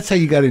 Oh, so that's how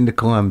you got into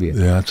Columbia.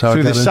 Yeah, that's how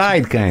through the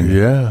side kind of.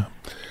 Yeah.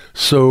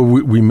 So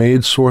we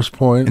made Source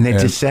Point, and they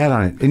just sat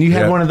on it. And you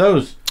had one of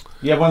those.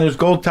 You had one of those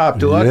gold top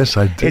deluxe. Yes,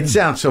 I did. It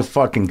sounds so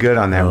fucking good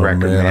on that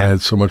record, man. I had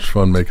so much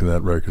fun making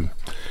that record.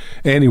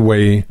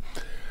 Anyway,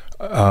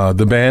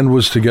 the band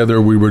was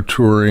together. We were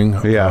touring.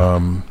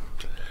 Yeah.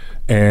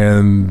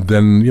 And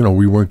then,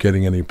 we weren't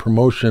getting any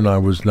promotion. I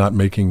was not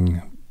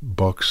making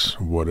bucks,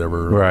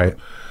 whatever. Right.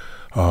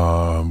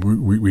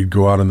 We'd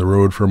go out on the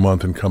road for a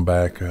month and come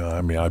back.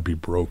 I'd be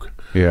broke.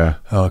 Yeah.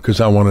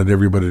 Because I wanted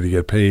everybody to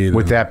get paid.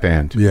 With that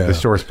band. Yeah. The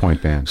Source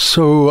Point band.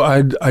 So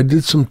I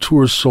did some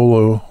tours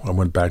solo. I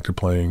went back to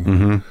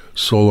playing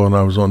solo, and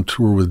I was on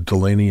tour with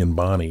Delaney and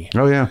Bonnie.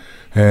 Oh, yeah.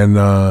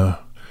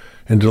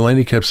 And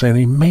Delaney kept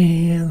saying,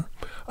 man,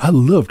 I'd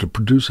love to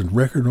produce a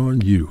record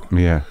on you.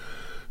 Yeah.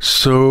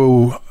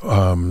 So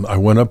I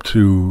went up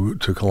to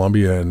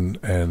Columbia,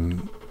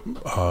 and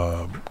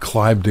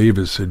Clive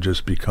Davis had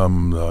just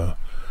become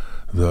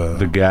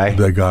the guy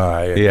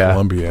at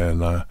Columbia,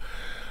 and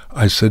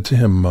I said to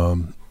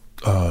him,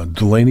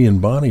 Delaney and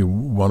Bonnie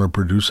want to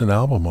produce an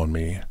album on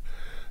me,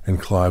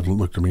 and Clive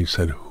looked at me and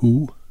said,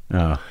 who?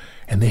 And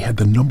they had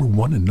the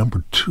 #1 and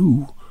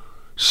 #2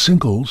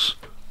 singles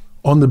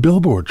on the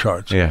Billboard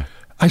charts. Yeah.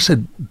 I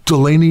said,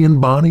 Delaney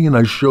and Bonnie, and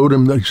I showed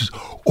him. He says,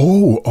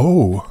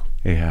 oh.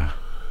 Yeah.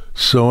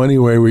 So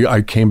anyway,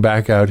 I came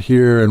back out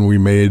here, and we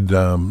made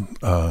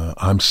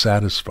I'm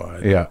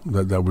Satisfied. Yeah.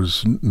 That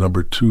was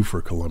 #2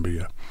 for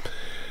Columbia.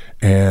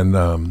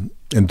 And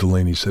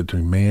Delaney said to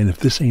me, man, if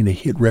this ain't a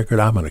hit record,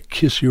 I'm going to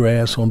kiss your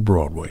ass on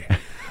Broadway.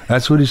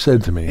 That's what he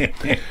said to me.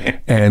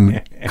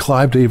 And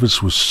Clive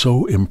Davis was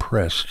so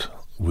impressed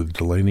with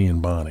Delaney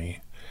and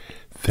Bonnie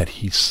that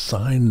he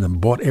signed them,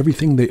 bought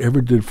everything they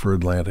ever did for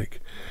Atlantic,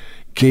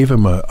 gave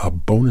him a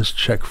bonus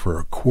check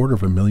for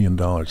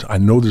 $250,000. I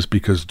know this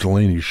because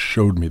Delaney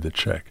showed me the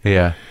check.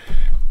 Yeah.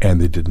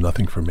 And they did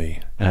nothing for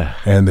me.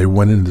 And they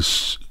went in the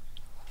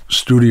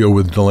studio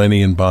with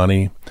Delaney and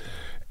Bonnie,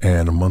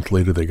 and a month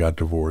later they got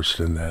divorced,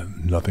 and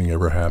then nothing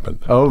ever happened.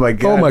 Oh, my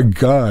God. Oh, my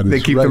God. They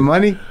keep the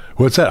money?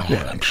 What's that? Oh,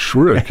 I'm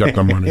sure they kept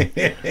the money.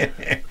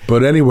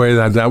 But anyway,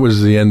 that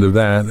was the end of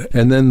that.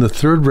 And then the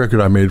third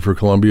record I made for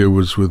Columbia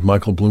was with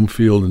Michael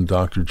Bloomfield and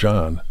Dr.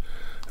 John.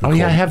 Oh,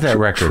 yeah, I have that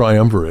record.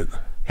 Triumvirate.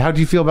 How do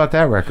you feel about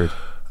that record?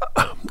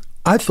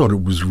 I thought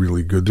it was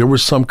really good. There were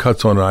some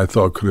cuts on it I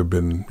thought could have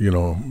been,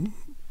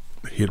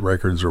 hit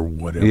records or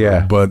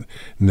whatever, but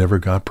never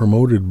got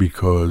promoted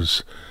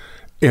because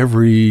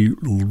every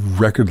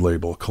record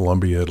label,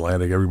 Columbia,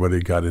 Atlantic, everybody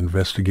got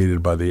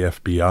investigated by the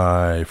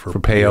FBI for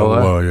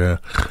payola. Yeah.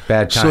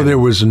 Bad time. So there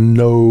was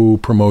no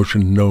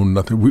promotion, no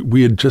nothing.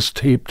 We had just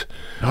taped.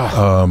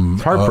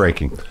 It's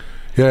heartbreaking.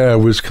 Yeah, it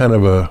was kind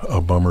of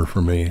a bummer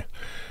for me.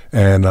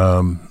 And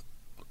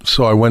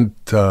so I went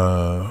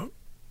from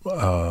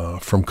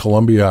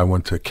Columbia, I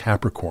went to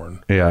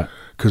Capricorn. Yeah.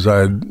 Because I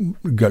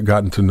had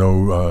gotten to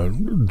know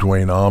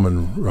Duane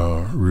Allman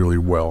really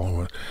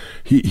well.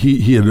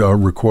 He had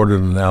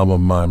recorded an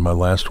album, my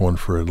last one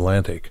for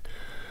Atlantic.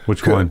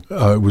 Which one?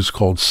 It was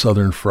called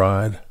Southern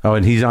Fried. Oh,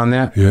 and he's on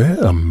that?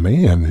 Yeah,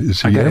 man,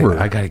 is he ever?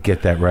 I got to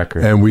get that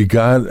record. And we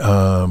got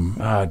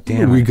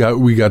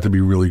we got to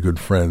be really good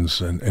friends,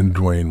 and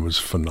Duane was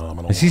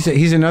phenomenal.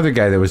 He's another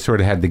guy that was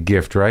sort of had the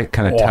gift, right?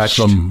 Kind of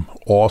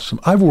Awesome.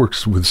 I've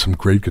worked with some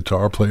great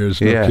guitar players.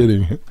 No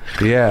kidding.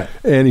 Yeah.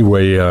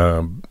 Anyway,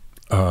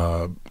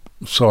 so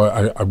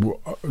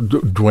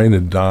Duane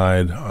had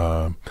died.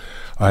 I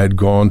had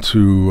gone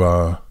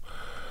to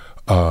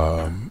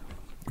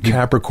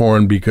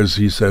Capricorn because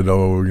he said,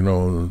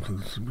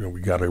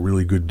 we got a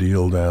really good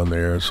deal down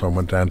there. So I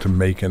went down to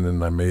Macon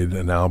and I made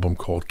an album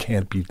called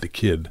Can't Beat the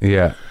Kid.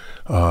 Yeah.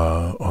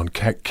 On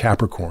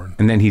Capricorn.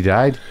 And then he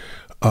died?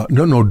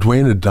 No,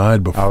 Duane had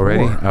died before.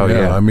 Already? Oh,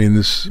 yeah. I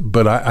mean,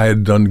 but I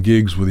had done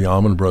gigs with the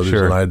Allman Brothers,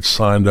 sure. And I had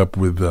signed up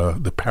with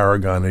the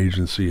Paragon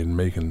Agency in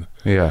Macon.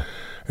 Yeah.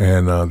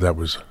 And that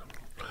was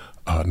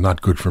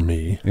not good for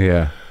me.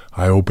 Yeah.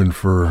 I opened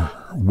for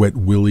Wet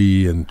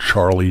Willie and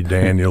Charlie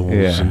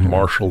Daniels and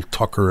Marshall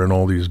Tucker and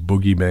all these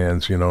boogie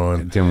bands, and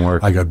it didn't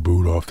work. I got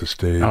booed off the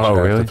stage half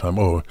the time.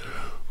 Oh,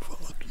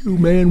 fuck you,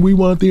 man! We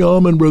want the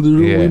Allman Brothers.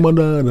 Yeah. We want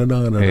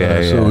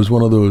So it was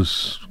one of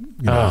those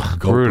gulpers.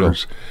 Brutal.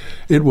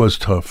 It was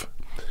tough,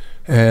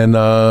 and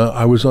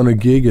I was on a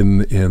gig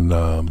in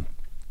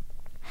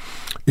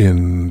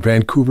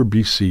Vancouver,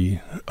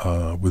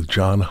 BC, with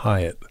John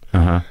Hyatt,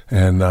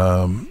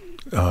 and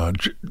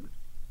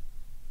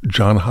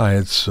John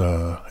Hyatt's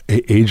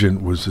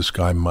agent was this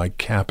guy Mike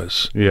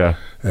Kappas. Yeah,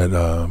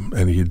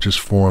 and he had just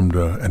formed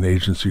an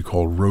agency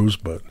called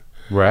Rosebud.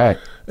 Right.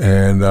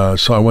 And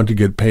so I went to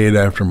get paid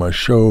after my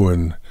show,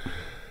 and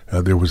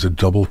there was a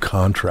double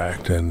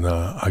contract, and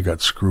I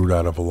got screwed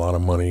out of a lot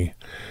of money.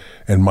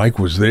 And Mike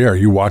was there.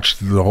 He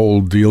watched the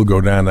whole deal go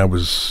down. That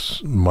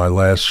was my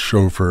last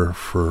show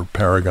for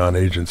Paragon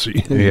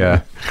Agency.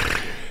 Yeah.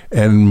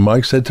 And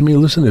Mike said to me,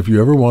 listen, if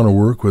you ever want to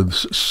work with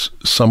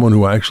someone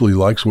who actually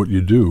likes what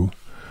you do,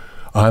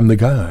 I'm the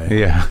guy.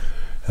 Yeah.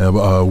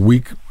 A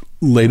week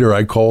later,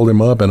 I called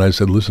him up and I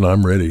said, listen,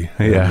 I'm ready.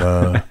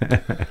 Yeah.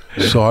 And,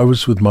 so I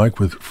was with Mike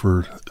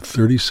for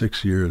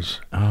 36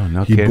 years. Oh,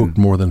 no He kidding. booked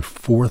more than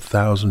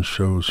 4,000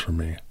 shows for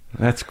me.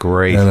 That's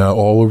great. And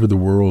all over the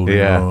world.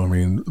 Yeah. You know? I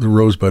mean, the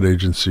Rosebud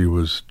Agency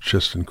was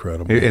just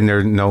incredible. And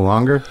they're no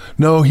longer?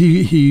 No,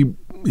 he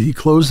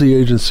closed the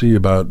agency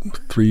about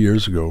 4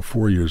 years ago.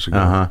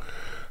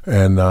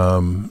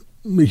 And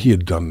he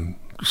had done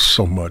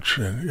so much.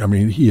 I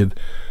mean, he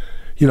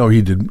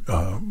did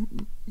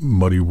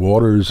Muddy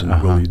Waters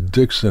and Willie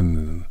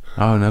Dixon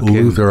and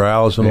Luther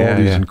Allison, all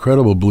these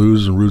incredible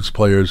blues and roots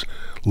players,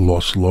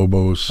 Los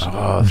Lobos,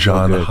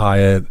 John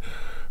Hyatt,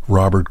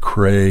 Robert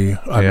Cray.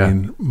 I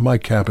mean,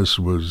 Mike Kappas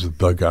was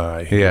the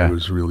guy. Yeah. He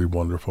was really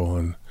wonderful.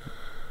 And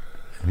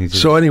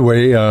so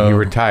anyway, he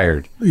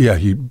retired. Yeah,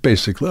 he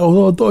basically,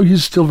 although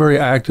he's still very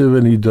active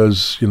and he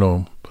does,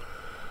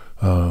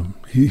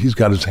 he's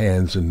got his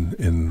hands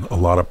in a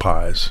lot of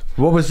pies.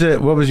 What was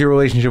your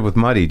relationship with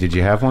Muddy? Did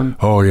you have one?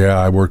 Oh yeah,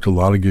 I worked a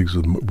lot of gigs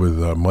with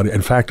Muddy.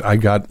 In fact, I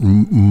got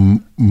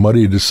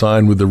Muddy to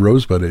sign with the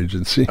Rosebud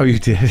Agency. Oh, you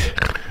did?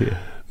 Yeah.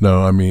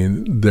 No, I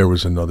mean, there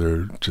was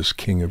another just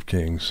king of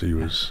kings.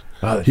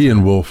 He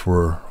and Wolf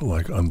were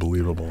like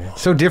unbelievable.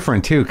 So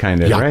different too,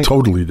 kind of, yeah, right?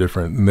 Totally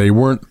different. And they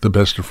weren't the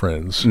best of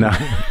friends. No.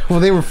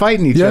 Well, they were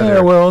fighting each other. Yeah,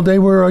 well, they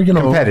were,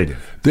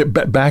 competitive.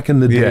 Back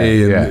in the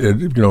day,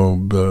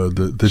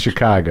 the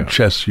Chicago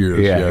chess years.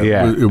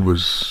 Yeah. It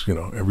was,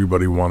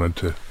 everybody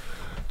wanted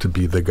to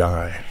be the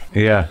guy.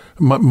 Yeah.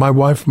 My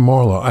wife,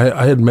 Marla,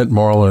 I had met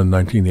Marla in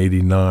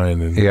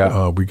 1989,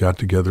 and we got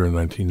together in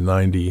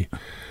 1990.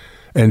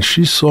 And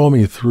she saw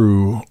me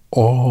through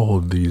all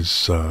of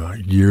these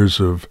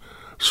years of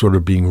sort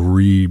of being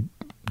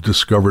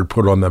rediscovered,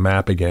 put on the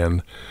map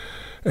again.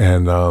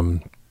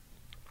 And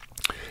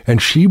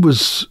she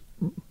was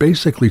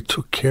basically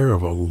took care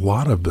of a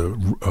lot of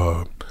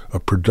the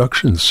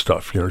production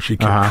stuff. She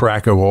kept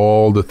track of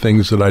all the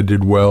things that I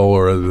did well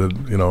or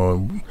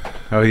that,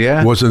 oh,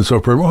 yeah? wasn't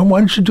so perfect. Well, why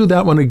don't you do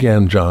that one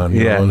again, John?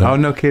 Yeah. Oh,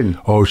 no kidding.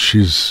 Oh,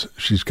 she's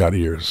got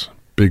ears.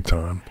 Big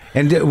time.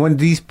 And when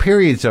these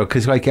periods, though,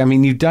 because,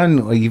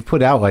 you've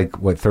put out,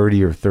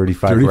 30 or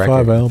 35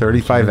 records? Albums.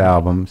 35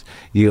 albums.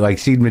 You,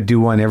 seem to do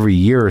one every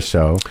year or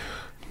so.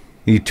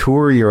 You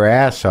tour your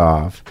ass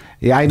off.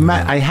 Yeah,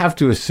 I have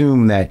to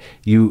assume that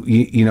you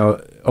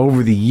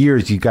over the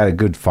years, you got a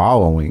good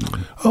following.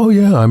 Oh,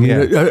 yeah. I mean,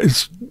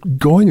 it's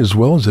going as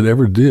well as it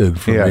ever did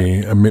for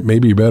me. I mean,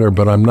 maybe better,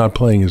 but I'm not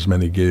playing as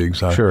many gigs.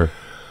 Sure.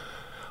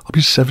 I'll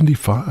be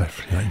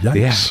 75. Yikes.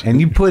 Yeah, and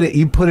you put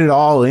it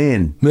all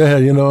in. Yeah,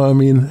 no,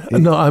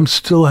 I'm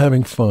still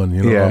having fun.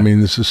 I mean,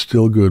 this is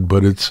still good,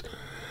 but it's,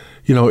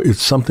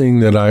 it's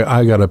something that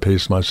I got to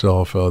pace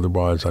myself.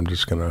 Otherwise, I'm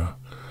just going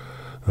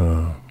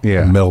to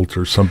melt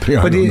or something.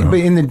 But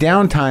in the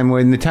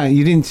downtime,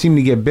 you didn't seem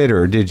to get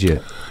bitter, did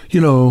you?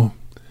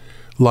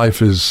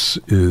 Life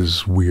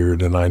is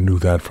weird, and I knew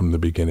that from the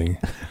beginning.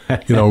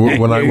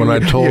 When I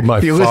told my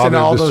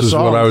father this is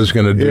what I was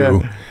going to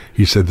do,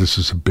 he said, "This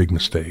is a big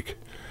mistake."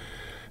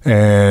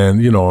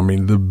 And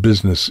the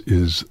business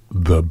is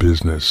the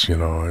business.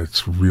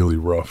 It's really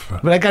rough.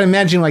 But I got to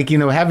imagine,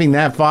 having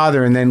that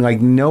father, and then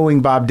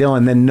knowing Bob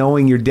Dylan, then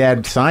knowing your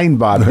dad signed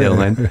Bob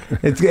Dylan.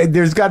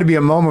 There's got to be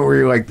a moment where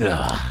you're like,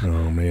 ugh.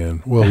 Oh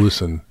man. Well,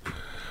 listen,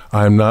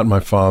 I'm not my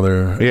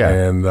father. Yeah.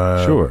 And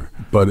sure.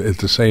 But at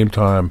the same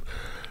time,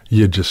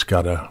 you just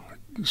got to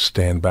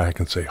stand back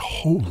and say,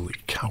 "Holy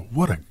cow,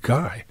 what a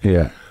guy!"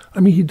 Yeah. I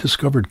mean, he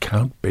discovered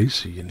Count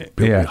Basie and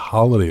Billie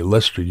Holiday,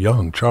 Lester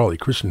Young, Charlie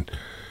Christian.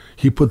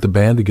 He put the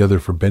band together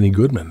for Benny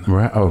Goodman,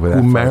 right? Oh,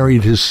 who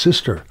married his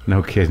sister.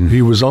 No kidding.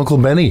 He was Uncle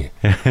Benny,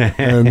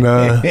 and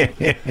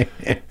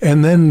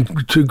then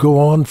to go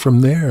on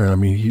from there. I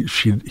mean,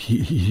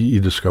 he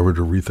discovered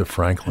Aretha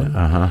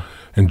Franklin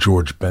and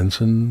George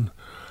Benson.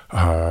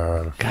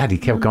 God, he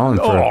kept going.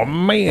 Oh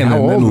man!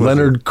 And then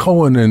Leonard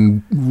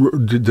Cohen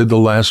did the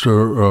last.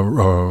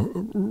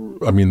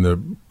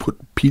 Put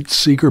Pete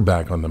Seeger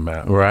back on the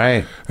map,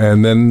 right?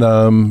 And then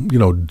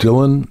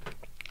Dylan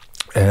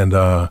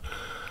and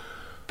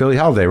Billie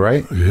Holiday,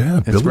 right? Yeah,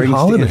 Billie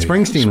Holiday, and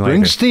Springsteen.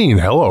 Springsteen,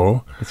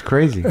 hello. It's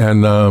crazy.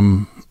 And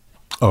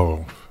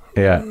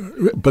yeah.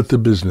 But the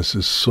business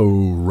is so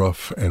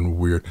rough and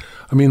weird.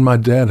 I mean, my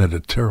dad had a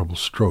terrible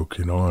stroke,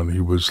 and he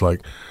was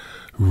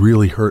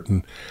really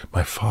hurting.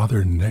 My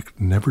father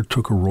never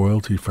took a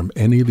royalty from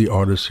any of the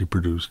artists he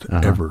produced,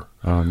 ever.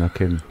 Oh, no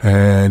kidding.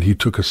 And he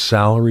took a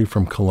salary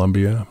from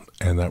Columbia,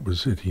 and that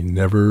was it. He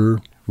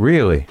never...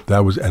 Really?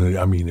 That was, and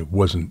I mean, it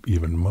wasn't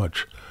even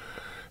much.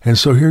 And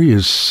so here he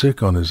is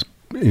sick on his,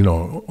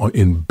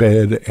 in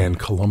bed, and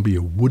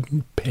Columbia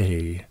wouldn't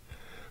pay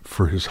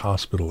for his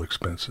hospital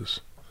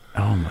expenses.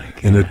 Oh, my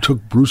God. And it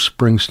took Bruce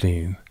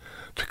Springsteen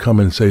to come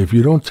and say, if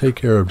you don't take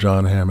care of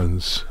John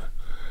Hammond's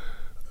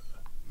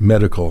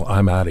medical,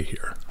 I'm out of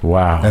here.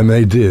 Wow. And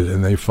they did,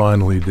 and they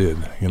finally did,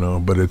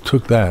 but it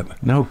took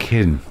that. No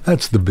kidding.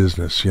 That's the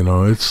business,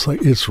 it's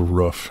it's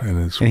rough,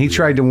 and it's And he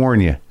tried to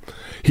warn you.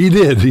 He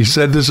did. He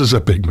said, this is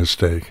a big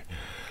mistake.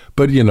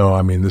 But,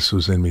 this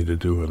was in me to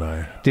do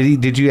it.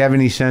 Did you have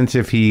any sense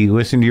if he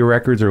listened to your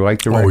records or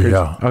liked the records? Oh,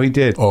 yeah. Oh, he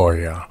did? Oh,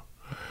 yeah.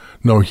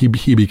 No, he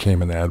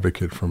became an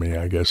advocate for me,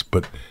 I guess.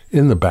 But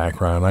in the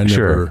background, I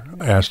never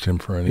asked him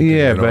for anything.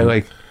 Yeah,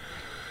 but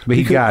But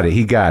he got it.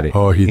 He got it.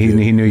 Oh, he did.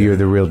 He knew you were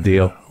the real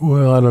deal.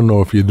 Well, I don't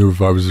know if he knew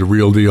if I was the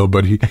real deal,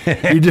 but he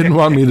didn't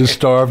want me to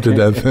starve to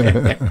death.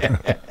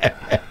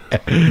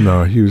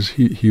 No,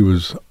 he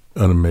was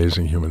an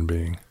amazing human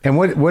being. And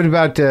what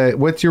about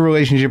what's your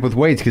relationship with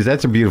Waits? Because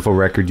that's a beautiful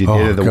record you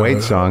did of the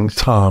Waits songs.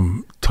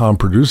 Tom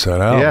produced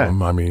that album.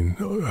 Yeah. I mean,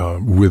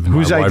 with my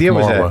whose wife, idea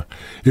was Marla.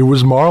 that? It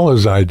was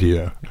Marla's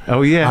idea.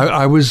 Oh yeah,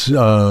 I was.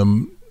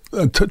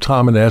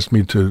 Tom had asked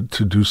me to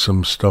do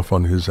some stuff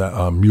on his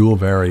Mule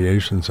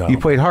Variations album.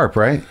 You played harp,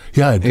 right?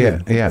 Yeah, I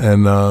did. Yeah.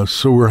 And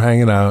so we're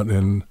hanging out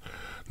in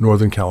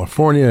Northern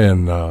California,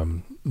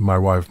 and my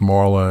wife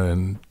Marla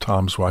and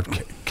Tom's wife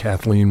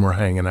Kathleen were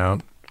hanging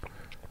out.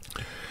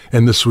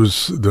 And this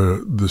was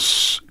the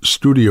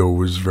studio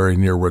was very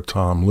near where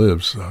Tom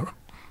lives,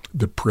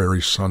 the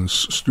Prairie Sons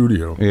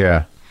studio.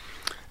 Yeah.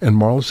 And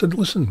Marla said,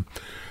 "Listen,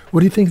 what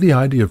do you think of the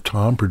idea of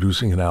Tom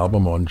producing an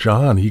album on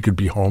John? He could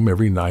be home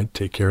every night,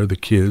 take care of the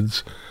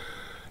kids,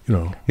 you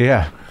know."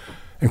 Yeah.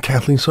 And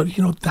Kathleen said,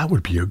 "That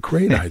would be a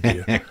great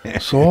idea."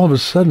 So all of a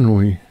sudden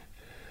we,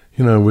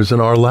 it was in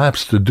our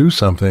laps to do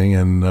something,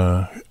 and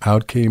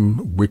out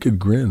came Wicked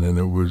Grin, and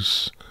it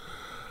was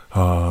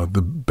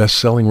the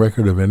best-selling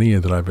record of any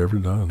that I've ever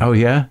done. Oh,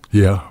 yeah?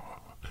 Yeah.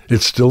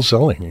 It's still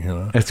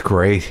selling, That's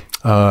great.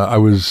 I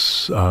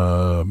was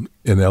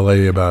in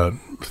L.A. about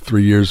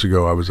 3 years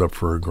ago. I was up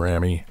for a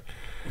Grammy.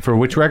 For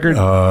which record?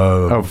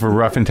 For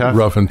Rough and Tough?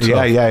 Rough and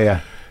Tough.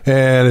 Yeah.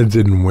 And it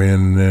didn't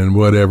win and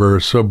whatever.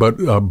 So, but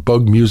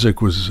Bug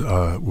Music was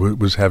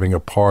having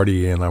a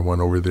party, and I went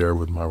over there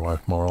with my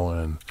wife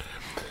Marla,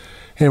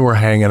 and we're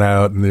hanging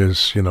out, and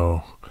there's,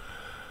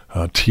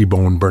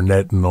 T-Bone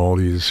Burnett and all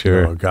these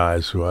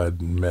guys who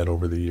I'd met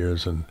over the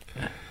years, and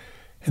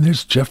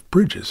there's Jeff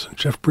Bridges. And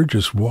Jeff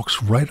Bridges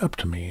walks right up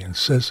to me and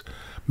says,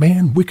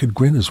 "Man, Wicked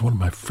Grin is one of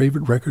my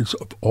favorite records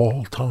of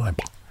all time."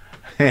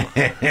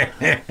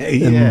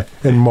 Yeah.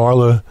 And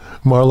Marla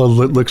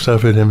looks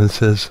up at him and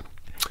says,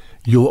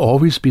 "You'll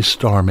always be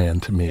Starman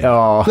to me."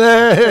 Oh.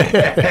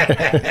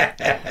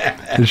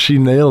 And she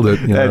nailed it.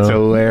 That's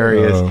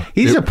hilarious.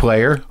 He's a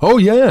player. Oh,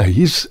 yeah.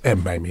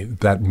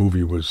 That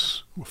movie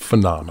was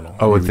phenomenal.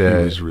 Oh, he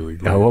was really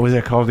great. What was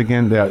that called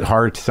again? The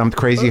Heart,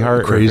 Crazy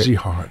Heart? Crazy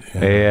Heart,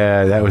 yeah.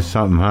 Yeah, that was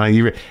something, huh?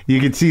 You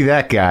could see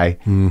that guy.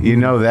 Mm-hmm. You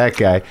know that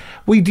guy.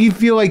 Well, do you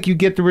feel like you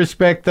get the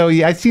respect, though?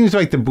 Yeah, it seems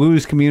like the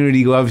blues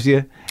community loves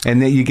you,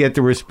 and that you get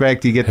the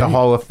respect, you get the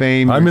Hall of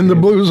Fame. I'm in the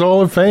Blues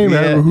Hall of Fame.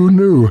 Yeah. Who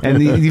knew?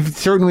 And you've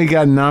certainly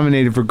gotten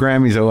nominated for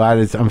Grammys a lot.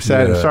 I'm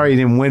sad. Yeah. I'm sorry you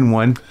didn't win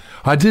one.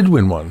 I did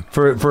win one.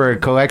 For a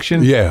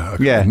collection? Yeah.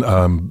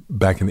 Yeah.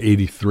 Back in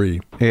 '83.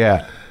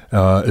 Yeah.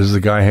 As the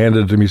guy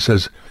handed it to me,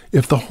 says,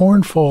 "If the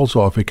horn falls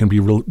off, it can be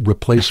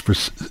replaced for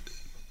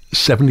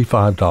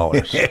 $75.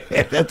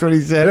 That's what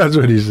he said? That's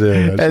what he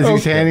said. As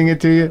he's handing it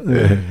to you?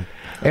 Yeah.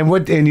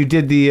 And you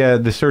did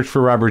the search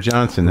for Robert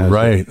Johnson.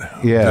 Right.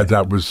 Yeah.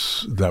 That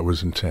was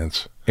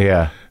intense.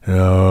 Yeah.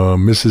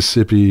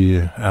 Mississippi,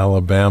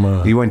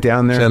 Alabama. You went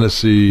down there?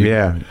 Tennessee.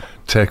 Yeah.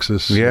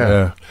 Texas.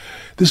 Yeah.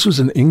 This was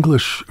an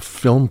English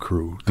film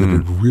crew that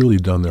had really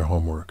done their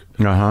homework.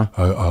 Uh-huh.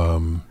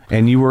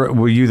 And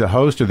were you the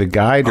host or the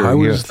guide? Or I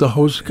was the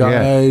host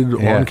guide,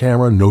 on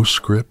camera, no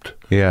script.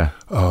 Yeah.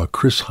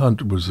 Chris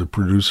Hunt was the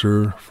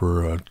producer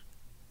for,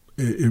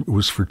 it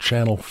was for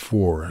Channel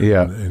 4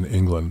 in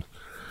England.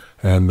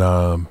 And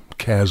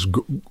Kaz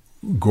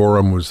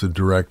Gorham was the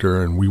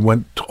director, and we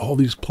went to all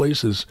these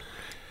places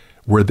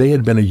where they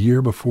had been a year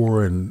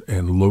before and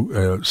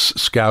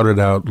scouted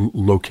out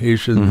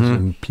locations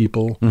and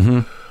people.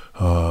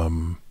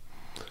 Mm-hmm.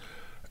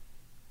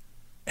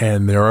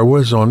 And there I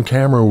was on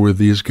camera with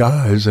these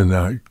guys, and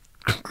I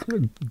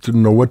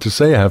didn't know what to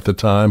say half the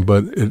time,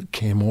 but it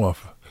came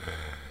off.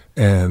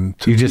 And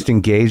you just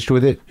engaged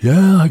with it?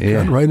 Yeah, I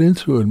got right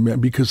into it, man,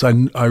 because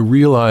I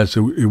realized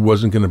it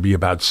wasn't going to be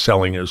about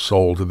selling his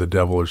soul to the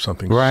devil or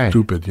something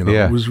stupid.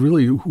 It was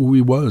really who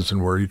he was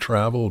and where he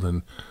traveled.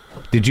 And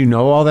did you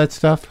know all that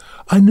stuff?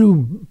 I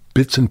knew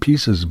bits and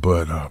pieces,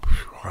 but I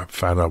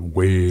found out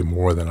way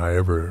more than I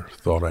ever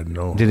thought I'd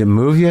know. Did it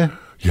move you?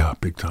 Yeah,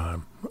 big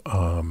time.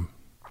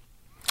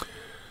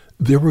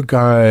 There were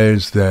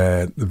guys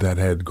that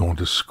had gone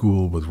to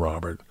school with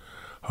Robert,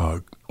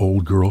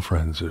 old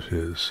girlfriends of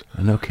his.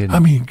 No kidding. I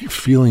mean,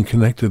 feeling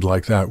connected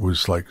like that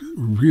was like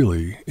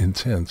really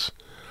intense.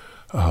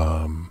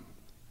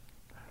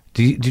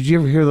 Did you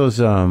ever hear those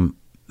ones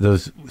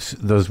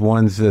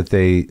that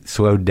they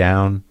slowed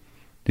down?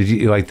 Did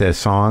you like the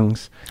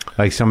songs?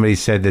 Like somebody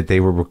said that they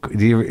were.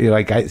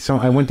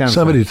 I went down.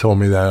 Somebody told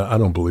me that. I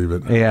don't believe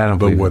it. Yeah, I don't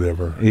believe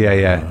whatever.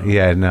 It.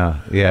 Yeah. No.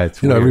 Yeah,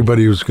 it's weird.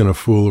 Everybody was going to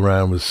fool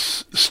around with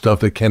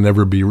stuff that can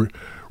never be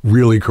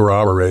really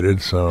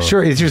corroborated. So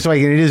sure, it's just like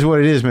it is what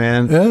it is,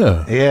 man.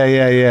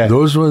 Yeah.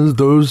 Those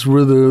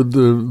were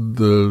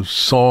the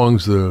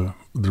songs, the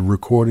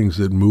recordings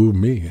that moved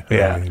me.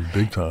 Yeah, I mean,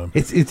 big time.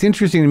 It's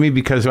interesting to me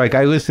because like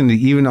I listen to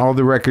even all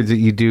the records that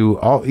you do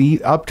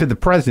up to the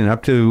present,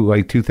 up to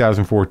like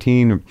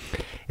 2014,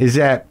 is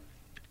that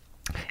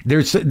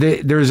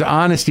there's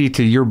honesty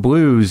to your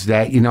blues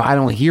that, I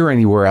don't hear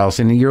anywhere else.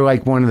 And you're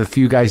like one of the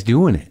few guys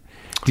doing it.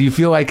 Do you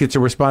feel like it's a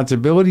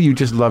responsibility? You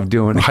just love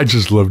doing it? I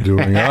just love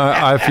doing it.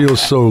 I feel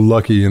so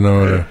lucky,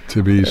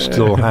 to be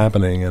still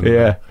happening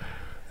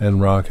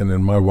and rocking.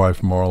 And my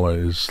wife, Marla,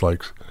 is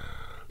like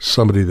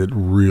somebody that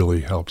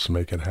really helps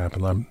make it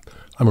happen.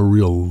 I'm a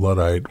real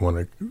Luddite when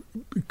it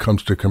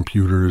comes to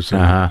computers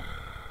and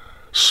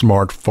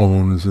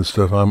smartphones and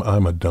stuff.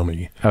 I'm a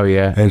dummy. Oh,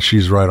 yeah? And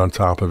she's right on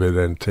top of it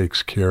and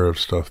takes care of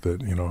stuff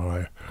that,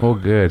 Oh,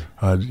 good.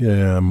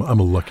 I'm a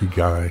lucky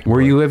guy. Where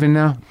are you living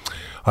now?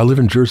 I live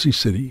in Jersey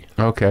City.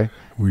 Okay.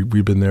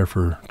 We've been there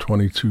for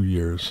 22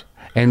 years.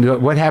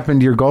 And what happened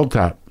to your gold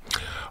top?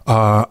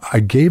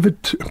 I gave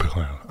it to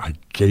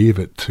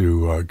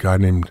a guy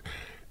named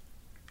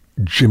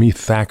Jimmy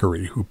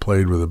Thackeray, who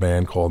played with a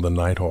band called the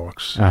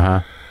Nighthawks.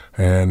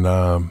 And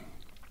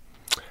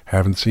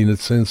haven't seen it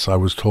since. I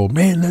was told,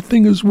 man, that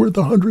thing is worth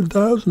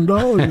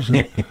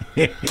 $100,000.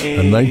 A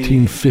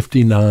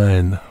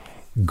 1959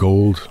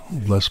 gold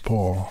Les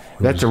Paul.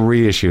 That's a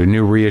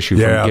new reissue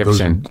from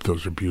Gibson.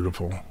 Those are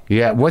beautiful.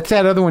 Yeah, what's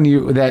that other one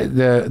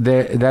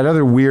that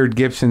other weird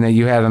Gibson that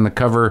you had on the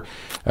cover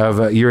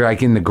of you're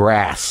like in the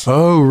grass?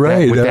 Oh,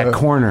 right. With that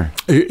corner.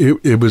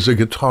 It was a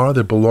guitar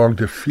that belonged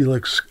to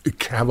Felix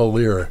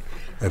Cavalier.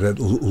 At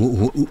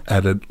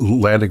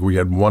Atlantic, we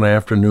had one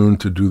afternoon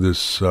to do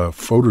this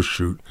photo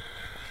shoot,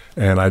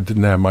 and I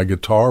didn't have my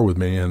guitar with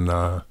me, and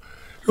why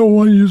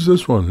don't you use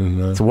this one? And,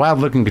 it's a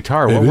wild-looking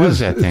guitar. What was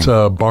that thing? It's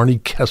a Barney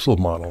Kessel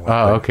model.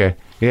 Oh, okay.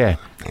 Yeah.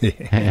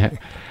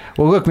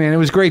 Well, look, man, it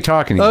was great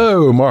talking to you.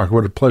 Oh, Mark,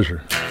 what a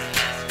pleasure.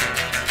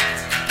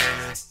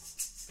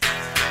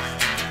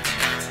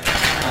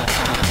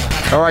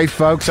 All right,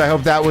 folks, I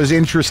hope that was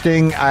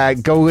interesting.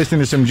 Go listen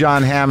to some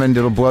John Hammond.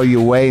 It'll blow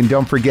you away. And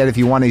don't forget, if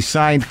you want a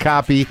signed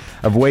copy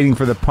of Waiting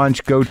for the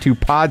Punch, go to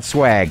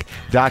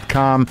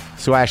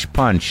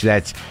podswag.com/punch.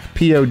 That's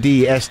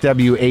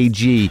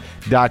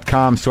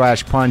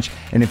podswag.com/punch.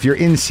 And if you're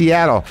in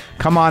Seattle,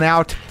 come on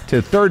out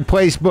to Third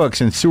Place Books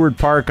in Seward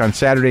Park on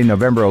Saturday,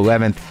 November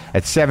 11th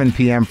at 7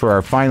 p.m. for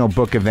our final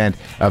book event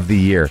of the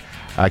year.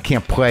 I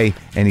can't play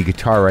any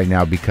guitar right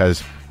now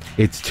because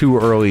it's too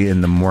early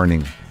in the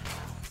morning.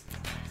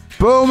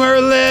 Boomer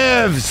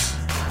lives!